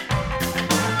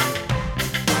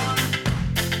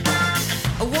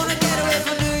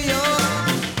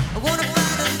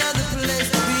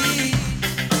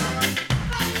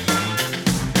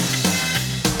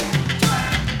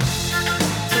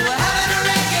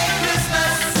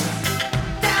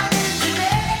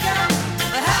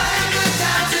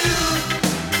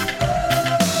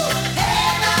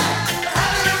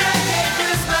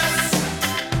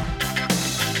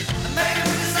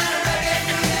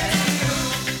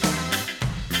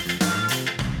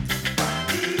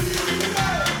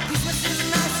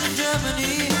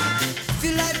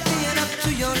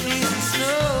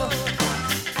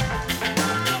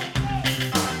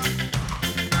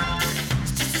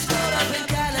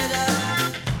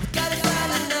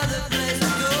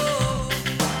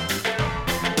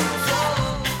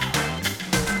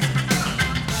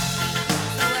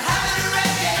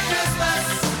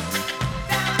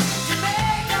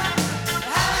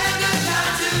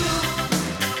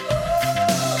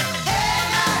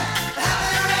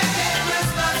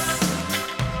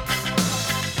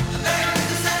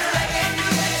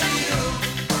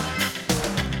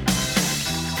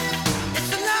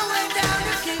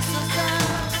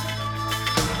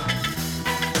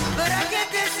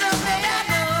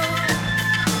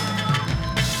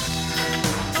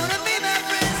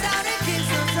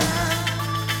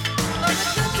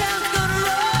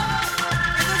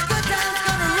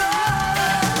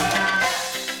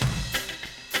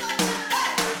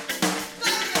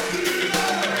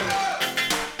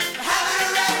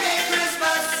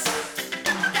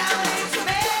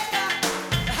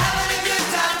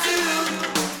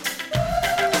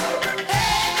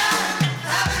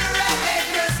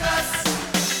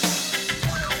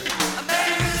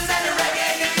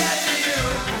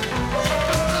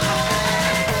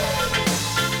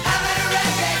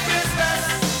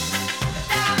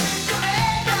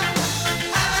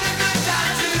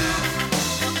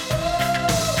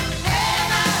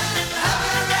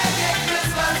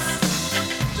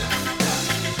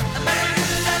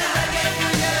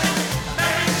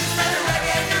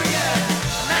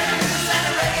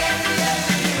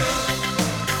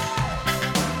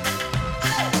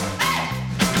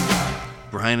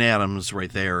 Bryan Adams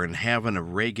right there, and Having a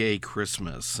Reggae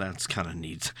Christmas. That's kind of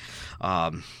neat.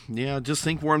 Yeah, just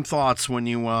think warm thoughts when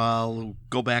you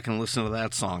go back and listen to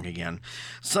that song again.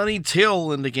 Sonny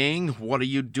Till and the gang, what are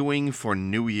you doing for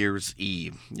New Year's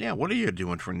Eve? Yeah, what are you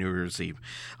doing for New Year's Eve?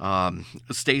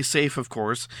 Stay safe, of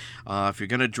course. If you're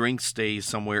going to drink, stay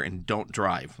somewhere and don't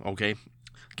drive, okay?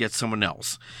 Get someone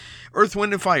else. Earth,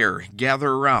 Wind, and Fire, Gather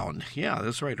Around. Yeah,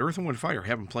 that's right. Earth, Wind, and Fire.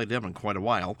 Haven't played them in quite a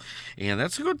while. And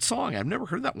that's a good song. I've never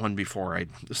heard that one before. I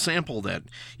sampled it,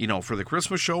 for the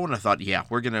Christmas show, and I thought, yeah,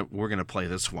 we're gonna play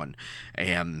this one.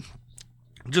 And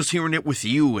just hearing it with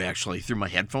you, actually, through my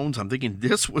headphones, I'm thinking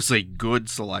this was a good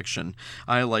selection.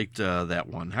 I liked that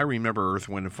one. I remember Earth,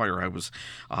 Wind, and Fire. I was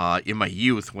in my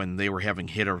youth when they were having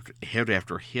hit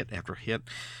after hit.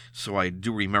 So I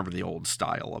do remember the old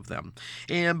style of them.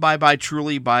 And Bye Bye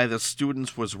Truly by the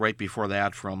Students was right before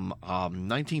that, from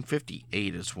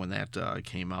 1958 is when that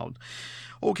came out.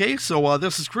 Okay, so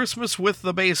this is Christmas with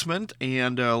the Basement,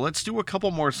 and let's do a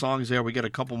couple more songs there. We got a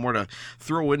couple more to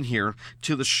throw in here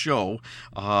to the show.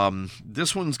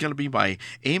 This one's going to be by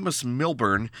Amos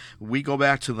Milburn. We go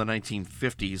back to the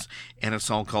 1950s, and a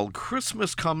song called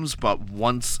Christmas Comes But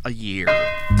Once a Year.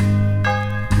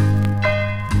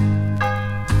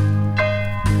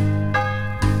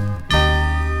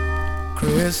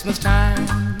 Christmas time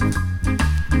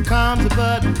comes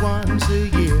but once a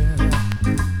year,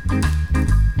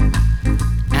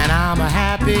 and I'm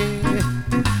happy,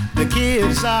 the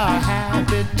kids are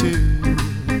happy too.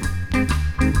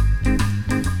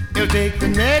 It'll take the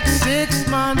next 6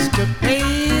 months to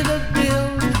pay the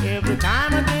bills. Every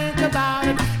time I think about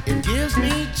it, it gives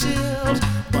me chills,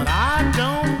 but I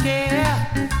don't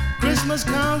care. Christmas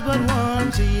comes but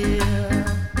once a year.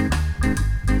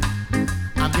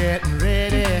 I'm getting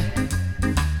ready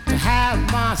to have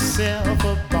myself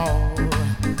a ball,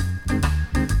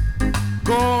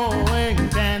 going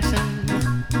dancing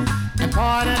and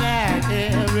partying at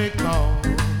every call.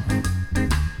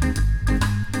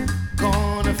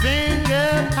 Gonna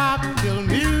finger pop till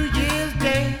New Year's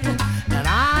Day, and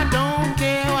I don't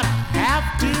care what I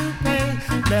have to pay.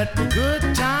 Let the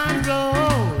good times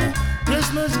roll.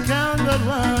 Christmas comes but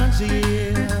once a year.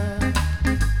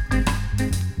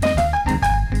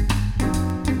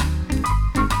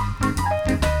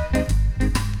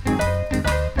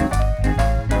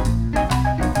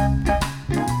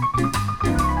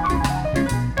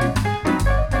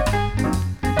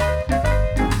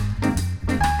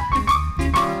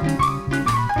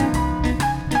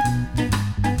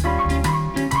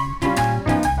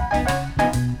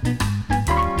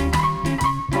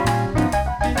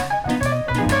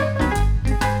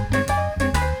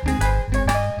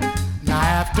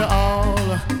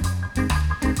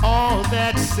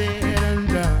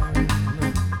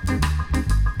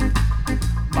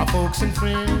 And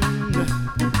friends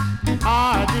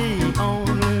are the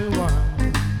only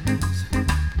ones.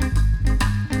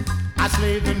 I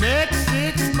slave the next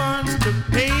 6 months to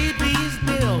pay these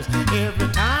bills. Every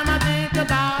time I think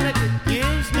about it, it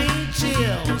gives me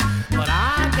chills, but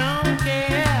I don't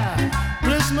care.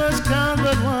 Christmas comes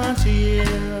but once a year.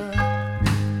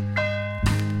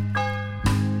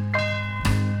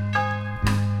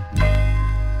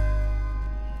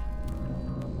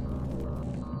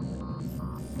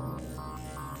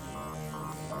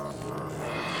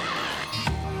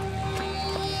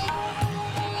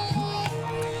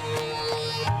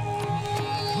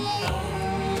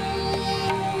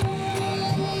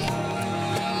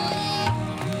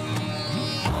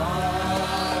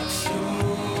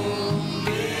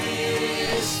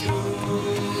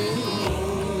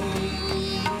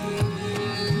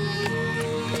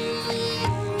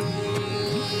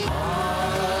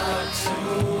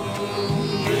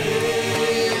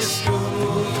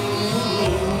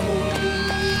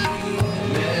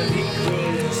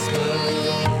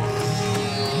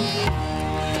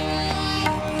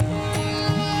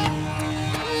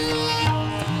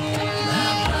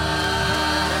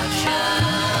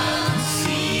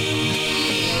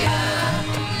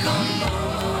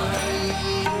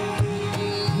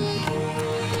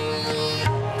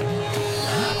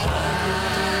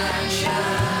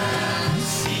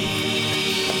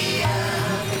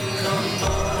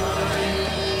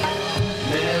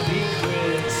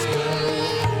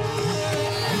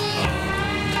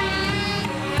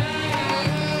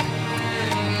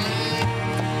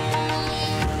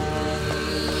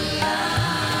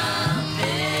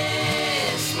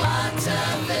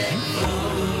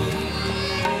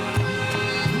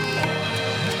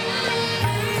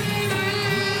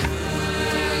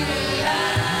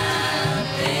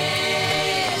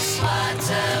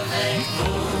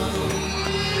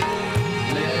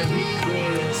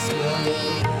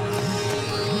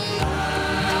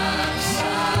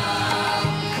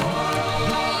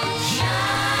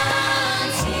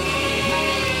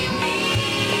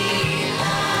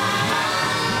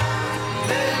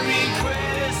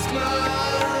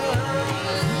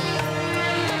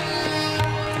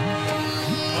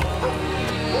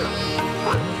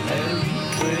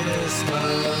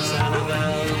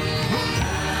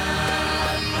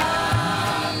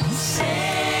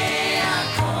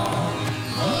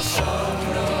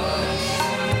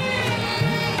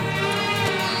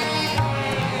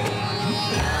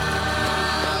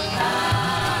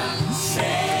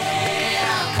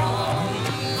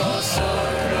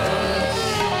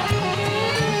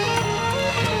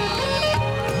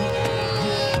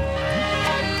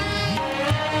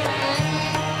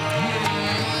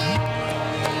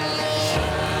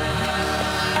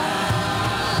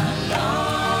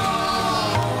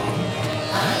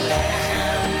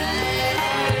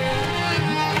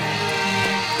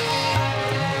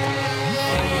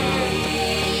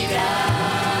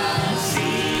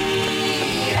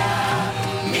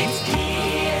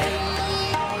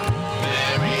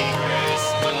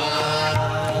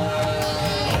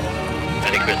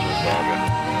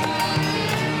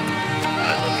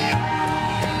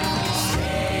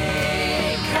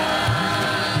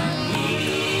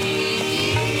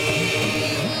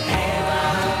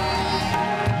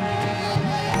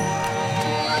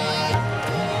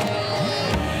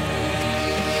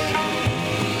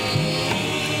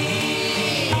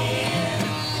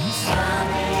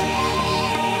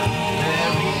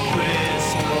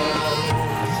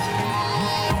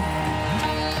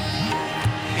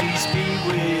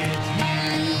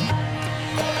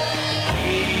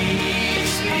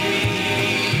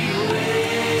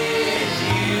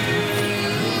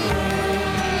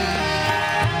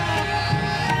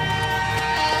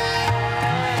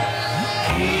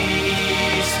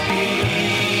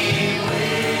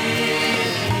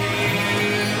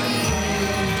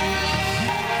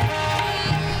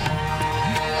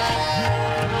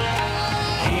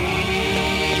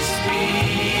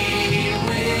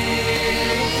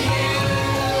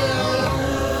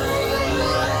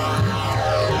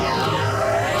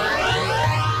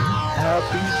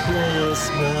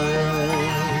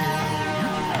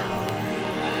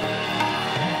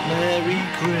 Merry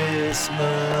Christmas.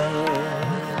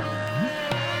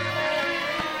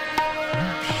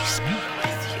 Peace be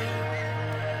with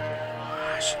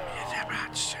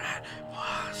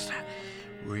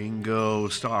you. Ringo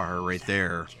Starr right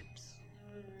there.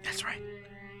 That's right.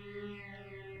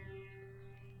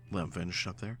 Let him finish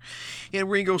up there. And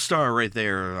Ringo Starr right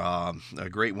there, a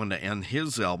great one to end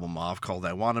his album off, called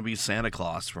I Wanna Be Santa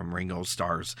Claus, from Ringo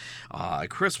Starr's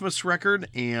Christmas record.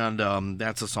 And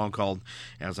that's a song called,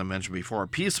 as I mentioned before,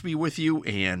 Peace Be With You,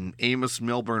 and Amos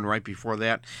Milburn right before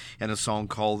that, and a song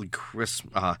called Christmas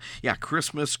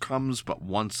Comes But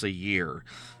Once a Year.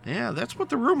 Yeah, that's what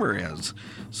the rumor is.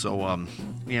 So,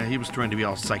 yeah, he was trying to be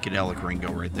all psychedelic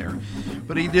Ringo right there.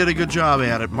 But he did a good job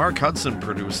at it. Mark Hudson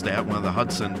produced that, one of the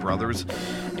Hudson brothers,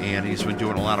 and he's been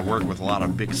doing a lot of work with a lot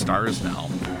of big stars now.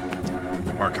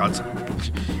 Mark Hudson.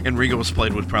 And Ringo's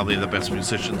played with probably the best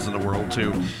musicians in the world,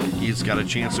 too. He's got a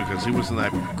chance to, because he was in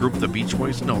that group, the Beach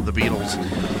Boys? No, the Beatles.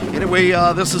 Anyway,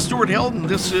 this is Stuart Helden.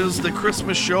 This is the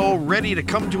Christmas show ready to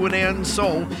come to an end.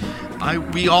 So,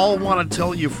 we all want to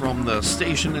tell you, from the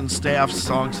station and staff,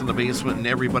 Songs in the Basement, and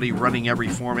everybody running every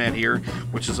format here,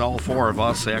 which is all four of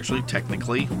us, actually,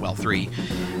 technically. Well, three.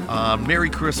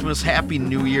 Merry Christmas, Happy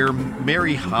New Year,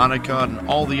 Merry Hanukkah, and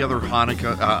all the other all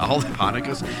the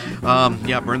Hanukkahs.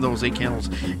 Burn those 8 candles.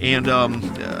 And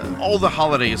all the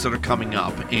holidays that are coming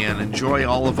up. And enjoy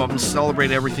all of them.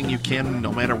 Celebrate everything you can,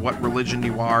 no matter what religion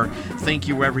you are. Thank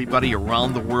you, everybody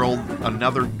around the world.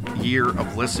 Another year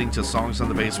of listening to Songs in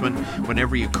the Basement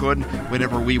whenever you could,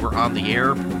 whenever we were on the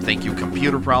air. Thank you,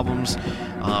 Computer Problems.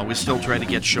 We still try to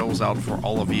get shows out for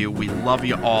all of you. We love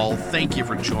you all. Thank you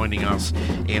for joining us.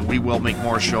 And we will make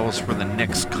more shows for the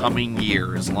next coming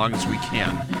year, as long as we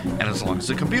can. And as long as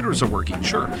the computers are working,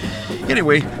 sure.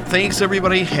 Anyway, thanks,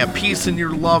 everybody. Have peace in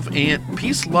your love, and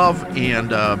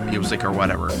music, or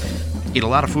whatever. Eat a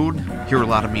lot of food, hear a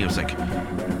lot of music.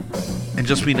 And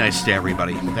just be nice to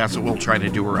everybody. That's what we'll try to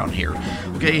do around here.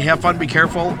 Okay, have fun, be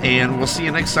careful, and we'll see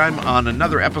you next time on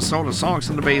another episode of Songs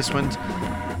in the Basement.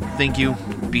 Thank you.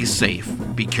 Be safe.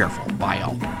 Be careful. Bye,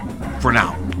 all. For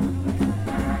now.